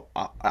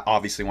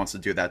obviously wants to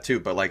do that too.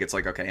 But like it's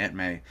like, okay, Aunt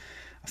May,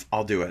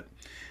 I'll do it.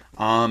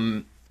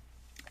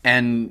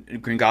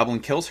 And Green Goblin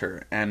kills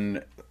her,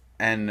 and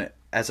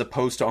as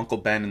opposed to Uncle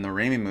Ben in the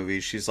Raimi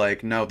movies, she's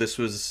like, no, this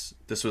was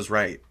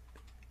right.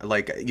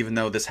 Like, even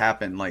though this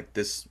happened, like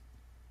this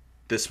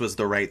was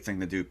the right thing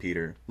to do,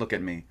 Peter. Look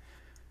at me.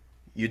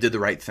 you did the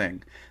right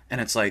thing. And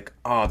it's like,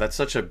 oh, that's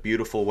such a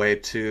beautiful way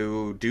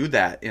to do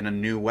that in a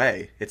new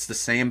way. It's the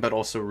same but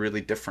also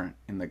really different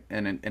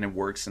and it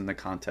works in the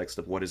context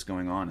of what is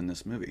going on in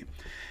this movie.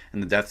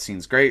 And the death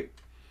scene's great.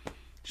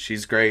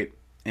 She's great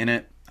in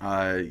it.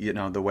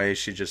 The way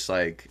she just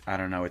like, I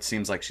don't know, it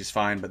seems like she's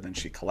fine, but then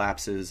she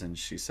collapses and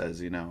she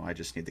says, I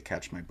just need to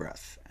catch my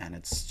breath. And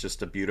it's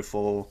just a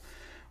beautiful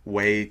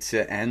way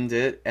to end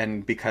it.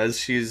 And because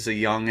she's a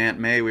young Aunt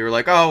May, we were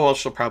like, oh, well,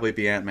 she'll probably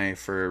be Aunt May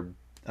for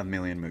a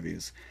million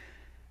movies.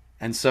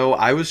 And so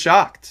I was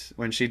shocked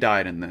when she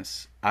died in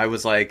this. I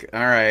was like,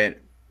 all right,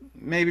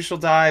 maybe she'll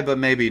die, but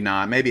maybe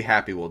not. Maybe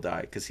Happy will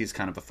die because he's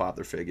kind of a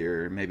father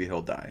figure. Maybe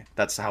he'll die.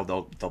 That's how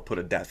they'll put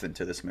a death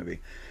into this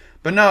movie.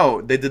 But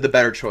no, they did the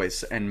better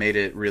choice and made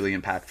it really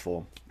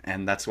impactful.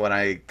 And that's what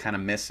I kind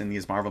of miss in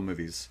these Marvel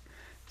movies.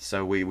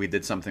 So we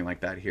did something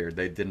like that here.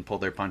 They didn't pull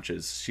their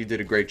punches. She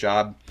did a great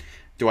job.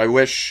 Do I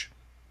wish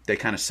they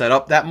kind of set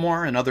up that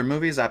more in other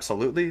movies?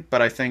 Absolutely.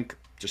 But I think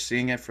just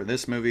seeing it for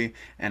this movie,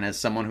 and as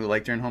someone who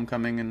liked her in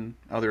Homecoming and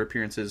other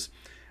appearances,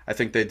 I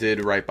think they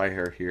did right by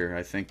her here.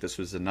 I think this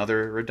was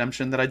another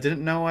redemption that I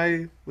didn't know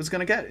I was going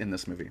to get in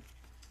this movie.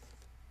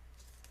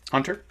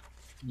 Hunter?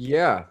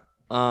 Yeah.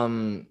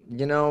 I'm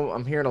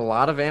hearing a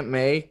lot of Aunt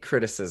May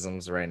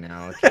criticisms right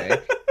now, okay?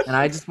 And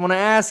I just want to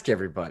ask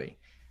everybody,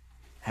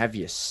 have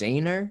you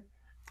seen her?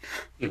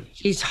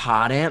 She's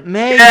hot Aunt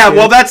May. Yeah, dude.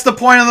 well, that's the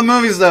point of the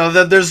movies, though.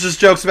 That there's just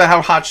jokes about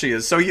how hot she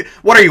is. So,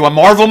 what are you, a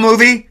Marvel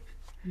movie?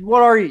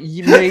 What are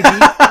you? Maybe.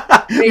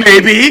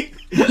 Maybe.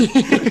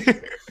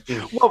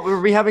 What, were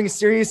we having a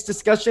serious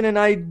discussion and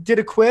I did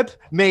a quip?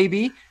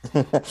 Maybe.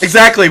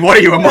 Exactly. What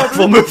are you, a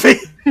Marvel movie?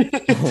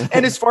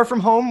 And is Far From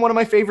Home one of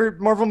my favorite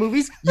Marvel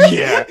movies?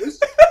 Yes.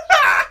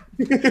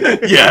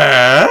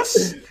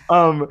 Yes.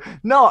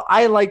 No,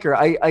 I like her.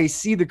 I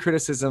see the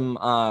criticism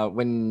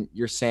when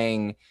you're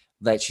saying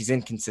that she's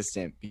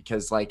inconsistent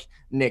because, like,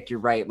 Nick, you're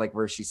right. Like,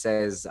 where she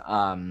says,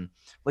 oh,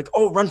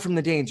 run from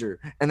the danger.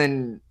 And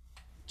then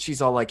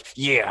she's all like,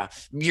 yeah,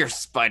 you're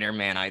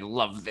Spider-Man. I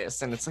love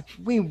this. And it's like,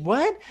 wait,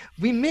 what?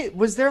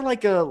 Was there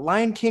like a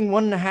Lion King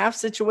 1.5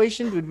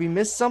 situation? Did we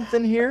miss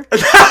something here?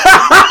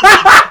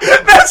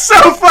 That's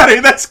so funny.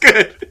 That's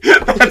good.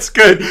 That's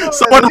good.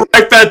 Someone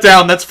write that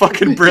down. That's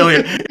fucking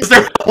brilliant. Is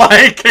there a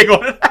Lion King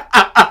one?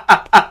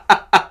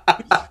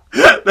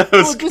 That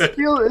was good.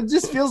 It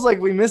just feels like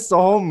we missed the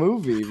whole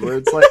movie where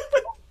it's like,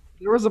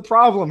 there was a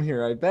problem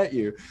here. I bet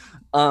you.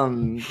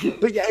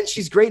 But yeah, and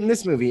she's great in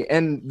this movie.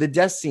 And the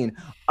death scene,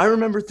 I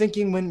remember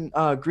thinking when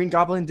Green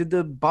Goblin did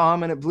the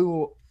bomb and it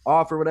blew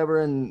off or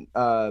whatever, and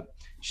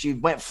she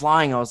went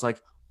flying, I was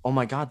like, oh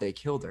my god, they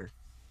killed her.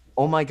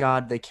 Oh my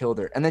god, they killed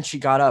her. And then she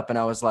got up and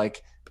I was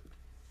like,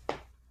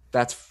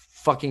 that's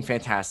fucking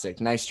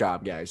fantastic. Nice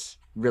job, guys.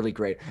 Really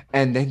great.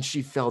 And then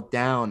she fell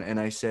down and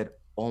I said,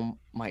 oh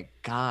my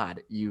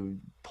god, you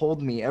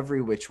pulled me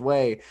every which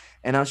way.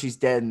 And now she's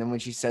dead. And then when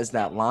she says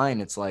that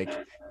line, it's like,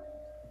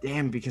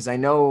 damn, because I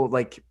know,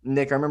 like,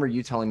 Nick, I remember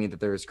you telling me that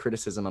there was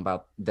criticism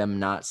about them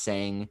not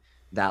saying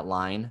that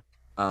line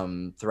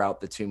throughout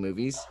the two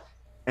movies.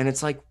 And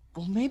it's like,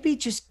 well, maybe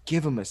just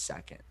give them a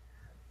second.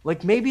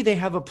 Like, maybe they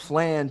have a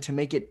plan to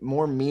make it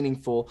more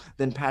meaningful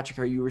than Patrick,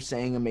 or you were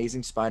saying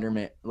Amazing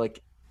Spider-Man.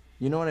 Like,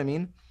 you know what I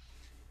mean?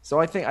 So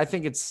I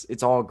think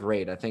it's all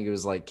great. I think it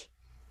was like,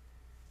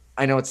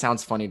 I know it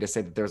sounds funny to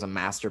say that there's a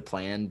master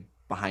plan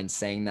behind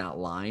saying that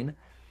line,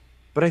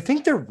 but I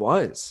think there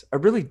was. I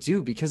really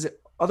do, because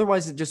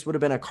otherwise it just would have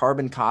been a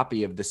carbon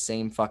copy of the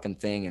same fucking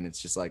thing. And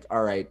it's just like,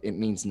 all right, it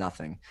means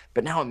nothing.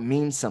 But now it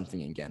means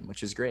something again,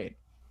 which is great.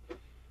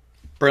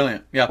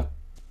 Brilliant. Yeah.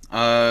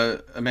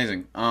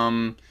 Amazing.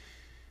 Green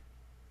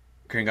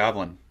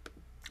Goblin.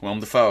 Willem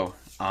Dafoe.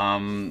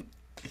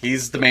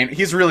 He's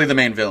really the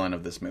main villain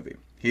of this movie.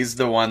 He's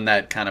the one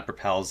that kind of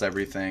propels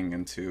everything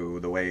into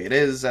the way it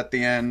is at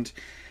the end.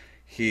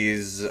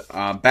 He's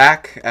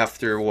back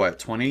after,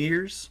 20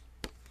 years?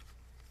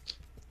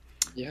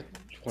 Yeah.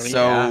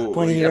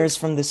 20 years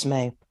from this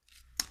May.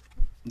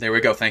 There we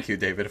go. Thank you,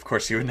 David. Of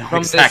course, you would know From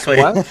exactly.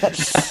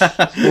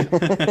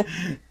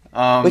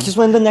 Which is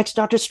when the next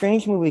Doctor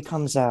Strange movie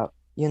comes out,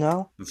 you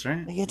know? That's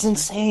right. Like, it's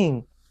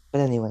insane. But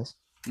anyways.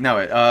 No,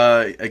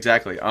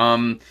 exactly.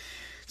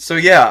 So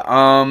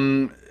yeah,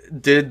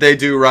 did they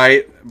do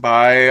right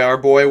by our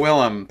boy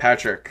Willem,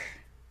 Patrick?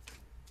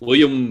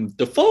 William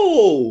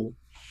Dafoe.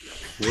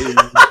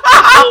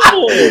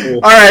 All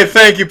right,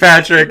 thank you,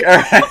 Patrick. All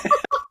right.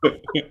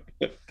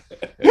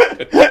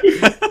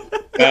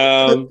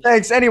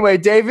 Thanks. Anyway,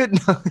 David.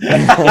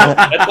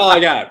 That's all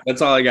I got.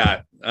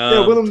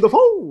 Yeah, Willem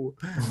Dafoe.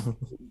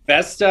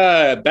 Best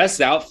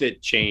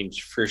outfit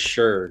change for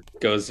sure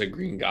goes to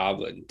Green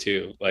Goblin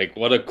too. Like,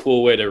 what a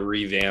cool way to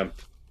revamp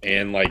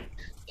and like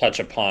touch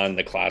upon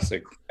the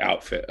classic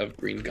outfit of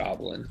Green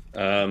Goblin.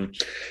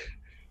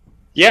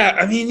 Yeah,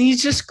 I mean,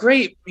 he's just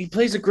great. He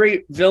plays a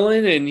great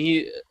villain, and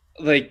he's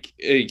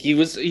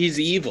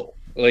evil.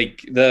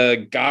 Like,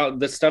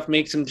 the stuff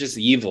makes him just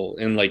evil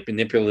and like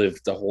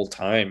manipulative the whole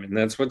time, and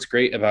that's what's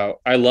great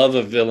about. I love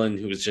a villain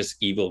who is just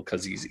evil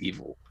because he's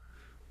evil.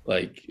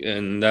 Like,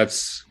 and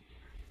that's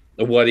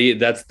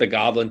that's the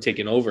Goblin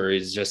taking over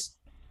is just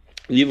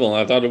evil.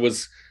 I thought it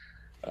was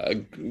a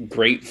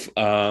great.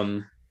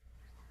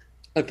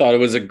 I thought it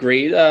was a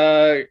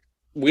great.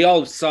 We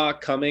all saw it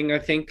coming. I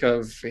think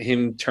of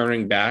him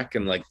turning back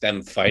and like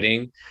them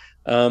fighting.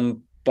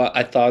 But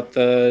I thought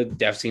the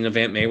death scene of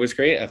Aunt May was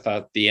great. I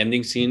thought the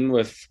ending scene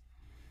with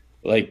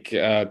like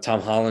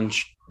Tom Holland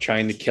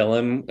trying to kill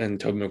him and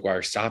Tobey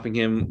Maguire stopping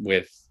him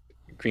with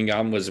Green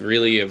Goblin was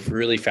really a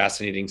really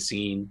fascinating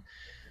scene.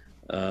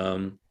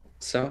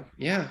 So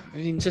yeah, I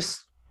mean,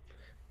 just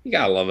you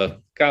gotta love it.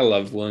 Gotta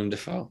love William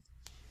Dafoe.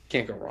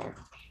 Can't go wrong.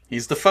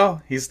 He's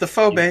Defoe. He's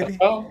Defoe, baby.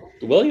 Dafoe.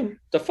 William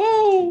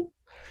Dafoe.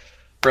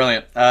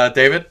 Brilliant.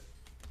 David?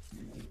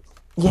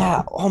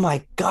 Yeah, oh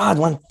my God,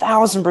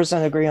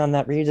 1000% agree on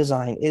that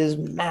redesign. It is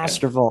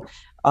masterful.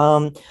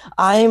 Um,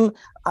 I'm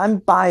I'm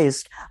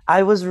biased.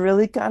 I was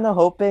really kind of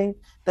hoping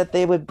that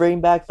they would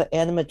bring back the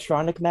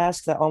animatronic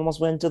mask that almost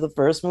went into the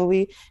first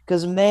movie.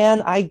 Because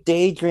man, I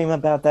daydream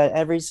about that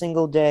every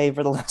single day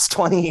for the last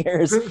 20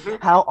 years.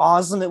 How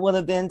awesome it would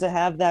have been to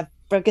have that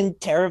freaking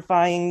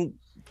terrifying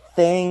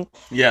thing.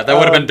 Yeah, that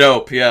would have been Um,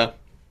 dope. Yeah.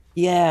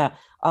 yeah,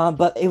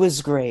 but it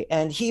was great,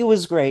 and he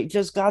was great.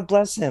 Just God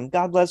bless him.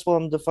 God bless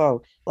Willem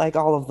Dafoe, like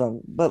all of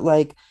them. But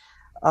like,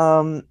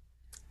 um,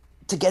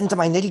 to get into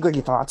my nitty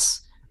gritty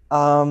thoughts,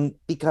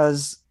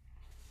 because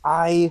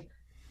I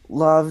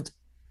loved,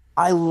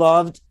 I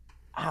loved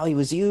how he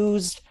was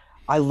used.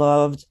 I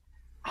loved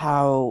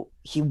how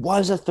he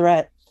was a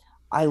threat.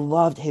 I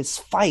loved his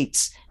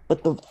fights,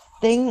 but the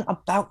thing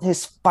about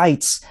his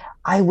fights,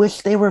 I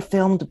wish they were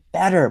filmed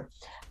better.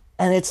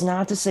 And it's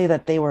not to say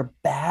that they were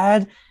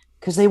bad,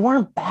 because they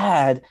weren't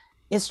bad.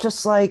 It's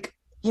just like,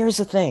 here's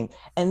the thing,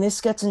 and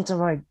this gets into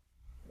my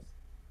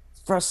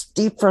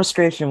deep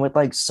frustration with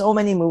like so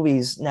many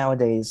movies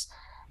nowadays,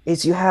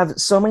 is you have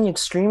so many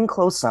extreme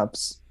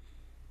close-ups,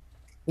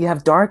 you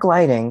have dark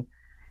lighting,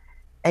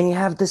 and you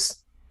have this.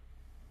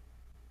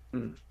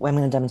 Well, I'm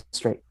going to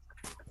demonstrate.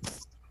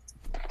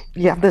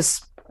 You have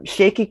this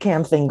shaky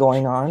cam thing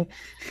going on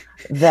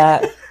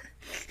that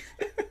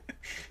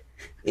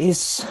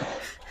is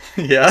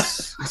Yeah.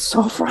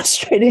 so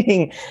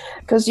frustrating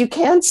because you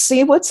can't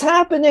see what's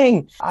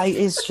happening.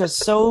 It's just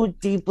so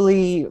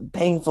deeply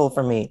painful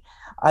for me.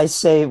 I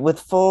say with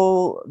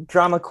full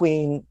drama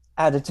queen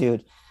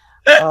attitude.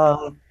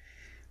 Um,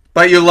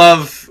 But you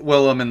love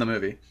Willem in the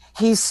movie.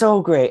 he's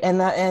so great,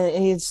 and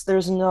he's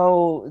there's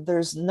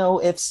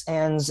no ifs,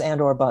 ands, and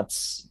or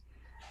buts.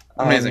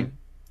 Amazing.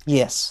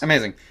 Yes.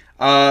 Amazing.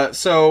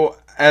 So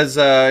as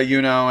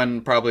you know,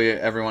 and probably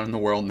everyone in the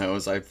world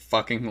knows, I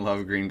fucking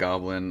love Green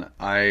Goblin.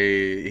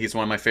 He's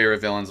one of my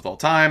favorite villains of all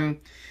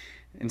time.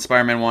 In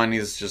Spider-Man 1,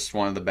 he's just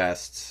one of the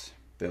best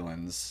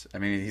villains. I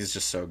mean, he's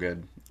just so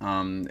good.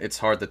 It's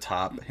hard to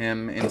top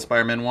him in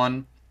Spider-Man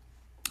 1.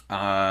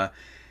 Uh,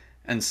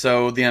 and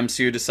so the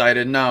MCU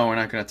decided, no, we're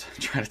not going to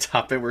try to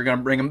top it. We're going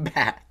to bring him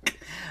back.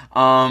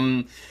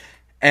 Um,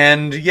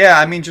 and yeah,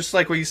 I mean, just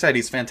like what you said,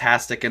 he's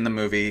fantastic in the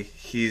movie.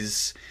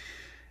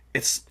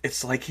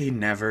 It's like he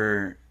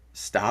never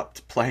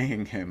stopped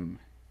playing him.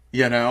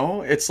 You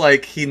know? It's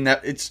like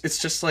it's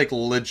just like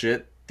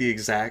legit the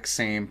exact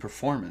same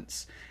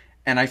performance.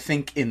 And I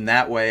think in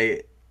that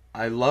way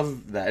I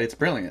love that. It's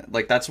brilliant.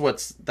 Like that's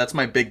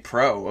my big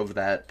pro of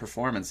that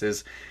performance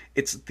is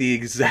it's the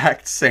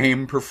exact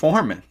same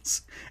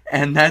performance.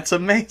 And that's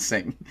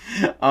amazing.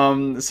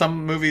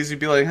 Some movies you'd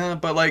be like, huh,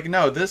 but like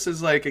no, this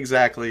is like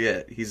exactly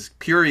it. He's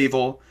pure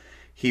evil.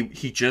 He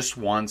just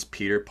wants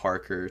Peter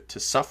Parker to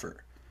suffer,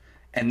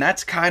 and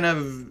that's kind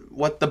of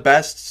what the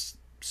best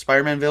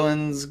Spider-Man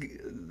villains.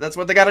 That's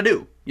what they got to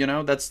do. You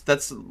know, that's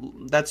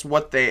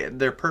what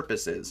their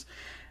purpose is,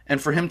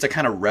 and for him to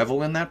kind of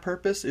revel in that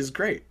purpose is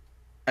great.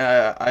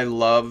 I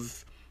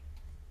love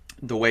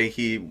the way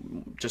he,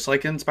 just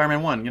like in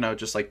Spider-Man 1,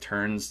 just like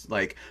turns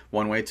like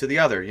one way to the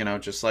other,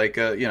 just like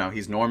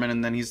he's Norman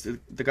and then he's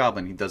the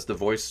Goblin. He does the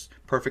voice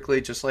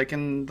perfectly, just like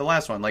in the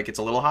last one. Like it's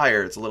a little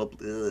higher, it's a little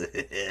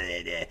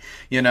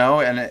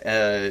and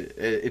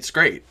it's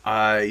great.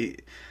 I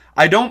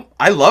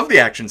love the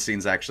action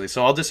scenes actually,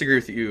 so I'll disagree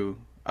with you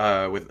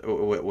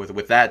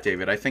with that,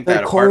 David. I think They're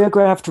that apart.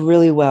 choreographed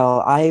really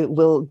well. I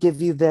will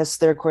give you this.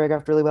 They're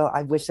choreographed really well.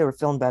 I wish they were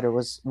filmed better.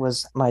 Was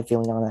my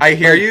feeling on it. I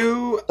hear But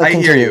you. but I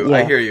hear continue. you. I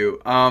Yeah. hear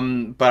you.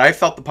 But I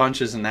felt the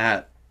punches in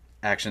that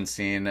action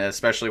scene,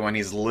 especially when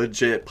he's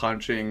legit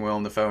punching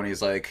Willem Dafoe and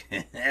he's like,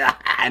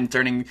 and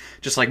turning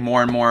just like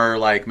more and more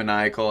like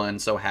maniacal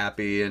and so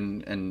happy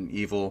and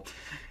evil.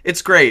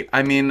 It's great.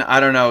 I mean, I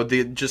don't know,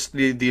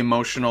 the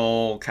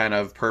emotional kind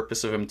of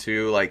purpose of him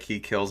too. Like he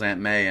kills Aunt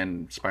May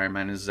and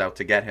Spider-Man is out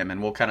to get him,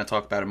 and we'll kind of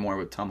talk about it more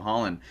with Tom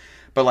Holland.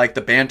 But like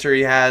the banter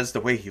he has, the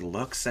way he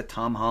looks at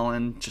Tom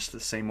Holland, just the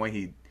same way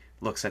he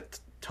looks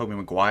at Tobey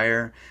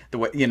Maguire, the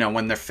way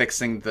when they're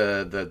fixing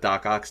the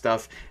Doc Ock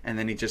stuff, and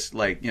then he just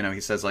like he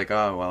says like,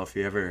 oh well, if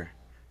you ever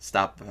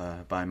stop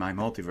by my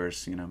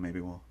multiverse, maybe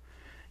we'll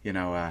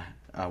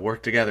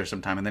work together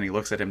sometime, and then he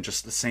looks at him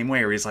just the same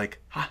way, where he's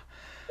like, ah,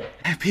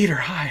 Hey, Peter,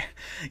 hi.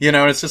 You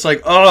know, it's just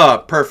like,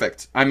 oh,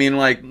 perfect. I mean,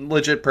 like,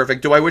 legit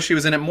perfect. Do I wish he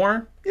was in it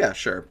more? Yeah,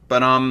 sure.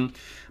 But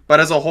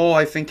as a whole,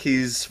 I think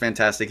he's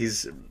fantastic.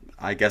 He's,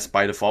 I guess,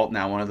 by default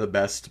now one of the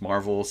best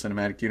Marvel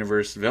Cinematic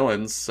Universe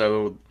villains.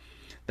 So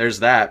there's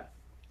that.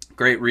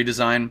 Great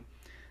redesign.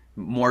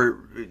 More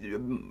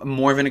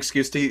of an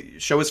excuse to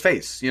show his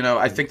face. You know,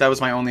 I think that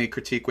was my only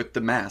critique with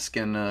the mask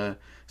in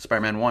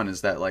Spider-Man 1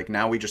 is that like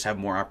now we just have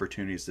more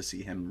opportunities to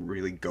see him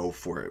really go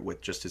for it with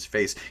just his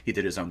face. He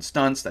did his own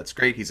stunts. That's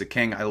great. He's a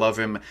king. I love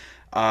him.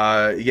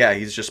 Yeah,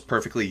 he's just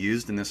perfectly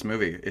used in this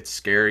movie. It's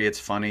scary, it's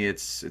funny,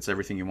 it's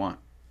everything you want.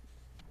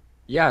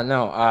 Yeah,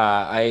 no,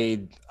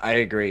 I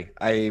agree.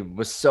 I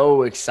was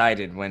so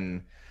excited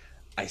when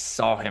I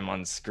saw him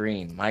on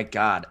screen. My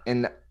God.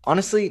 And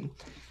honestly,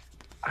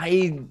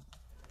 I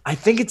I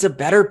think it's a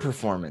better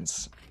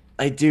performance.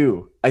 I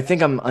do. I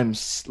think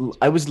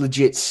I was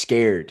legit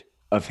scared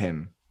of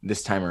him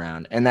this time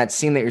around. And that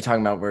scene that you're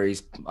talking about where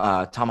he's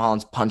Tom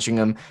Holland's punching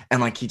him and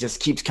like he just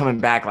keeps coming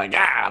back like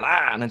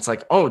and it's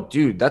like, "Oh,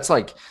 dude, that's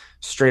like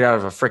straight out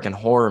of a freaking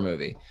horror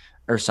movie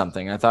or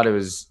something." I thought it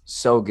was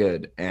so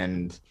good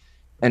and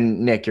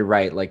Nick, you're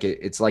right. Like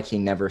it's like he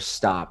never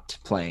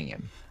stopped playing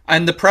him.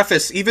 And the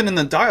preface, even in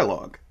the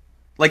dialogue,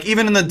 like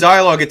even in the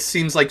dialogue, it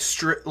seems like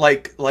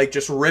like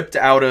just ripped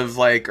out of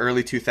like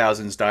early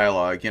 2000s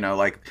dialogue. You know,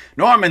 like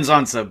Norman's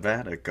on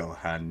sabbatical,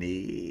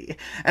 honey,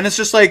 and it's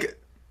just like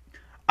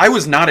I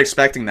was not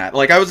expecting that.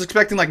 Like I was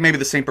expecting like maybe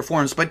the same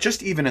performance, but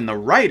just even in the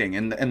writing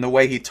and the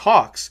way he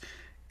talks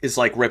is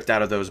like ripped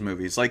out of those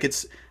movies. Like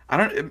it's I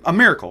don't a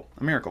miracle,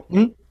 a miracle.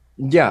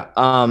 Yeah,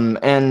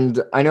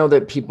 and I know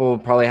that people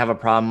probably have a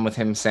problem with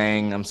him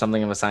saying I'm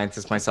something of a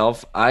scientist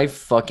myself. I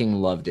fucking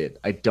loved it.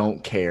 I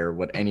don't care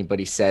what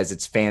anybody says.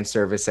 It's fan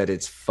service at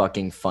its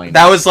fucking finest.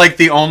 That was like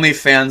the only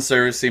fan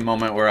servicey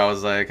moment where I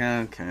was like,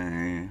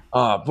 okay,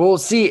 Well,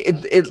 see,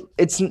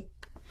 it's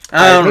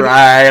all maybe,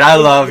 right, I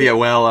love you,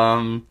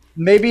 Willem.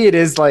 maybe it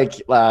is like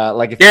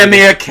if Give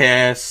me a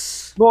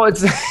kiss. well,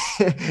 it's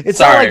it's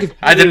not Sorry, like if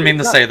I didn't Peter- mean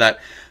to it's say that.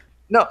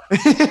 not-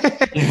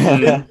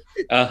 no.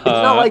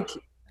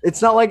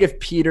 It's not like if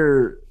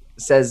Peter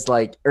says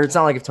like, or it's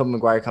not like if Tobey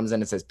Maguire comes in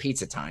and says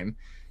pizza time.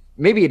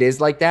 Maybe it is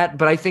like that,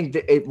 but I think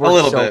that it works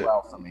little so bit.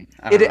 well for me.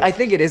 I don't know. I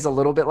think it is a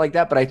little bit like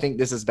that, but I think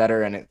this is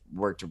better and it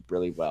worked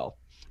really well.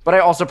 But I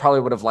also probably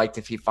would have liked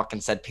if he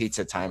fucking said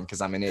pizza time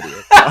because I'm an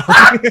idiot.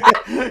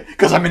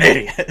 Because I'm an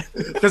idiot.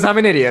 Because I'm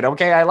an idiot,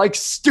 okay? I like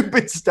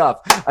stupid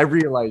stuff. I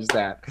realized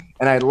that.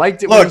 And I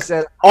liked it when he Look,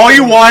 said, all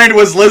you wanted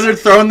was Lizard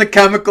throwing the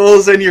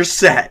chemicals and you're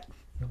set.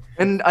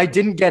 and I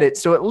didn't get it.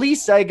 So at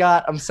least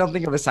I'm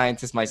something of a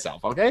scientist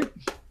myself, okay?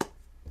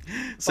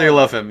 So you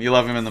love him. You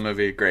love him in the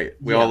movie. Great.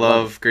 We all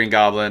love Green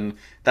Goblin.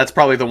 That's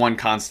probably the one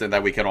constant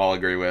that we can all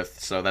agree with.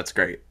 So that's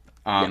great.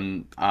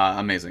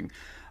 Amazing.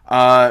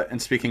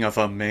 And speaking of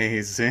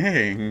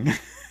amazing,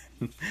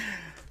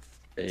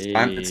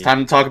 it's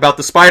time to talk about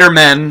the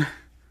Spider-Men.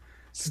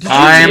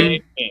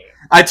 Time.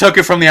 I took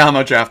it from the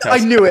Alamo Draft I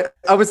House. knew it.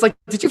 I was like,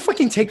 did you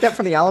fucking take that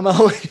from the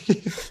Alamo?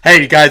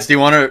 Hey guys, do you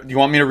want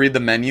me to read the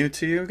menu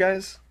to you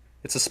guys?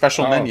 It's a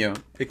special menu.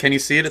 Can you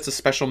see it? It's a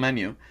special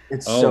menu.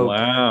 It's Oh so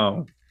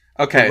wow.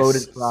 Okay.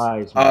 loaded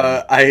fries.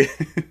 Man.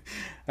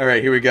 All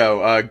right, here we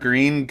go.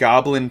 Green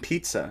Goblin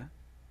pizza.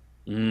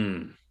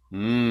 Mm,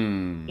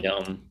 Mmm.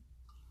 yum.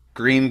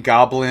 Green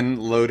Goblin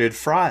loaded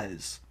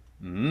fries.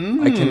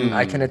 Mmm.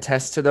 I can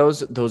attest to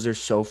those. Those are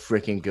so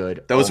freaking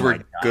good. Those Oh were my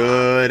God.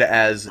 good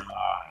as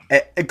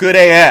good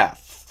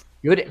AF.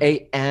 Good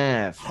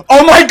AF.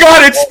 Oh my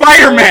God! It's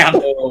Spider-Man.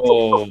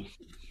 Oh,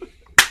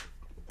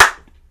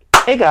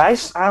 Hey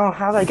guys, I don't know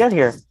how did I get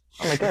here.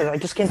 Oh my god, I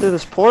just came through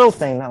this portal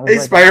thing. That was Hey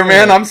like,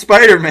 Spider-Man, I'm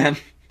Spider-Man.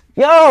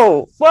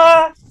 Yo,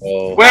 what?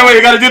 oh. Wait,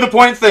 we gotta do the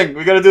point thing.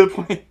 We gotta do the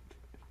point.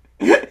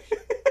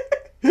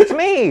 It's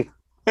me.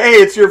 Hey,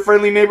 it's your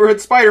friendly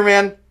neighborhood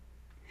Spider-Man.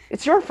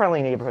 It's your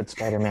friendly neighborhood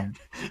Spider-Man.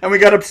 And we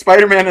got a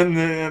Spider-Man in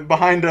the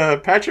behind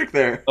Patrick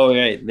there. Oh,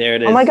 right, there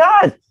it is. Oh my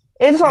god,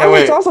 it's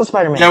wait. it's also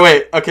Spider-Man. Yeah,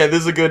 wait. Okay,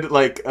 this is a good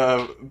like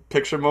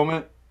picture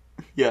moment.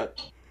 Yeah.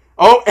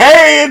 Oh,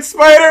 hey, it's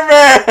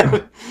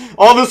Spider-Man!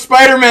 All the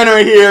Spider-Men are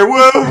here.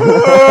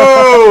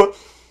 Woohoo!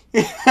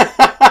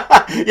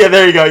 Yeah,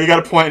 there you go. You got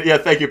a point. Yeah,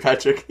 thank you,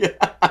 Patrick.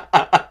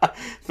 Yeah.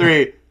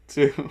 3,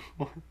 2,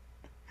 1.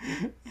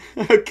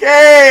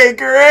 Okay,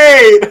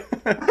 great.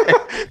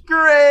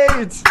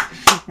 Great.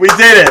 We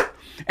did it.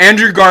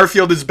 Andrew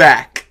Garfield is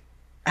back.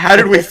 How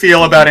did we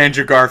feel about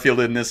Andrew Garfield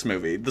in this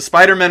movie? The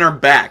Spider-Men are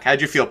back.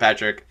 How'd you feel,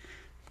 Patrick?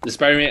 The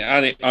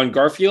Spider-Man on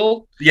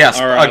Garfield? Yes,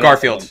 Or on-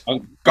 Garfield.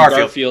 on Garfield.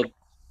 Garfield.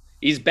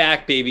 He's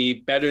back, baby.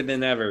 Better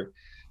than ever.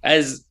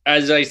 As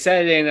I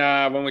said in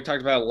when we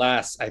talked about it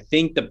last, I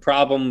think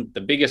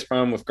the biggest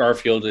problem with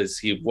Garfield is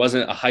he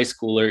wasn't a high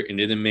schooler and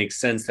it didn't make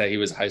sense that he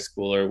was a high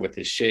schooler with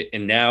his shit.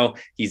 And now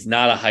he's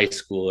not a high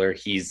schooler.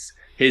 He's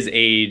his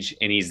age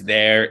and he's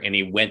there and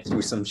he went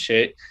through some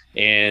shit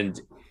and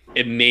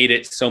it made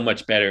it so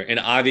much better. And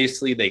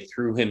obviously they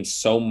threw him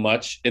so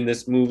much in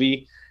this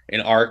movie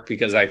and arc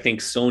because I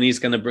think Sony's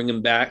going to bring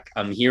him back.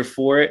 I'm here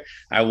for it.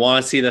 I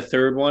want to see the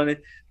third one.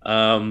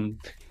 Um,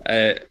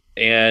 uh,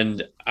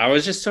 and I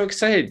was just so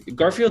excited.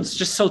 Garfield's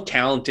just so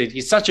talented.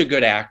 He's such a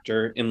good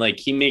actor, and like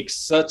he makes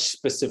such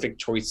specific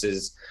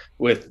choices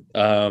with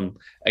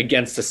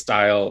against the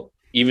style,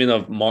 even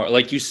of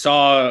like you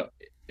saw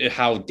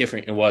how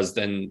different it was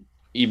than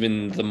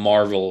even the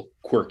Marvel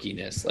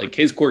quirkiness. Like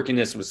his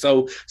quirkiness was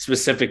so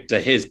specific to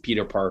his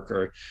Peter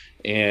Parker,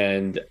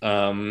 and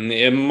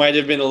it might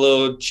have been a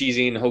little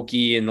cheesy and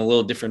hokey and a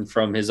little different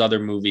from his other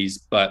movies,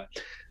 but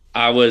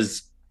I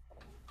was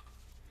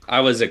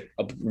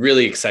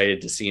really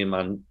excited to see him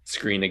on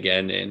screen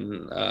again,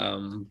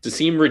 and to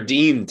see him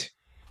redeemed,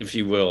 if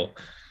you will,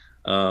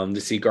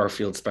 to see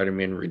Garfield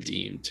Spider-Man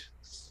redeemed.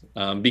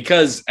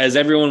 Because as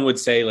everyone would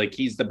say, like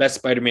he's the best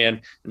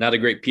Spider-Man, not a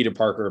great Peter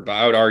Parker, but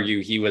I would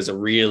argue he was a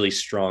really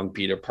strong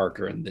Peter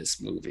Parker in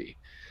this movie.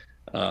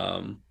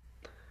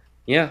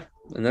 Yeah,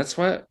 and that's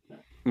what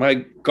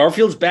my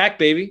Garfield's back,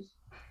 baby.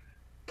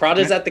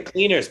 Prada's at the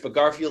cleaners, but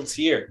Garfield's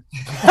here.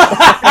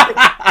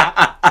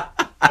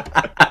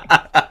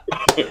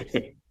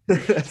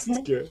 That's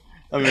good.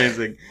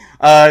 Amazing.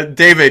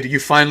 David, you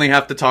finally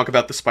have to talk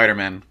about the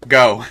Spider-Man.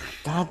 Go.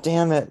 God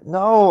damn it.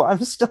 No,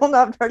 I'm still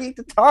not ready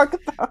to talk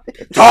about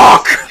it.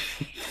 Talk!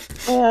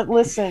 Yeah,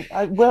 listen,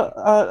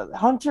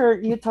 Hunter,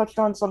 you touched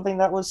on something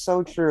that was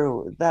so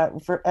true,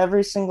 that for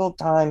every single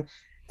time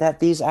that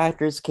these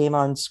actors came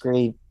on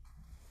screen,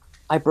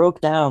 I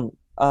broke down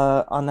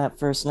on that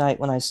first night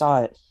when I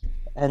saw it.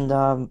 And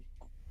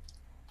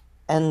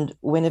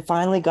when it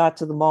finally got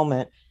to the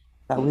moment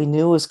that we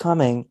knew was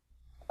coming,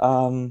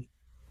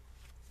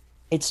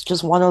 it's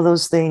just one of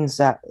those things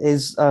that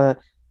is a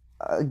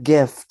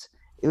gift.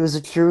 It was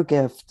a true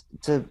gift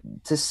to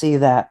see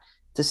that,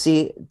 to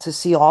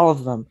see all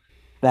of them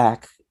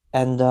back,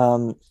 and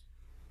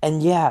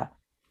yeah,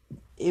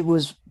 it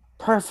was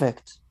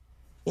perfect.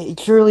 It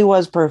truly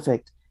was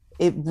perfect.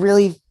 It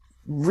really,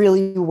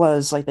 really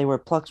was like they were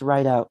plucked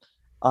right out,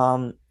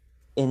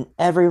 in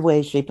every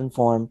way, shape, and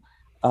form.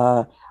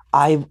 Uh,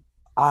 I,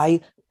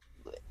 I,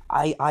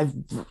 I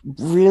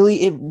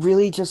really, it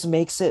really just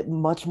makes it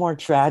much more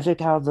tragic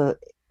how the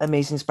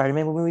Amazing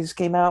Spider-Man movies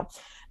came out,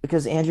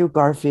 because Andrew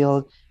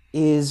Garfield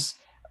is,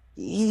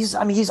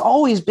 I mean, he's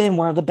always been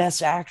one of the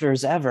best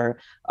actors ever.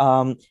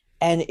 And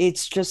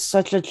it's just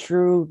such a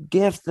true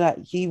gift that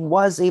he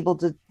was able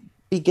to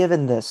be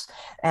given this.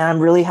 And I'm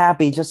really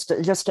happy, just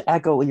to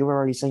echo what you were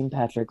already saying,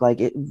 Patrick. Like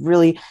it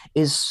really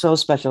is so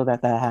special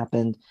that that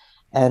happened.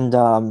 And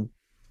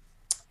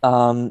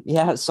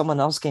yeah, someone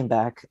else came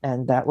back,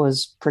 and that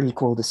was pretty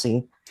cool to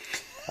see.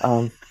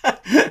 Um,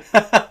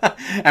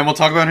 And we'll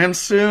talk about him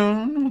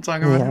soon. We'll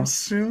talk about yeah, him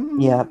soon.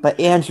 yeah, but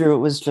Andrew, it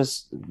was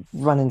just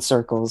running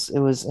circles. It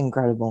was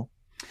incredible.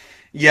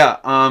 Yeah,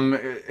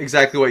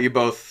 exactly what you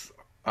both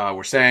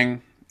were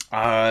saying.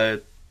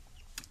 It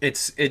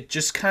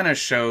just kind of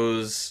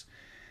shows.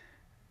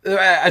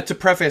 To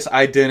preface,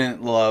 I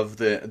didn't love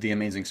the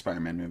Amazing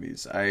Spider-Man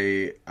movies.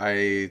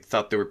 I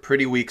thought they were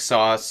pretty weak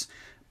sauce,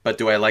 but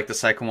do I like the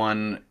second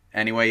one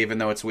anyway? Even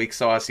though it's weak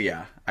sauce,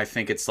 yeah, I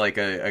think it's like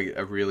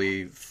a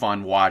really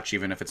fun watch,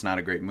 even if it's not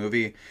a great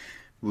movie.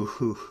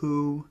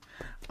 Woohoo!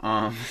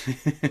 Um,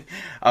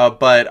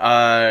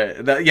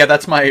 yeah,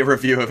 that's my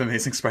review of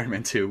Amazing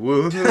Spider-Man 2.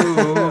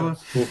 Woohoo!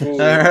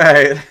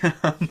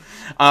 All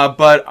right,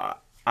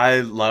 but I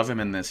love him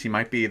in this. He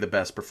might be the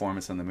best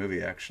performance in the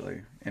movie,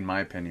 actually, in my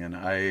opinion.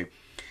 I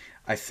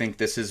think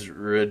this is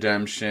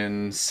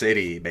Redemption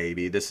City,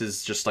 baby. This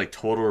is just like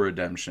total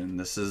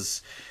redemption.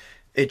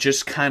 It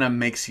just kind of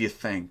makes you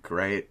think,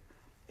 right?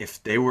 If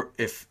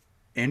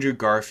Andrew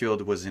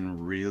Garfield was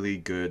in really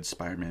good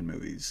Spider-Man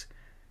movies,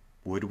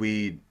 would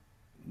we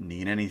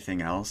need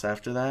anything else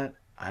after that?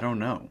 I don't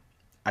know.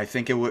 I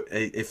think it would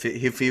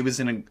if he was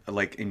in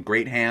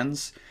great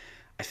hands.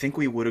 I think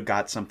we would have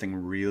got something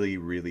really,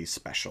 really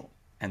special.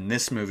 And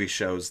this movie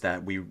shows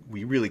that we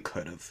really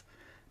could have.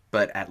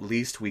 But at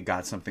least we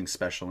got something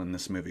special in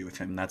this movie with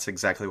him. That's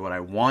exactly what I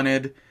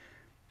wanted.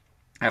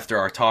 After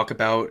our talk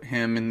about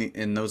him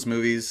in those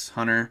movies,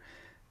 Hunter,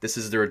 this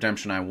is the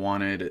redemption I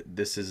wanted.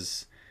 This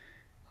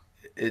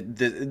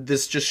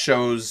just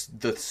shows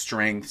the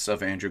strengths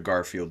of Andrew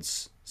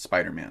Garfield's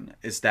Spider-Man.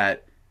 Is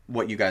that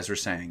what you guys were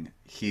saying?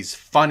 He's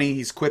funny,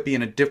 he's quippy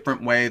in a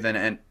different way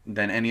than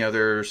any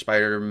other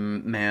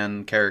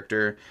Spider-Man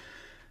character.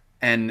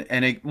 And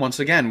once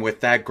again,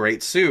 with that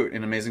great suit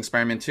in Amazing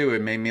Spider-Man 2,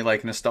 it made me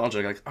like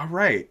nostalgic. Like, all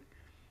right,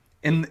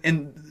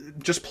 and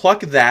just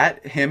pluck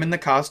him in the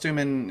costume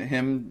and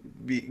him,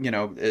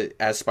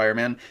 as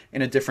Spider-Man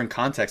in a different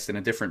context, in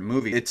a different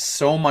movie. It's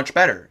so much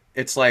better.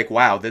 It's like,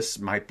 wow, this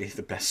might be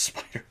the best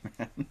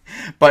Spider-Man.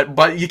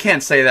 but you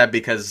can't say that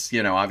because,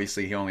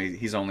 obviously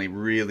he's only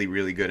really,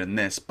 really good in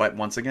this. But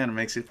once again, it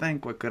makes you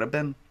think what could have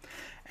been.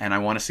 And I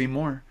want to see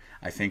more.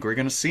 I think we're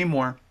going to see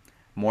more.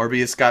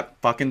 Morbius got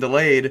fucking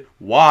delayed.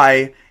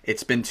 Why?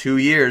 It's been 2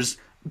 years.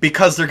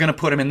 Because they're going to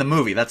put him in the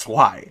movie. That's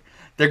why.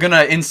 They're going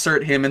to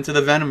insert him into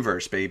the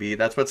Venomverse, baby.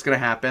 That's what's going to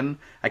happen.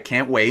 I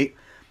can't wait.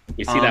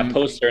 You see that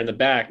poster in the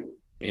back,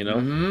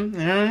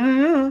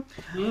 Mm-hmm.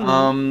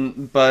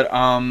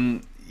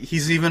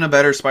 he's even a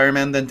better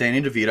Spider-Man than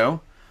Danny DeVito.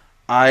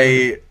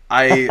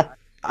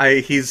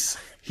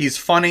 He's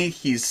funny.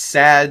 He's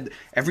sad.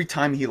 Every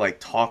time he like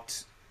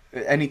talked,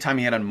 anytime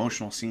he had an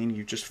emotional scene,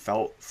 you just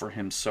felt for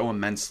him so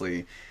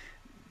immensely.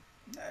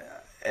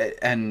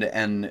 And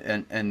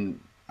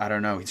I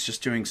don't know. He's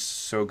just doing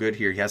so good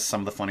here. He has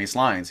some of the funniest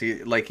lines.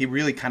 He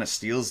really kind of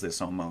steals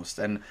this almost.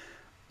 And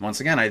once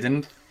again, I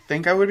didn't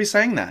think I would be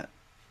saying that.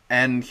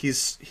 And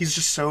he's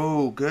just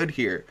so good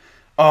here.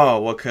 Oh,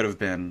 what could have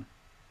been?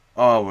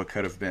 Oh, what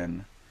could have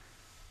been?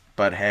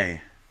 But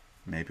hey,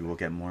 maybe we'll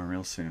get more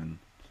real soon.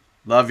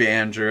 Love you,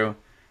 Andrew.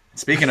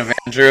 Speaking of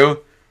Andrew,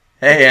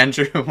 hey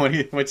Andrew, what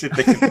you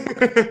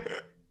think?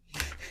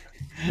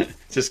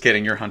 Just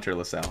kidding, you're Hunter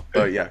LaSalle.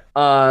 But yeah.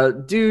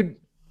 Dude,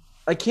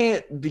 I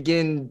can't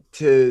begin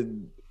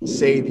to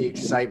say the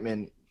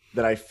excitement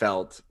that I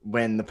felt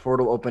when the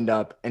portal opened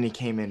up and he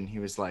came in. He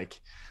was like,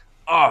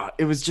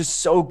 it was just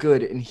so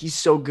good, and he's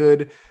so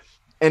good.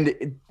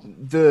 And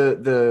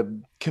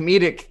the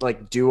comedic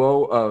like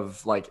duo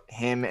of like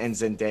him and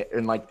Zendaya,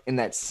 and like in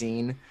that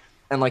scene,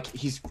 and like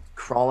he's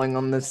crawling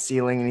on the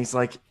ceiling, and he's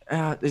like,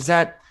 "Is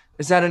that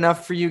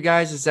enough for you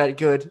guys? Is that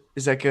good?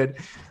 Is that good?"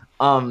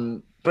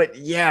 But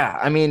yeah,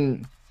 I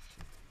mean,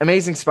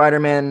 Amazing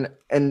Spider-Man,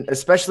 and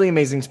especially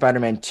Amazing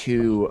Spider-Man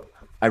 2,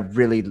 I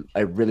really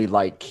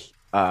like.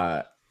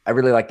 I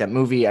really like that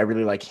movie. I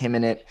really like him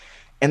in it,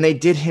 and they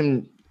did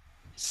him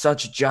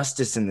such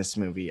justice in this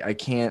movie. I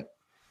can't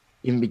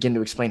even begin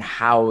to explain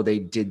how they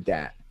did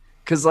that,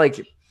 because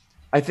like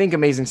I think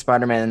Amazing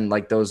Spider-Man,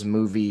 like those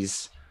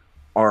movies,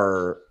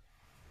 are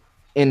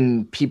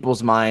in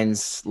people's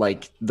minds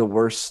like the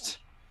worst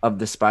of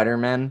the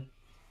Spider-Man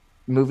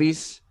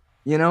movies,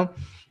 you know?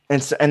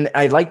 And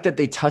I like that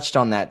they touched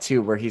on that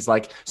too, where he's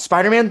like,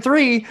 Spider-Man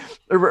 3,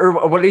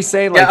 or what did he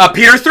say? Like, yeah,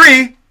 Peter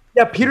 3.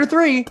 Yeah, Peter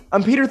 3.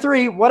 I'm Peter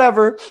 3,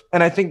 whatever.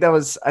 And I thought that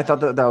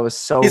was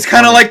so He's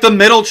kind of like the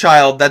middle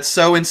child that's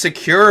so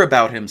insecure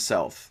about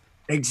himself.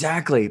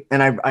 Exactly.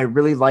 And I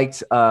really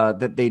liked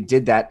that they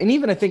did that. And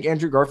even I think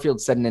Andrew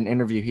Garfield said in an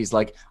interview, he's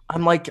like,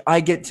 I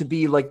get to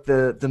be like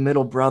the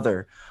middle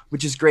brother,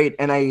 which is great.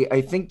 And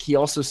I think he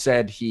also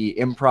said he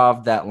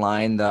improv that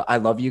line, the I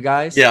love you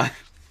guys. Yeah.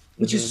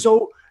 Which is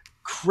so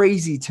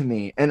crazy to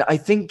me. And I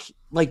think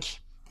like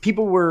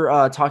people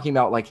were talking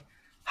about like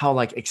how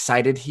like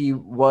excited he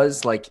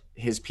was, like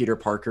his Peter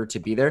Parker to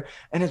be there.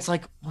 And it's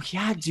like, well,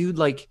 yeah, dude,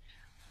 like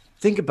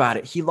think about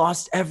it. He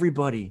lost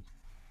everybody.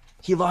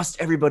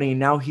 And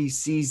now he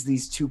sees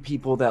these two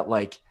people that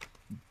like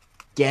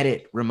get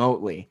it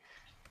remotely.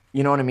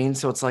 You know what I mean?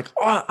 So it's like,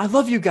 oh, I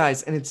love you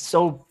guys. And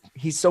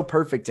he's so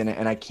perfect in it.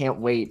 And I can't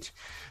wait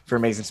for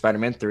Amazing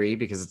Spider-Man 3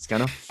 because it's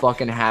going to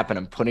fucking happen.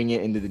 I'm putting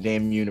it into the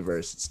damn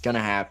universe. It's going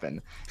to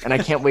happen. And I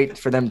can't wait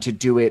for them to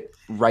do it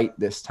right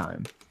this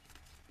time.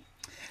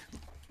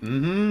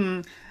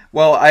 Mm-hmm.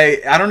 Well,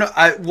 I don't know.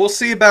 We'll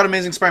see about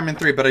Amazing Spider-Man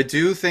 3, but I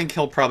do think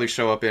he'll probably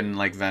show up in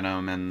like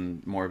Venom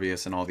and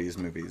Morbius and all these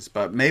movies.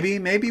 But maybe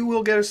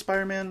we'll get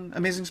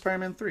Amazing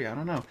Spider-Man 3. I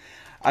don't know.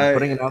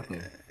 Putting it out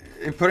there.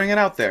 Putting it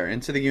out there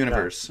into the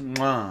universe. Yeah.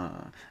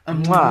 Mwah.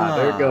 Mwah.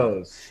 There it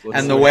goes.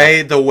 And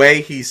the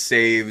way he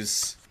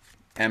saves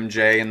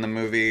MJ in the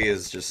movie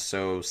is just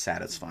so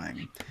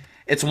satisfying.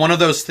 It's one of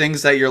those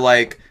things that you're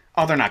like,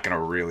 oh, they're not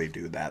gonna really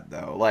do that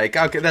though. Like,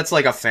 okay, that's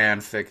like a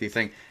fanficky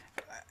thing.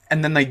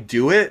 And then they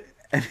do it,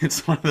 and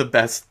it's one of the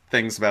best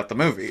things about the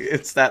movie.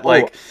 It's that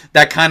like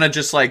that kind of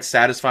just like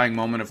satisfying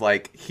moment of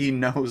like he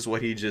knows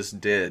what he just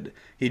did.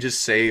 He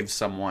just saved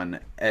someone,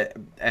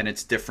 and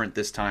it's different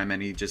this time.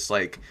 And he just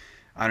like,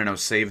 I don't know,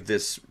 saved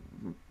this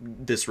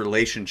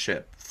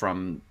relationship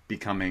from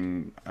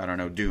becoming, I don't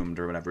know, doomed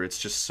or whatever. It's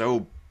just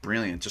so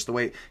brilliant. Just the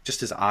way,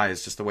 just his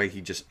eyes, just the way he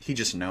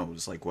just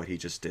knows like what he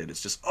just did.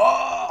 It's just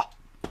I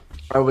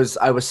was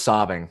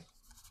sobbing.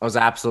 I was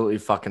absolutely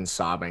fucking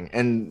sobbing.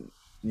 And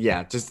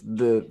yeah, just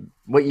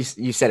what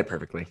you said it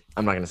perfectly.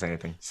 I'm not gonna say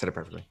anything. You said it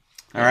perfectly.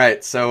 All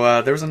right,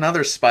 so there was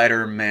another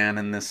Spider-Man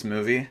in this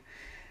movie,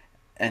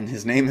 and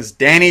his name is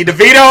Danny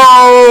DeVito.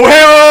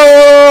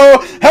 Ho,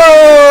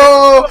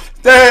 ho,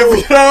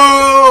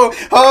 DeVito,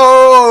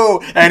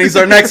 ho, and he's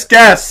our next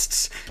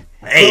guest.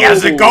 Hey,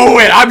 how's it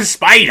going? I'm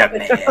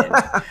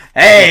Spider-Man.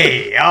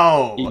 Hey,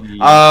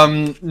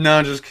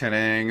 no, just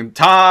kidding.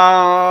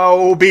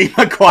 Tobey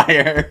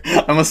Maguire.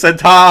 I almost said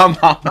Tom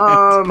Holland.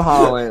 Tom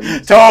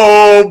Holland.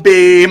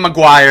 Tobey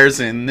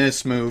Maguire's in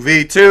this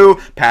movie too.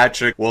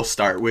 Patrick, we'll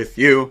start with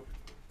you.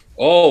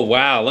 Oh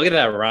wow, look at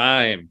that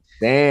rhyme.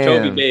 Damn.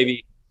 Tobey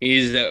baby.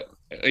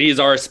 He's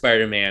our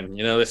Spider-Man.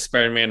 You know, the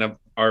Spider-Man of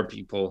our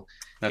people.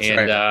 That's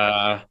right.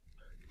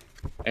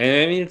 And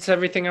I mean, it's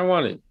everything I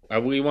wanted.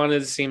 We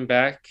wanted to see him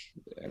back,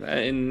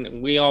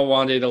 and we all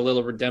wanted a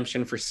little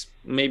redemption for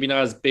maybe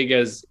not as big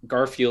as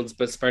Garfield's,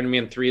 but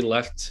Spider-Man 3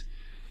 left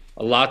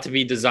a lot to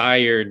be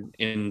desired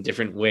in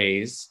different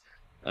ways.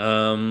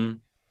 And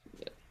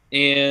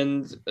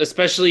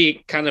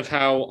especially kind of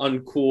how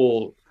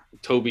uncool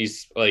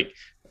Tobey's, like,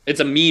 it's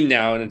a meme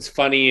now and it's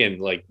funny and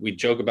like we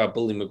joke about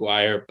Bully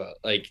Maguire, but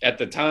like at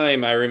the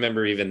time I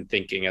remember even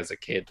thinking as a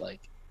kid,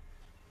 like,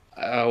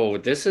 oh,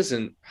 this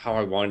isn't how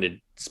I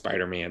wanted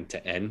Spider-Man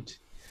to end.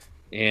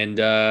 And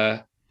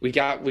we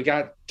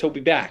got Toby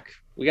back.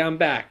 We got him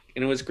back,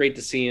 and it was great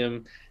to see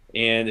him.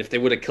 And if they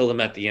would have killed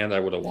him at the end, I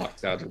would have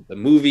walked out of the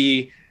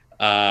movie,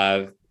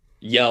 uh,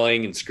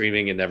 yelling and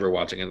screaming, and never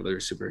watching another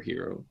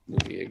superhero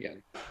movie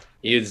again.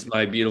 He is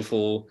my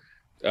beautiful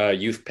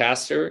youth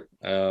pastor,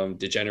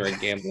 degenerate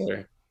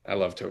gambler. I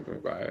love Tobey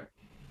Maguire.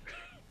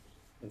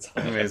 That's all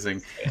I have to Amazing.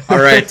 say. All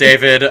right,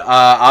 David.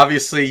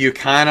 Obviously, you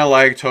kind of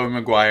like Tobey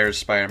Maguire's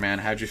Spider-Man.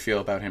 How'd you feel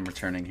about him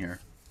returning here?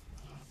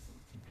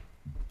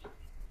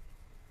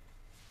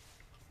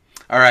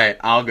 All right,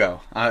 I'll go.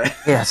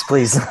 Yes,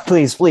 please,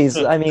 please, please.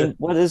 I mean,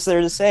 what is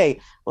there to say?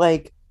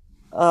 Like,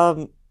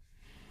 um,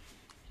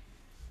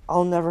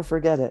 I'll never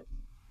forget it.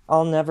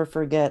 I'll never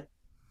forget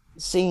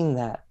seeing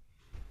that.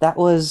 That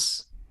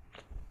was,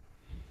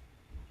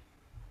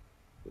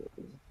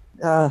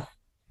 uh,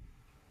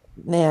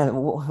 man,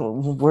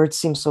 words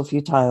seem so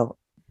futile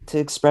to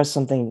express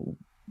something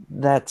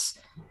that's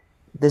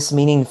this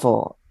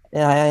meaningful.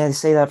 And I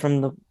say that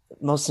from the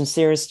most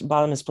sincerest,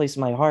 bottomest place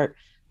in my heart.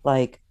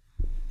 Like,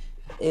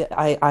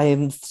 I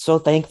am so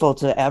thankful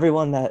to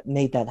everyone that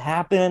made that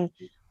happen.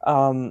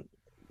 Um,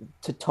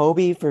 to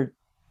Toby for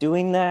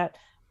doing that.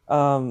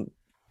 Um,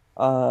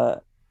 uh,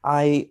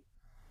 I,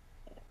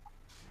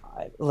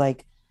 I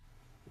like.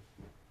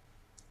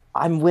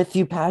 I'm with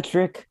you,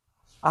 Patrick.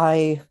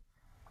 I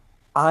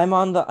I'm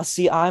on the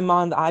see. I'm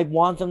on. I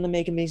want them to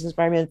make Amazing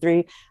Spider-Man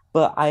 3,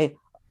 but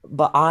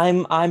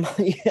I'm I'm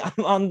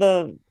on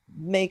the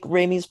make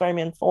Raimi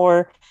Spider-Man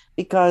 4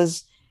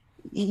 because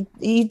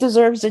he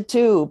deserves it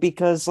too.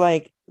 Because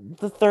like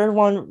the third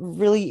one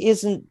really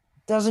isn't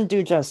doesn't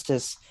do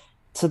justice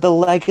to the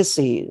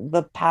legacy,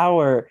 the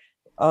power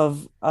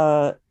of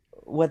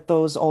what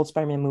those old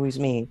Spider-Man movies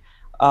mean.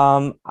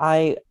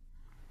 I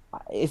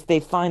if they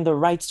find the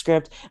right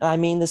script, and I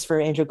mean this for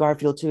Andrew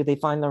Garfield too, they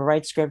find the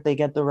right script, they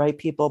get the right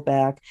people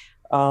back.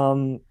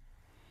 Um,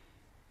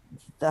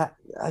 that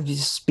I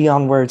just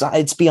beyond words.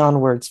 It's beyond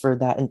words for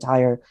that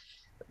entire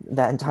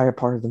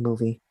part of the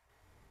movie.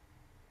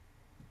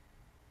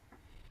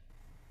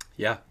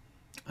 Yeah.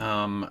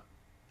 Um,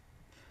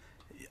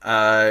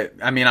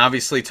 I mean,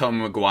 obviously, Tobey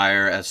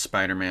Maguire as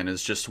Spider-Man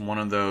is just one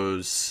of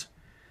those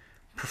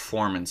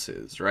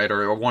performances, right?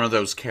 Or one of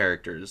those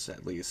characters,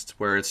 at least,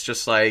 where it's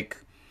just like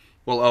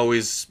will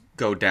always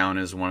go down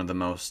as one of the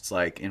most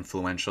like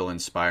influential,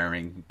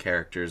 inspiring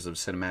characters of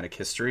cinematic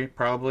history.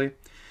 Probably,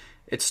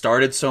 it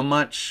started so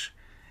much.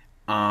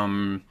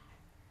 Um,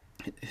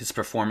 his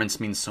performance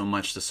means so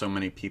much to so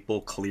many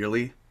people.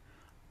 Clearly,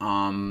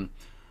 um,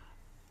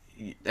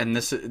 and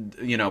this,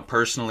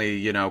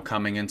 personally,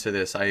 coming into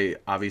this, I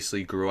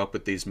obviously grew up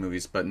with these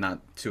movies, but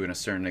not to a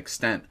certain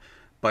extent.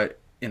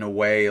 But in a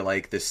way,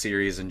 like this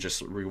series and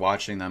just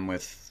rewatching them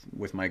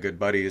with my good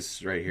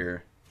buddies right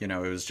here, it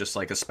was just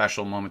like a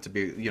special moment to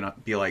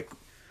be like,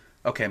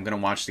 okay, I'm gonna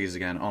watch these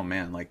again. Oh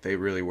man, like they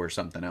really were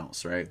something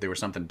else, right? They were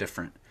something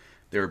different.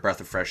 They were a breath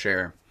of fresh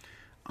air.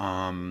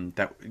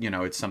 That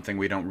it's something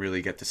we don't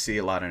really get to see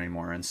a lot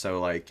anymore, and so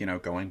like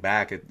going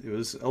back, it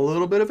was a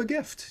little bit of a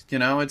gift.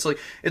 It's like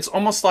it's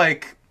almost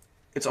like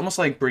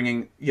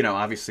bringing,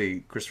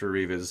 obviously Christopher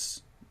Reeve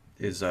is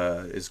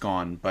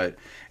gone, but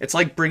it's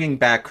like bringing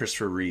back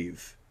Christopher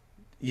Reeve,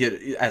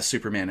 as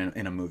Superman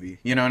in a movie.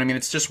 You know what I mean?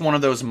 It's just one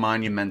of those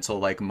monumental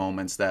like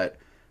moments that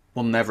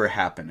will never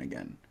happen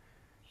again.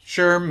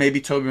 Sure, maybe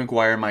Tobey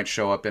Maguire might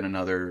show up in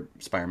another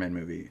Spider-Man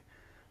movie,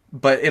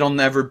 but it'll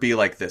never be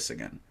like this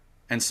again.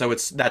 And so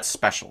that's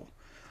special.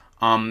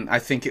 I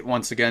think it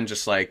once again,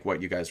 just like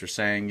what you guys were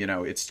saying,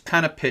 it's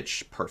kind of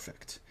pitch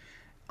perfect.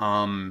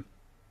 Um,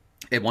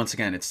 it once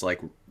again, it's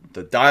like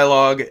the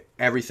dialogue,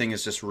 everything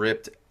is just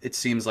ripped. It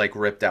seems like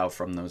ripped out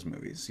from those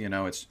movies.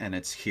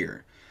 It's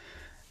here,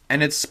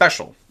 and it's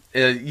special.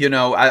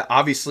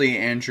 Obviously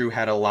Andrew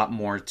had a lot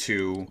more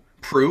to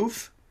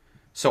prove,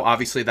 so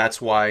obviously that's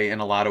why in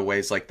a lot of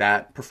ways like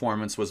that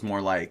performance was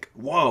more like,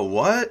 whoa,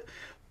 what?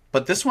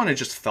 But this one, it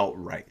just felt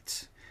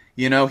right.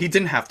 He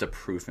didn't have to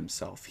prove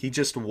himself. He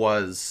just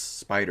was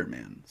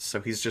Spider-Man.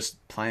 So he's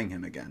just playing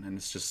him again. And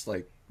it's just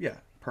like, yeah,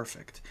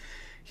 perfect.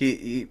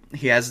 He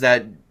has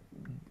that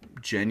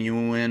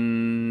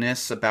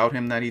genuineness about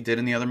him that he did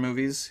in the other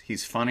movies.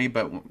 He's funny,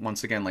 but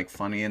once again, like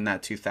funny in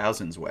that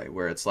 2000s way,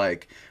 where it's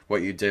like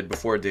what you did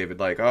before, David.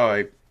 Like,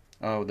 oh,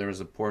 there was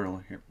a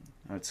portal here.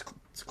 Oh, it's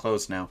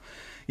closed now.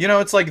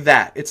 It's like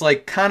that. It's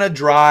like kind of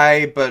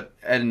dry, but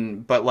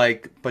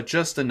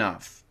just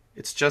enough.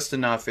 It's just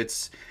enough.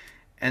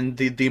 And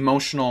the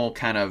emotional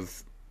kind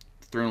of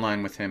through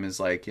line with him is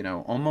like,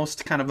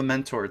 almost kind of a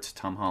mentor to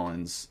Tom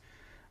Holland's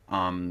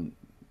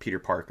Peter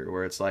Parker,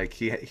 where it's like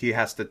he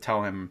has to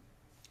tell him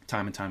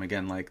time and time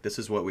again, like, this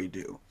is what we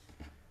do.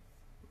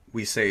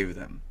 We save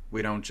them.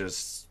 We don't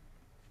just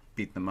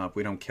beat them up.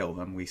 We don't kill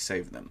them. We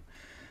save them.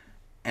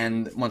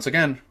 And once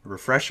again,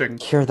 refreshing.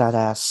 Cure that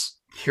ass.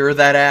 Cure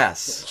that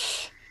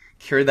ass.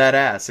 Cure that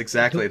ass.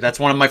 Exactly. That's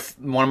one of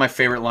my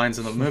favorite lines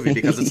in the movie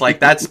because it's like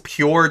that's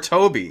pure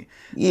Toby.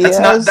 That's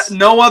not Yes.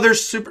 no other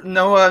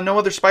no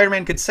other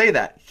Spider-Man could say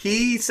that.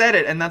 He said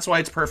it, and that's why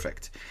it's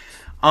perfect.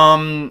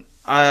 Um.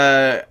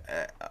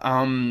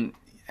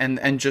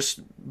 And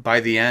just by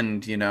the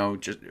end, you know,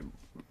 just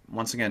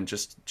once again,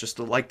 just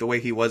like the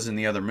way he was in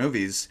the other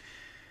movies,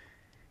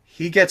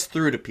 he gets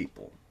through to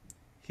people.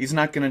 He's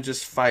not gonna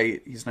just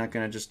fight. He's not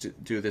gonna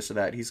just do this or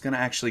that. He's gonna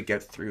actually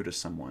get through to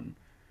someone.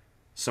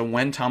 So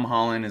when Tom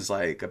Holland is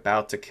like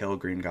about to kill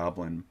Green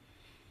Goblin,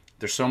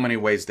 there's so many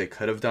ways they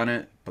could have done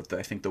it, but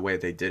I think the way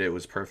they did it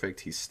was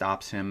perfect. He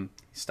stops him.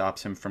 He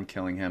stops him from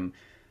killing him,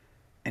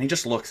 and he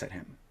just looks at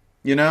him,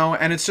 you know.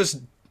 And it's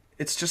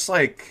just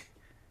like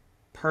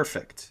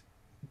perfect.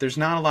 There's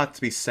not a lot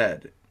to be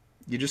said.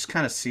 You just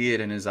kind of see it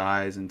in his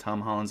eyes, and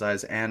Tom Holland's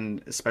eyes,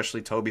 and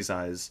especially Toby's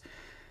eyes.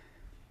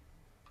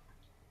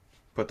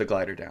 Put the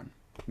glider down,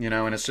 you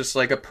know, and it's just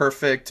like a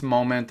perfect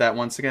moment that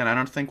once again I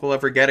don't think we'll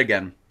ever get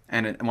again.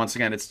 And once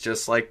again, it's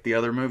just like the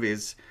other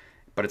movies,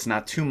 but it's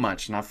not too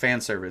much, not fan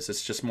service.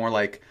 It's just more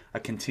like a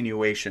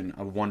continuation,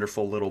 a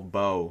wonderful little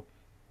bow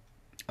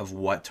of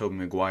what Tobey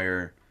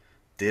Maguire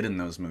did in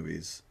those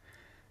movies.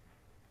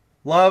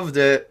 Loved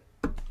it.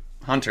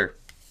 Hunter.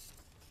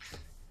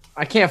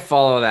 I can't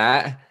follow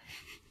that.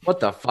 What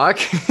the fuck?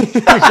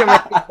 You can't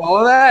make me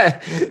follow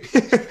that?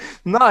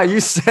 No, you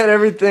said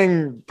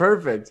everything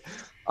perfect.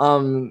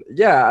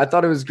 Yeah, I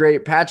thought it was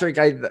great. Patrick,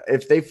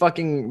 if they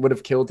fucking would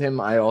have killed him,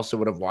 I also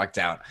would have walked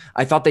out.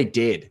 I thought they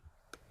did.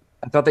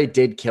 I thought they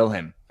did kill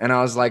him. And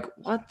I was like,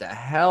 what the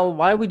hell?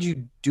 Why would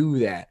you do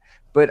that?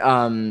 But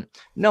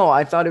no,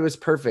 I thought it was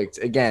perfect.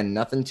 Again,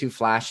 nothing too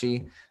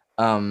flashy.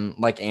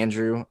 Like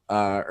Andrew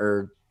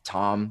or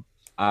Tom.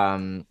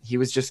 He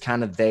was just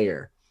kind of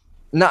there.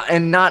 Not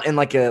in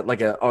like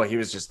a oh, he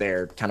was just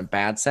there kind of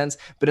bad sense,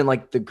 but in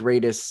like the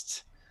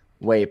greatest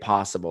way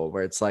possible,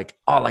 where it's like,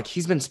 oh, like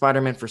he's been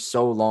Spider-Man for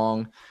so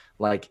long,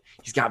 like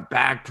he's got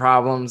back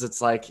problems.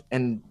 It's like,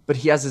 but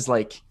he has his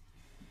like,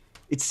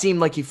 it seemed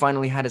like he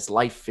finally had his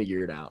life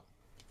figured out,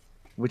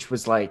 which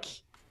was like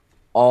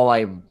all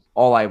I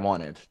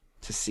wanted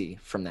to see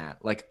from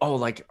that. Like, oh,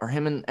 like are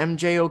him and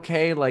MJ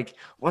okay? Like,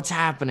 what's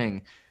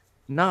happening?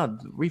 No,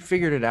 we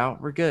figured it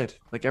out. We're good.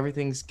 Like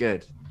everything's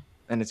good,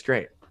 and it's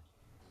great.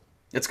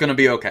 It's gonna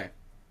be okay.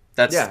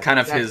 That's kind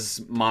of exactly.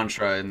 his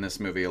mantra in this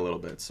movie a little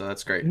bit, so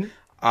that's great.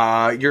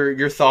 Mhm.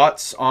 Your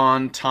thoughts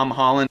on Tom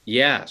Holland?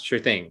 Yeah, sure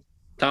thing.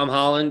 Tom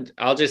Holland,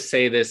 I'll just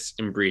say this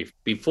in brief.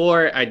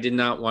 Before, I did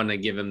not want to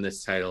give him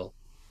this title.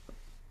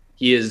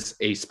 He is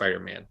a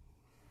Spider-Man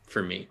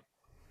for me.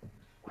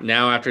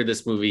 Now, after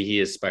this movie, he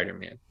is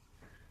Spider-Man.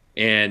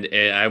 And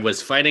I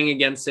was fighting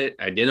against it.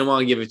 I didn't want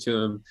to give it to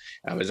him.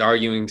 I was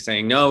arguing,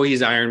 saying, no,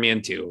 he's Iron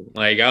Man too.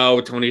 Like, oh,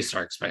 Tony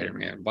Stark,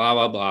 Spider-Man, blah,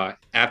 blah, blah.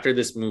 After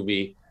this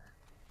movie,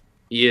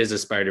 he is a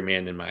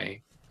Spider-Man in my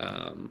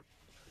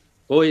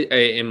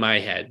in my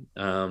head.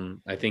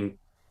 I think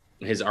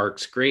his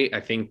arc's great. I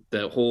think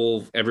the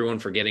whole everyone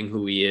forgetting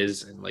who he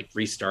is and like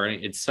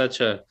restarting, it's such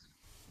a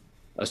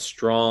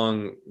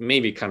strong,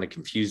 maybe kind of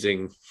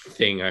confusing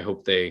thing. I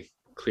hope they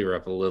clear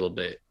up a little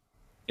bit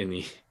in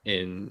the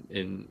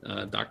in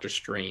Doctor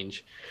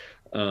Strange.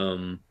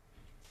 But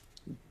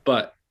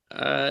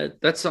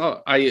that's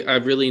all. I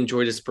really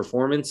enjoyed his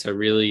performance. I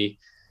really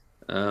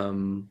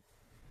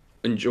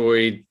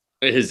enjoyed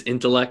his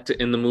intellect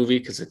in the movie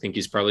because I think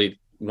he's probably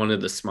one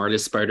of the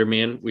smartest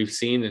Spider-Man we've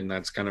seen, and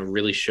that's kind of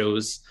really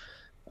shows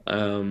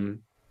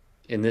in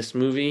this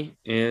movie.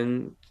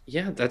 And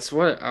yeah, that's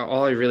what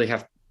all I really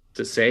have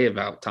to say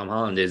about Tom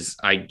Holland is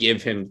I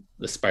give him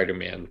the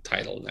Spider-Man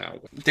title now.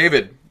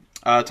 David,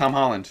 Tom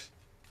Holland.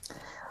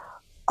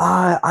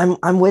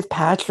 I'm with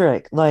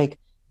Patrick. Like,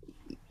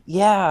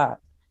 yeah,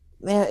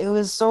 man, it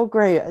was so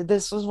great.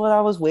 This was what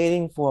I was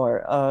waiting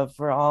for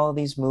all of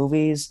these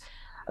movies.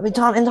 I mean,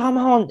 Tom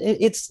Holland,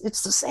 it's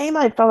the same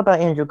I felt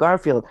about Andrew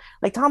Garfield.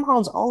 Like Tom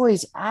Holland's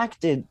always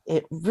acted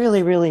it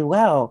really, really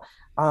well.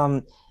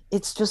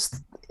 It's just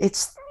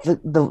it's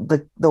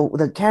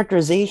the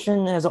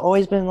characterization has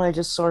always been like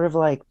just sort of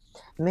like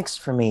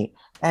mixed for me.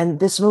 And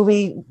this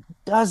movie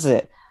does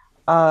it.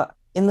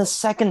 In the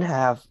second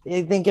half,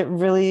 I think it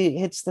really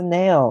hits the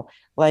nail.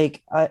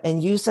 Like,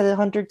 and you said it,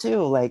 Hunter,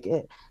 too. Like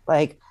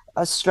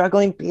a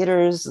struggling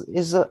Peter is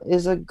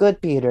a good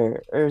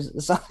Peter, or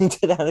something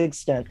to that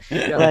extent.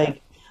 Yeah.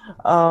 Like,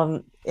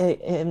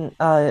 and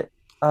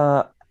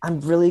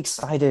I'm really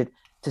excited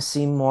to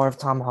see more of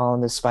Tom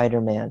Holland as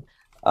Spider-Man.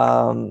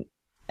 Um,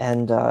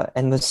 and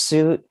the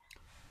suit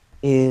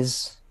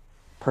is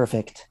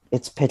perfect.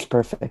 It's pitch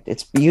perfect.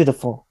 It's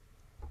beautiful.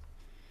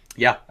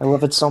 Yeah, I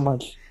love it so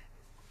much.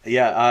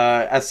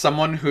 yeah. As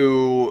someone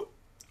who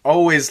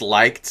always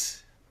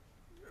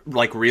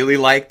really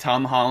liked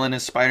Tom Holland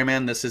as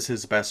Spider-Man, this is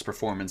his best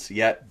performance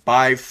yet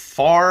by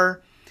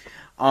far.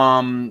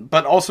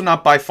 But also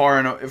not by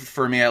far,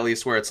 for me at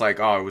least, where it's like,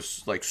 oh, it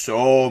was like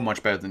so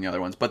much better than the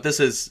other ones. But this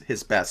is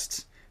his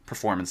best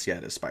performance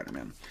yet as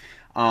Spider-Man.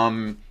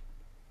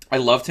 I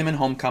loved him in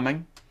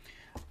Homecoming.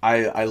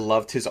 I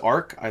loved his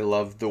arc. I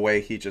loved the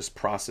way he just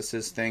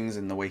processes things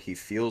and the way he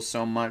feels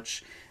so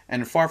much.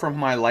 And far from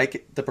whom I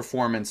like the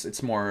performance,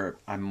 it's more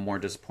I'm more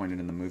disappointed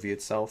in the movie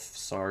itself.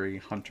 Sorry,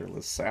 Hunter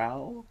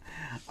LaSalle.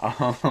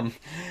 Um,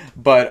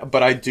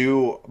 but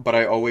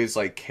I always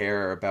like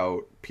care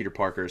about Peter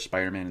Parker,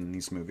 Spider-Man in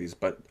these movies.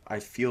 But I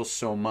feel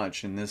so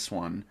much in this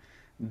one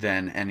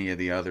than any of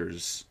the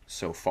others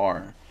so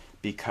far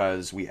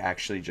because we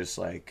actually just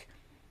like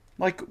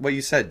what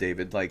you said,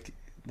 David, like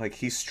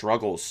he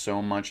struggles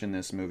so much in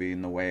this movie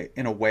in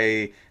a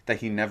way that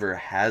he never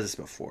has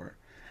before.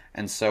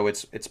 And so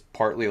it's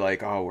partly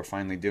like, oh, we're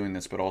finally doing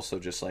this, but also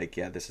just like,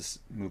 yeah, this is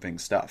moving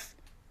stuff.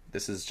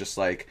 This is just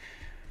like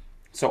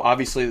so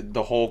obviously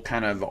the whole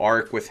kind of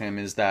arc with him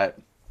is that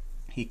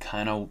he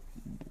kind of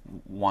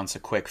wants a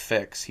quick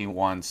fix. He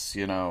wants,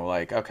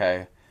 like,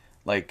 okay,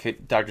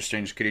 like Doctor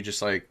Strange, could he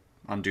just like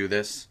undo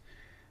this?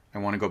 I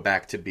want to go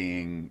back to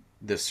being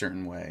this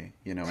certain way,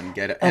 and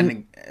get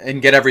And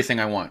and get everything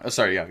I want. Oh,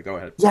 sorry, yeah, go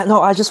ahead. yeah,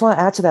 no, I just want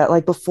to add to that.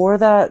 Like before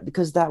that,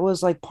 because that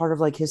was like part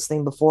of like his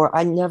thing before,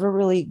 I never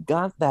really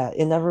got that.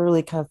 It never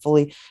really kind of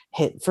fully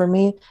hit for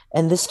me.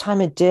 And this time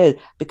it did,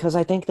 because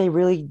I think they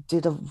really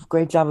did a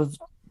great job of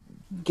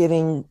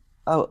giving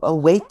a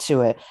weight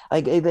to it.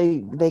 Like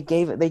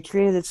they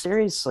treated it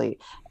seriously,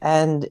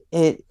 and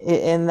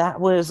and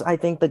that was, I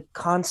think, the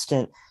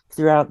constant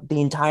throughout the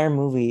entire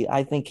movie.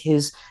 I think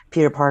his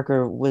Peter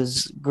Parker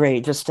was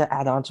great. Just to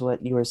add on to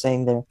what you were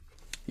saying there.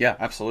 Yeah,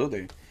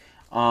 absolutely.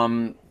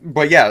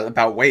 But yeah,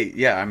 about weight.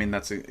 Yeah, I mean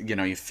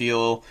you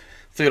feel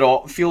it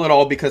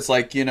all because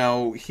like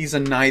he's a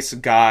nice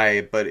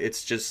guy, but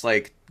it's just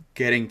like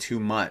getting too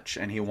much,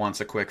 and he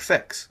wants a quick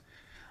fix.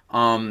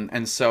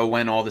 And so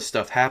when all this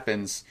stuff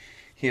happens,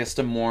 he has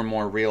to more and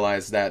more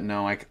realize that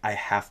no, I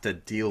have to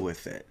deal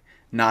with it,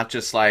 not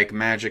just like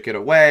magic it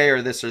away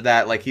or this or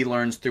that. Like he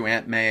learns through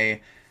Aunt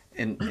May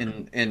in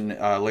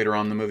later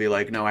on in the movie,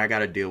 like no, I got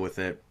to deal with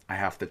it. I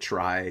have to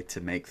try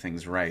to make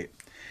things right,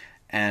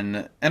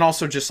 and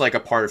also just like a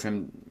part of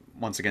him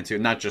once again too,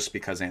 not just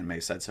because Aunt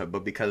May said so,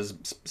 but because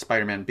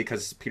Spider-Man,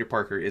 because Peter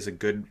Parker is a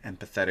good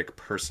empathetic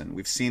person.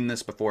 We've seen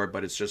this before,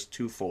 but it's just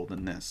twofold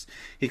in this.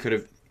 He could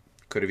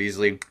have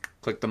easily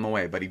clicked them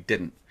away, but he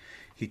didn't.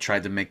 He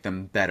tried to make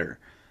them better.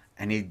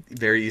 And he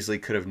very easily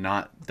could have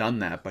not done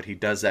that, but he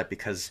does that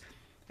because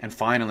and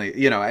finally,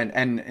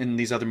 and in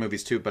these other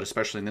movies too, but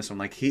especially in this one,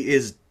 like he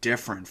is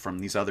different from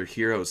these other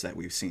heroes that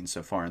we've seen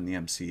so far in the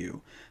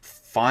MCU.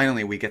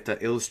 Finally, we get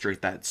to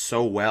illustrate that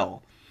so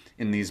well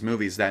in these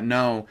movies that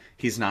no,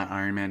 he's not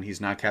Iron Man,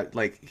 he's not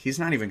he's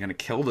not even going to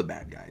kill the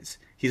bad guys.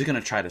 He's going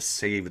to try to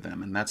save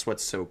them, and that's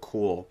what's so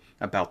cool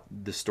about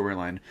the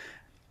storyline.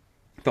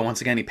 But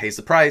once again, he pays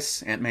the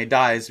price. Aunt May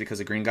dies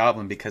because of Green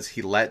Goblin because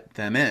he let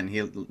them in.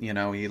 He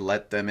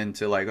let them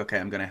into like, okay,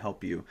 I'm going to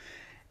help you,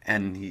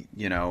 and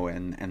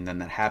and then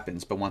that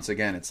happens. But once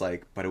again, it's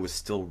like, but it was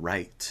still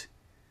right.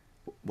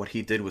 What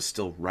he did was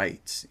still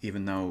right,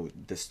 even though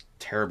this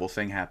terrible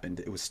thing happened.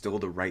 It was still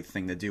the right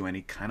thing to do, and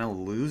he kind of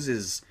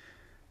loses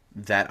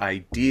that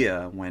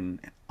idea when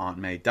Aunt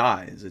May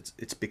dies.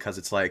 It's because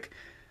it's like,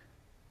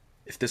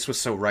 if this was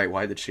so right,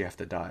 why did she have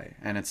to die?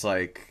 And it's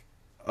like,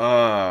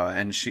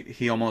 and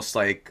he almost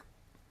like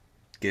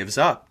gives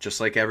up, just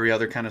like every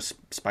other kind of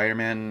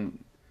Spider-Man.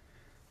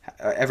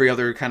 Every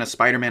other kind of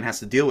Spider-Man has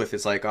to deal with.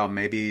 It's like, oh,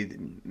 maybe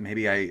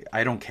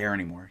I don't care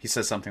anymore. He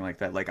says something like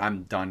that, like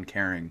I'm done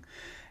caring.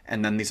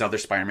 And then these other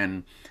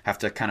Spider-Men have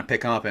to kind of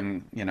pick him up,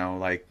 and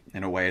like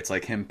in a way, it's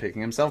like him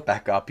picking himself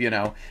back up.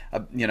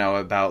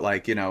 About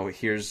like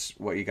here's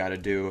what you got to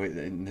do,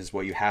 and this is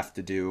what you have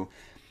to do,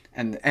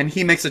 and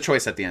he makes a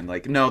choice at the end,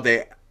 like no,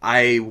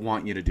 I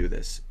want you to do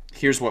this.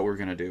 Here's what we're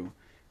gonna do.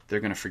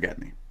 They're gonna forget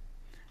me,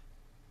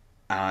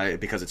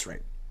 because it's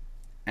right.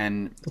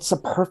 And It's a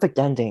perfect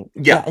ending.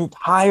 yeah, That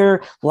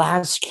entire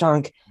last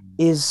chunk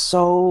is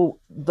so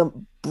the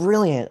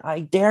brilliant. I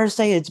dare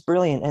say it's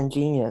brilliant and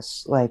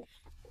genius. Like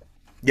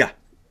yeah,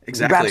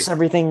 exactly. wraps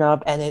everything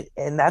up, and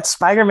that's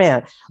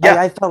Spider-Man. Like Yeah,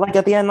 I felt like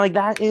at the end, like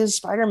that is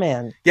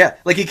Spider-Man. yeah,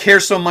 like he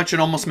cares so much it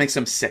almost makes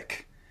him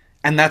sick.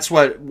 And that's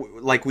what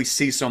like we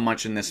see so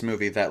much in this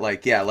movie, that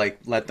like yeah, like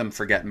let them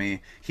forget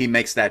me. He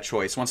makes that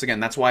choice once again.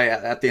 That's why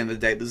at the end of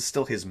the day, this is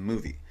still his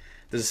movie.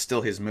 This is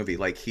still his movie.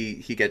 Like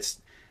he gets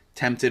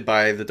tempted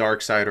by the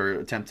dark side,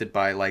 or tempted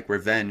by like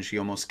revenge. He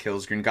almost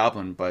kills Green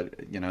Goblin, but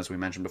as we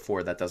mentioned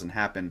before, that doesn't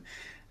happen,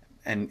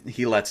 and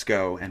he lets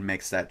go and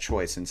makes that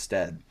choice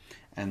instead.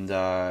 And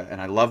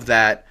I love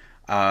that,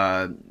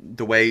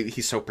 the way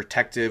he's so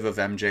protective of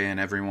MJ and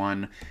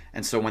everyone.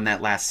 And so when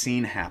that last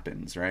scene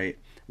happens, right,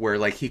 where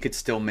like he could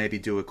still maybe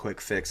do a quick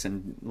fix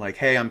and like,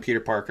 hey, I'm Peter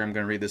Parker, I'm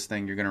gonna read this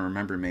thing, you're gonna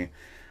remember me.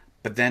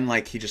 But then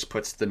like he just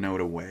puts the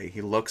note away.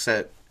 He looks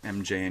at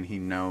MJ and he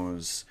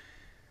knows,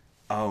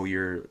 oh,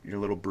 your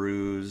little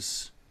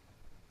bruise,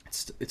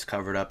 it's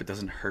covered up. It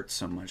doesn't hurt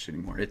so much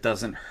anymore. It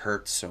doesn't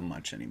hurt so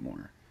much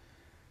anymore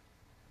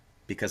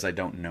because I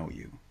don't know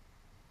you.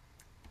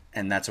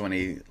 And that's when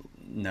he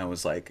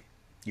knows, like,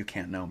 you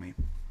can't know me.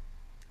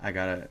 I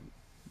gotta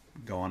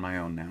go on my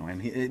own now,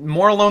 and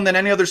more alone than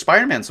any other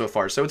Spider-Man so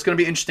far. So it's going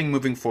to be interesting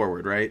moving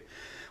forward, right?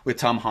 With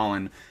Tom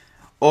Holland.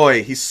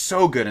 Oi, he's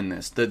so good in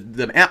this.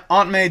 The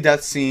Aunt May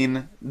death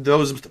scene,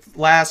 those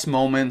last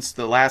moments,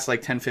 the last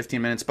like 10,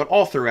 15 minutes, but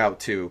all throughout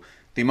too.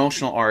 The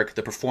emotional arc,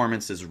 the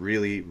performance is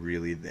really,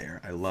 really there.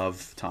 I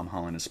love Tom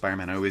Holland as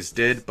Spider-Man. I always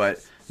did,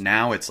 but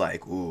now it's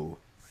like, ooh,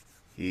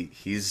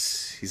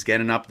 he's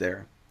getting up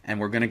there, and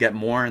we're gonna get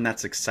more, and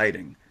that's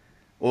exciting.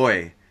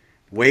 Oi,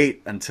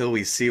 wait until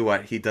we see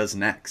what he does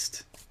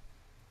next.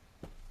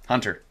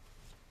 Hunter.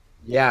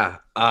 Yeah.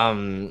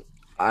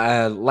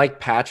 I like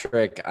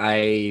Patrick.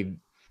 I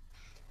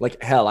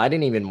like hell. I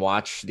didn't even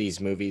watch these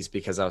movies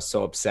because I was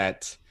so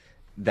upset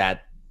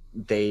that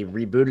they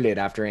rebooted it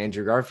after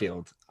Andrew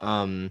Garfield.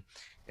 And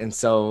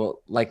so,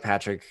 like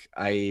Patrick,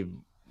 I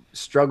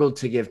struggled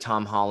to give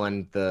Tom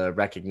Holland the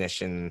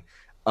recognition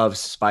of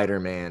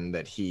Spider-Man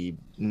that he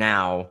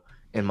now,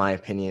 in my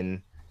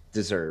opinion,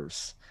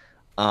 deserves.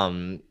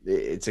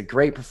 It's a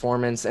great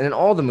performance, and in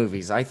all the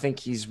movies, I think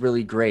he's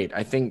really great.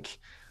 I think,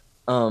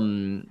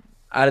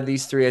 out of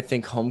these three, I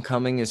think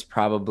Homecoming is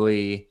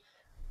probably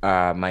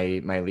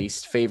my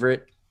least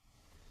favorite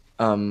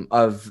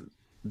of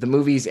the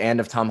movies and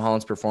of Tom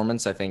Holland's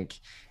performance. I think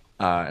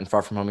and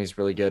Far From Home he's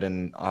really good,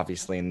 and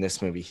obviously in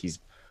this movie he's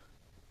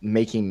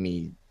making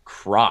me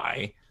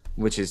cry,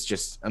 which is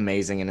just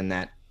amazing. And in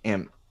that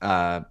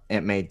Aunt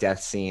May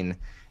death scene,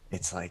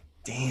 it's like,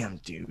 damn,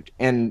 dude.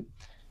 And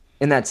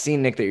in that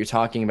scene, Nick, that you're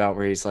talking about,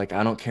 where he's like,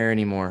 I don't care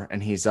anymore,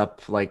 and he's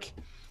up like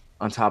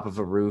on top of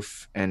a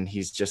roof, and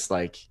he's just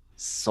like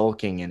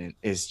sulking in it,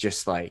 is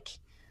just like,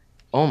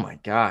 oh my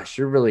gosh,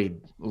 you're really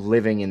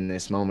living in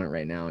this moment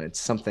right now. And it's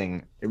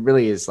something, it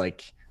really is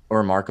like a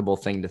remarkable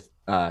thing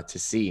to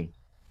see.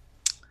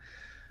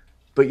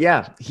 But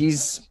yeah,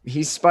 he's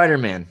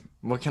Spider-Man.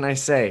 What can I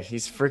say?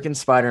 He's freaking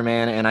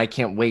Spider-Man, and I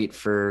can't wait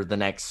for the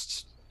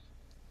next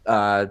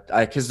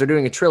because they're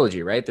doing a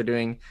trilogy, right?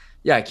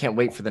 I can't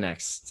wait for the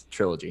next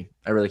trilogy.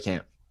 I really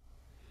can't.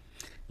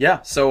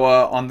 Yeah, so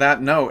on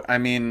that note, I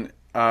mean,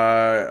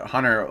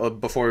 Hunter,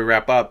 before we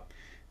wrap up,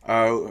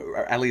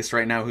 at least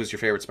right now, who's your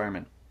favorite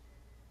Spider-Man?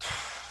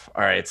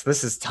 All right, so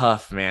this is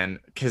tough, man,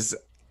 because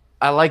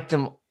I like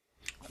them.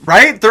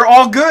 Right? They're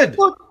all good.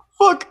 Fuck.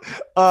 Fuck!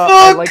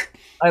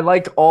 I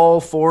like all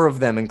four of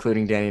them,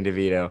 including Danny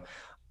DeVito.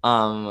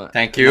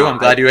 Thank you. I'm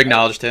glad you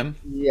acknowledged him.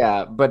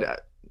 Yeah,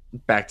 but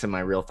back to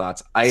my real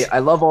thoughts. I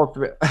love all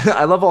three.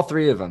 I love all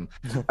three of them.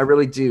 I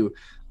really do.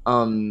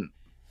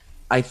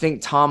 I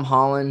think Tom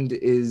Holland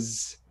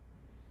is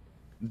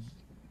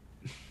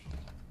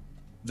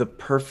the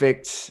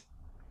perfect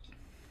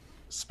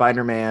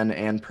Spider-Man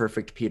and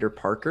perfect Peter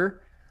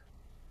Parker.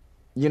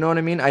 You know what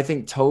I mean? I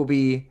think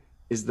Tobey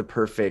is the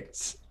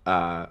perfect.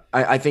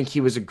 I think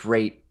he was a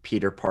great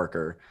Peter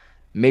Parker.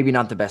 Maybe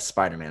not the best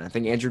Spider-Man. I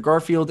think Andrew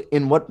Garfield,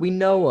 in what we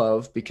know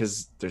of,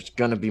 because there's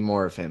gonna be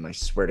more of him, I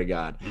swear to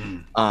God.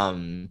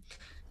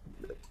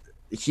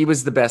 He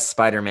was the best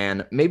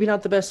Spider-Man. Maybe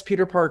not the best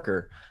Peter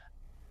Parker.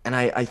 And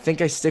I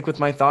think I stick with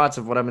my thoughts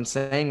of what I've been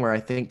saying, where I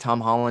think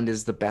Tom Holland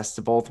is the best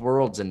of both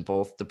worlds in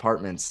both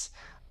departments.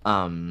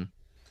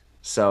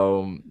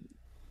 So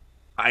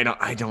I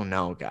don't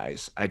know,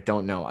 guys. I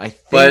don't know. I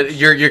think, but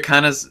you're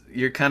kind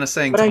of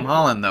saying Tom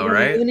Holland though,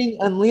 right?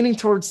 I'm leaning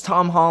towards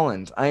Tom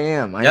Holland. I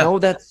am. I know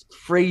that's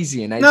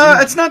crazy, and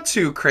it's not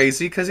too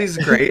crazy because he's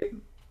great.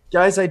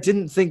 Guys, I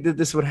didn't think that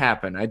this would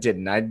happen. I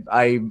didn't.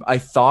 I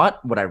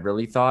thought, what I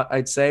really thought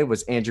I'd say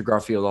was Andrew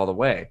Garfield all the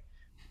way,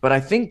 but I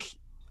think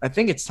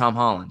it's Tom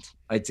Holland.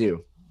 I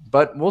do,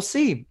 but we'll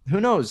see. Who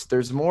knows?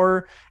 There's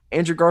more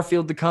Andrew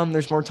Garfield to come.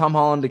 There's more Tom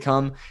Holland to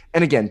come.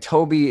 And again,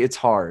 Tobey, it's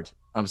hard.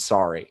 I'm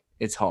sorry.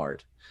 It's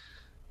hard.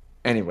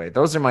 Anyway,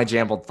 those are my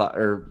jumbled thoughts.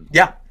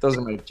 Those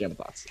are my jumbled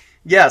thoughts.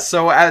 Yeah.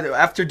 So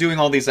after doing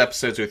all these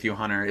episodes with you,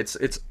 Hunter,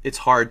 it's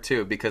hard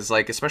too, because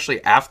like,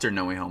 especially after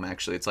No Way Home,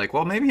 actually, it's like,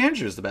 well, maybe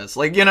Andrew's the best.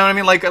 Like, you know what I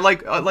mean?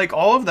 Like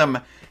all of them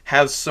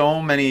have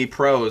so many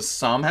pros.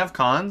 Some have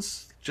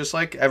cons, just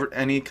like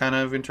any kind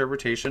of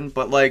interpretation.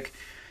 But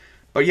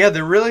yeah,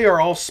 they really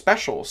are all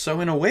special.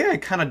 So in a way, I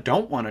kind of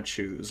don't want to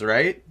choose,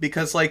 right?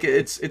 Because like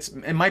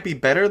it might be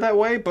better that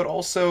way, but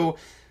also,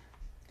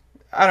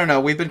 I don't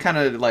know. We've been kind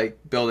of like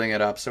building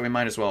it up, so we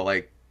might as well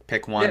like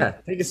pick one. Yeah,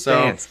 take a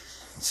stance.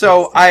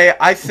 So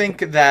I think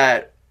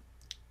that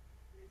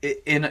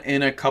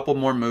in a couple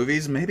more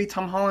movies, maybe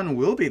Tom Holland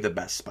will be the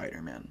best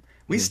Spider-Man.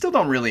 We still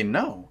don't really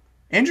know.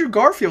 Andrew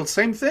Garfield,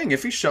 same thing.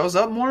 If he shows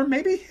up more,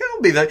 maybe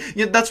he'll be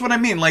that's what I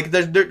mean. Like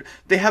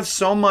they have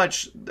so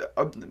much.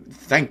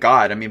 Thank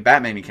God. I mean,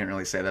 Batman you can't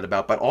really say that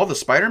about, but all the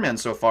Spider-Man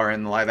so far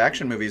in the live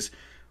action movies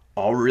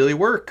all really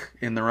work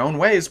in their own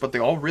ways, but they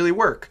all really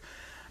work.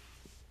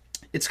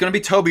 It's going to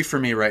be Tobey for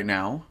me right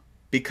now,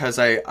 because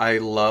I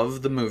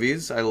love the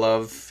movies. I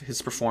love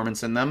his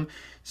performance in them.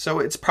 So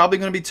it's probably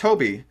going to be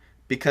Tobey,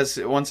 because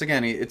once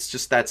again, it's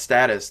just that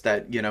status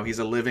that, you know, he's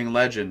a living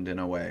legend in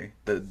a way,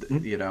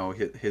 you know,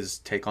 his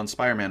take on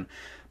Spider-Man.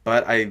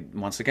 But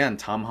once again,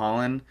 Tom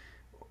Holland,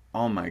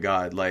 oh my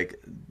God, like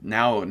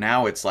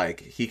now it's like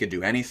he could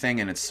do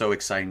anything, and it's so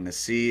exciting to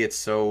see. It's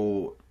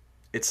so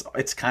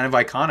it's kind of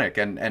iconic,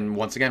 and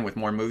once again with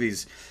more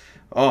movies,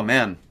 oh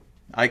man,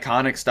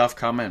 iconic stuff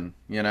coming.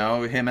 You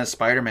know, him as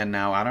Spider-Man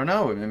now. I don't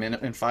know. I mean,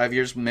 in 5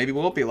 years, maybe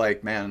we'll be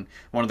like, man,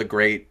 one of the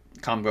great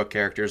comic book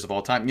characters of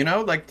all time. You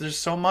know, like there's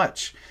so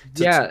much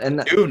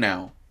to do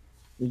now.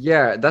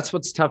 Yeah, that's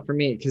what's tough for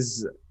me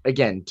because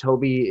again,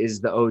 Toby is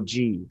the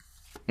OG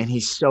and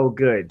he's so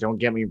good. Don't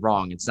get me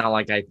wrong. It's not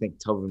like I think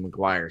Tobey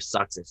Maguire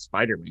sucks at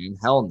Spider-Man.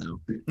 Hell no.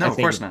 No, of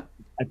course not.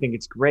 I think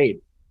it's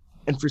great.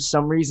 And for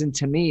some reason,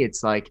 to me,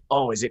 it's like,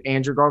 oh, is it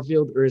Andrew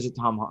Garfield or is it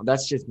Tom Holland?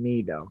 That's just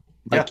me, though.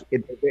 Like,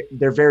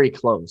 they're very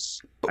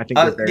close. I think.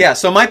 Yeah.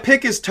 So my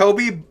pick is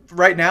Toby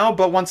right now,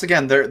 but once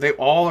again, they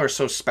all are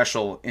so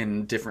special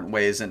in different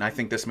ways, and I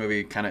think this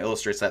movie kind of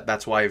illustrates that.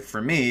 That's why,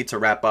 for me, to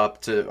wrap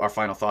up to our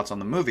final thoughts on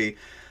the movie,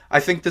 I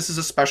think this is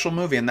a special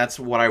movie, and that's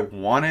what I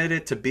wanted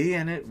it to be,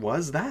 and it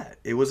was that.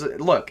 It was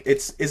look.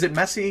 Is it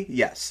messy?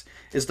 Yes.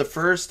 Is the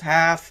first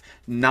half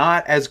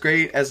not as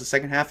great as the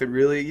second half? It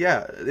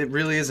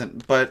really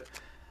isn't. But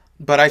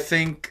I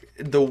think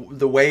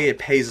the way it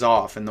pays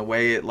off and the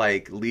way it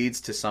like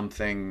leads to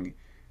something,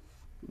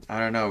 I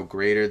don't know,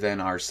 greater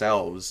than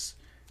ourselves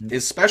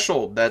is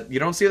special. That you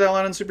don't see that a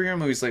lot in superhero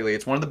movies lately.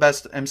 It's one of the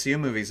best MCU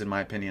movies in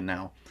my opinion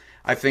now.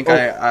 I think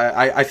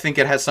I think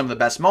it has some of the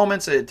best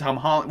moments. Tom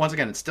Holland, once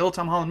again, it's still a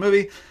Tom Holland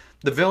movie.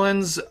 The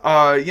villains,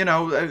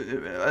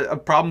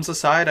 problems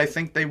aside, I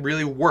think they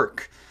really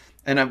work.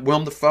 And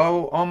Willem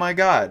Dafoe, oh my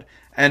god.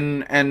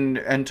 And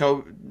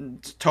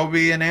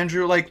Toby and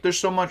Andrew, like, there's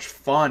so much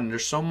fun.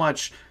 There's so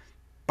much,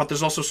 but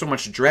there's also so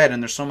much dread,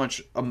 and there's so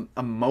much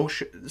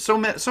emotion, so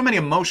many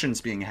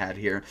emotions being had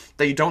here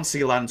that you don't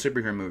see a lot in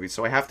superhero movies.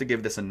 So I have to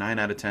give this a 9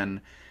 out of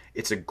 10.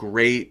 It's a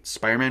great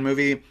Spider-Man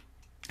movie.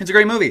 It's a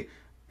great movie.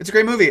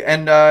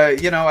 And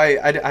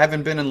I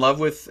haven't been in love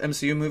with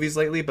MCU movies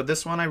lately, but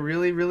this one I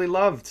really, really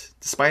loved.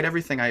 Despite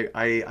everything,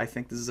 I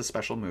think this is a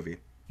special movie.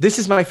 This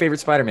is my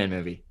favorite Spider-Man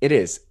movie. It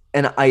is.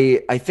 And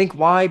I think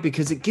why?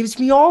 Because it gives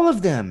me all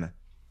of them.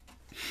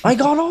 I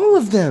got all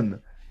of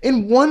them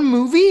in one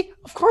movie.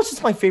 Of course,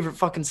 it's my favorite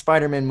fucking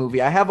Spider-Man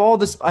movie. I have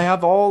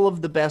all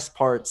of the best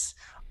parts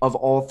of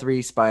all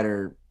three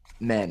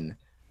Spider-Men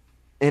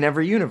in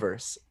every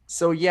universe.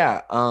 So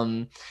yeah,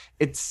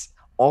 it's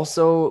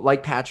also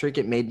like Patrick.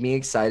 It made me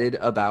excited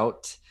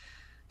about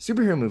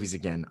superhero movies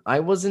again. I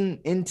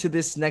wasn't into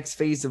this next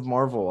phase of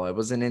Marvel. I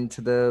wasn't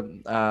into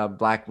the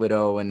Black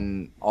Widow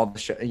and all the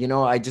show.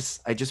 I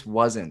just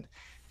wasn't.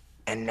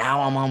 And now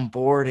I'm on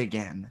board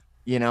again.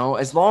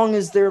 As long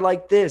as they're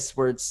like this,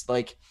 where it's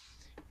like,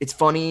 it's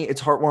funny,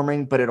 it's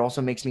heartwarming, but it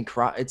also makes me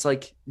cry. It's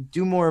like,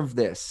 do more of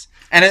this.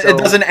 And it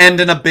doesn't end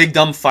in a big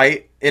dumb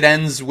fight. It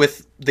ends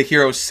with the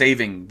hero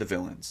saving the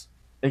villains.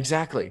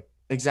 Exactly.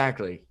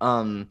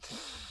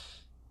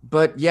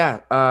 But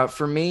yeah,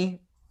 for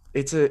me,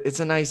 it's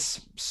a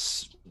nice,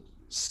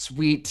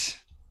 sweet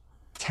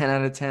 10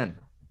 out of 10.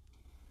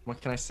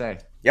 What can I say?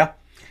 Yeah.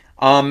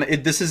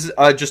 This is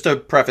just a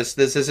preface.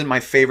 This isn't my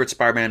favorite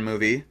Spider-Man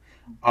movie,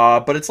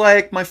 but it's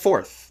like my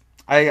fourth.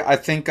 I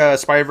think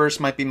Spider-Verse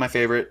might be my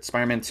favorite.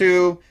 Spider-Man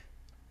 2,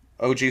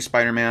 OG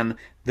Spider-Man.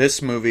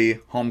 This movie,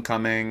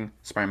 Homecoming,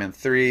 Spider-Man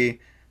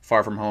 3,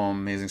 Far From Home,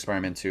 Amazing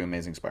Spider-Man 2,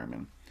 Amazing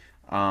Spider-Man.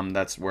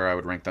 That's where I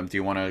would rank them. Do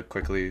you want to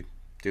quickly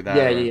do that?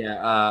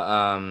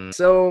 Yeah.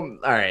 So,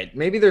 all right,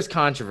 maybe there's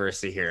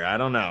controversy here. I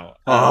don't know.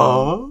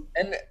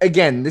 And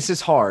again, this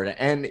is hard.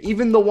 And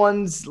even the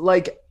ones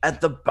like at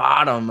the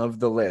bottom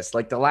of the list,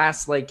 like the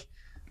last,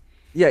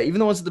 even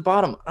the ones at the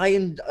bottom, I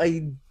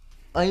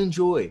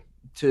enjoy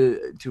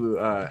to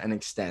an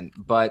extent.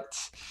 But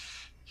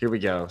here we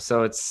go.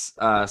 So it's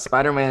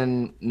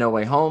Spider-Man: No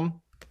Way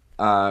Home.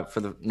 For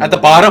the at the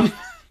bottom.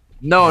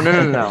 No.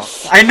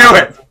 I knew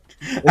it.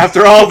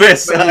 After all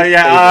this,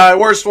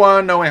 worst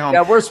one, No Way Home.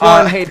 Yeah, worst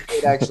one, hate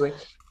actually.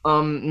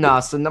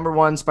 So number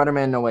one,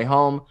 Spider-Man No Way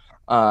Home.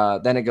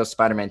 Then it goes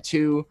Spider-Man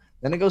 2.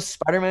 Then it goes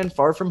Spider-Man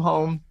Far From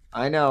Home.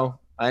 I know,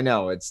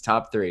 it's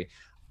top 3.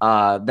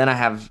 Then I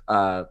have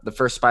the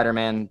first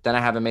Spider-Man. Then I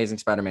have Amazing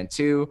Spider-Man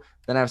 2.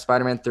 Then I have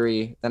Spider-Man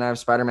 3. Then I have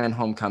Spider-Man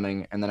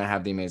Homecoming. And then I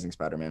have The Amazing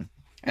Spider-Man.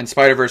 And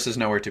Spider-Verse is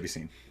nowhere to be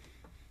seen.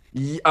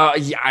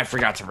 I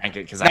forgot to rank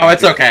it because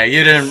it's okay.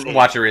 You didn't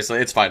watch it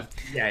recently. It's fine.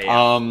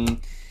 Yeah.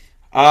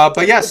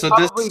 But yeah, so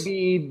this probably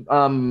be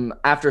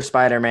after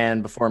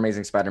Spider-Man, before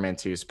Amazing Spider-Man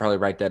 2, so probably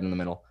right dead in the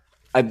middle.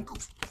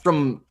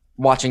 From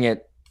watching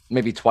it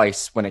maybe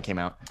twice when it came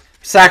out.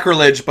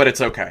 Sacrilege, but it's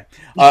okay.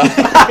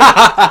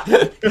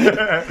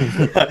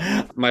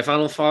 My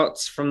final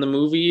thoughts from the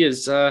movie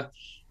is it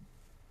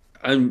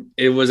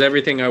was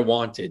everything I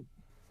wanted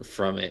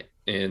from it,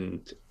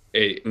 and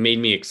it made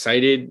me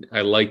excited.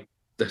 I liked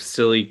the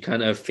silly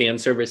kind of fan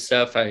service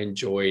stuff. I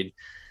enjoyed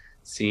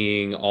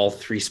seeing all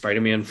three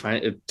Spider-Man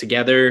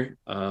together.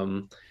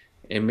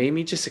 It made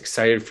me just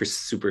excited for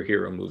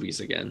superhero movies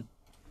again,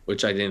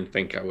 which I didn't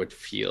think I would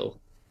feel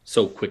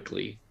so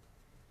quickly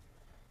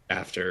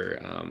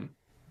after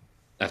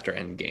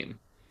Endgame.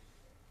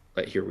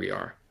 But here we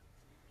are.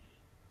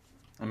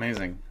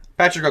 Amazing.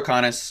 Patrick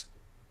O'Connis,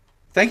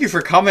 thank you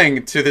for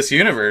coming to this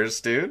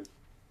universe, dude.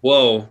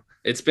 Whoa.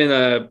 it's been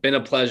a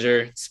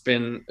pleasure. It's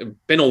been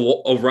a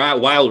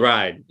wild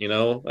ride. You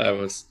know, I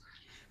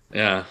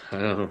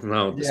don't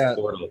know this Yeah.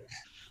 portal.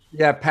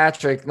 Yeah,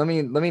 Patrick, let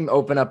me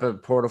open up a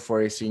portal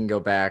for you so you can go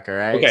back. All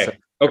right. Okay. So,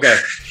 Okay.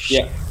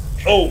 Yeah.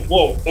 Oh,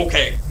 whoa.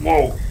 Okay.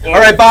 Whoa. All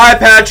right, bye,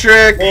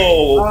 Patrick.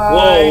 Whoa. Bye.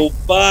 Whoa.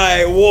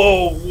 Bye.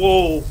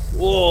 Whoa.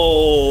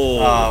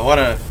 Whoa. What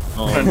a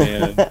Oh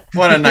man.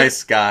 what a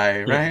nice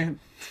guy, right?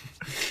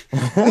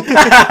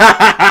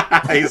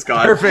 He's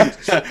gone.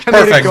 Perfect. I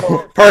need to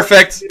go.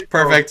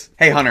 Perfect.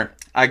 Hey, Hunter,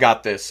 I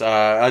got this.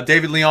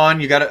 David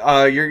Leon, you got it.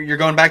 You're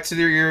going back to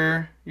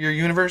your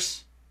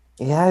universe.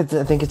 Yeah, I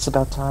think it's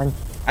about time.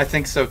 I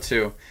think so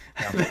too.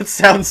 That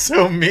sounds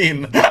so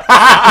mean.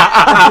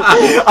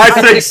 I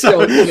think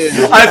so.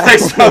 I think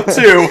so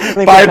too.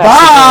 Think Bye about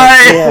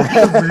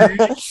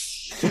bye.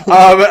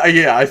 Yeah.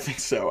 Yeah, I think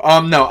so.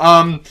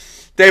 No.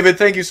 David,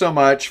 thank you so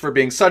much for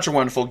being such a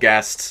wonderful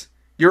guest.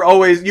 You're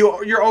always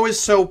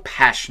so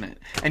passionate,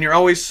 and you're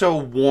always so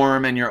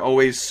warm, and you're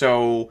always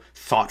so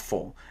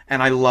thoughtful,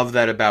 and I love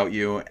that about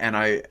you. And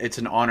it's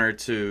an honor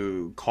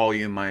to call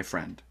you my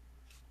friend.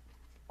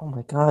 Oh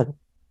my god.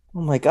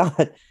 Oh my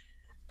god.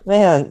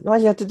 Man,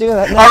 why'd you have to do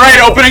that? No. All right,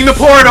 opening the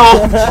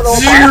portal.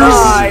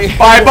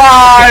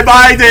 Bye.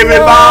 Bye, David.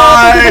 No,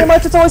 thank you very Bye.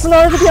 much. It's always an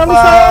honor to be on the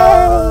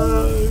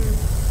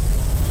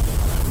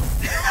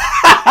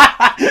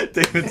show.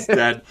 David's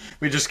dead.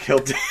 We just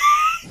killed David.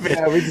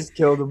 Yeah, we just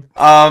killed him.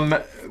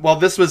 Well,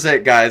 this was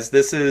it, guys.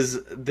 This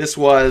was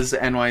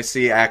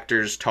NYC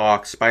Actors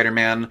Talk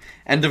Spider-Man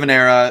End of an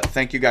Era.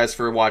 Thank you guys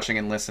for watching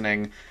and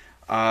listening.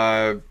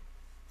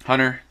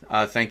 Hunter,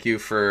 thank you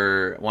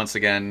for once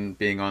again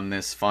being on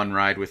this fun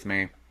ride with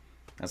me.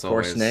 As Of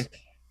course, always. Nick.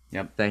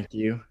 Yep. Thank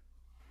you.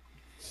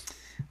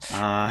 We're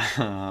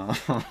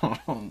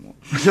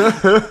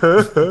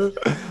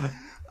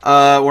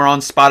on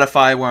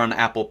Spotify. We're on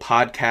Apple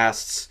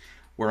Podcasts.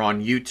 We're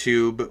on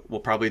YouTube. We'll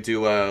probably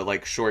do a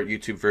short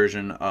YouTube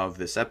version of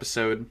this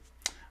episode.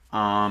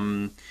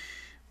 Joey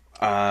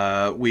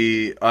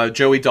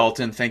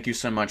Dalton, thank you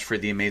so much for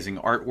the amazing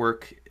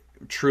artwork.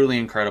 Truly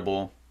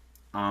incredible.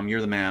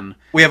 You're the man.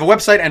 We have a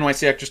website,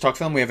 NYC Actors Talk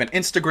Film. We have an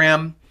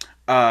Instagram.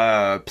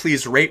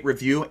 Please rate,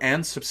 review,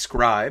 and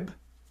subscribe.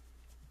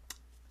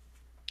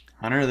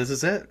 Hunter, this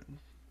is it.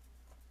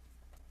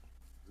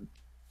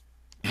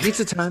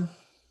 Pizza time.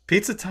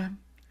 Pizza time.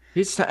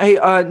 Pizza time. Hey,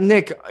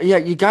 Nick. Yeah,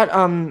 you got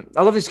I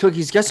love these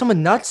cookies. You got some with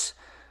nuts?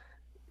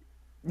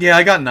 Yeah,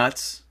 I got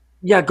nuts.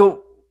 Yeah,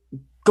 go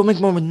make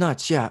more with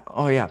nuts. Yeah.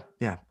 Oh yeah.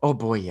 Yeah. Oh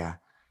boy, yeah.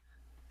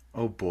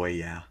 Oh boy,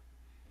 yeah.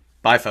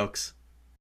 Bye, folks.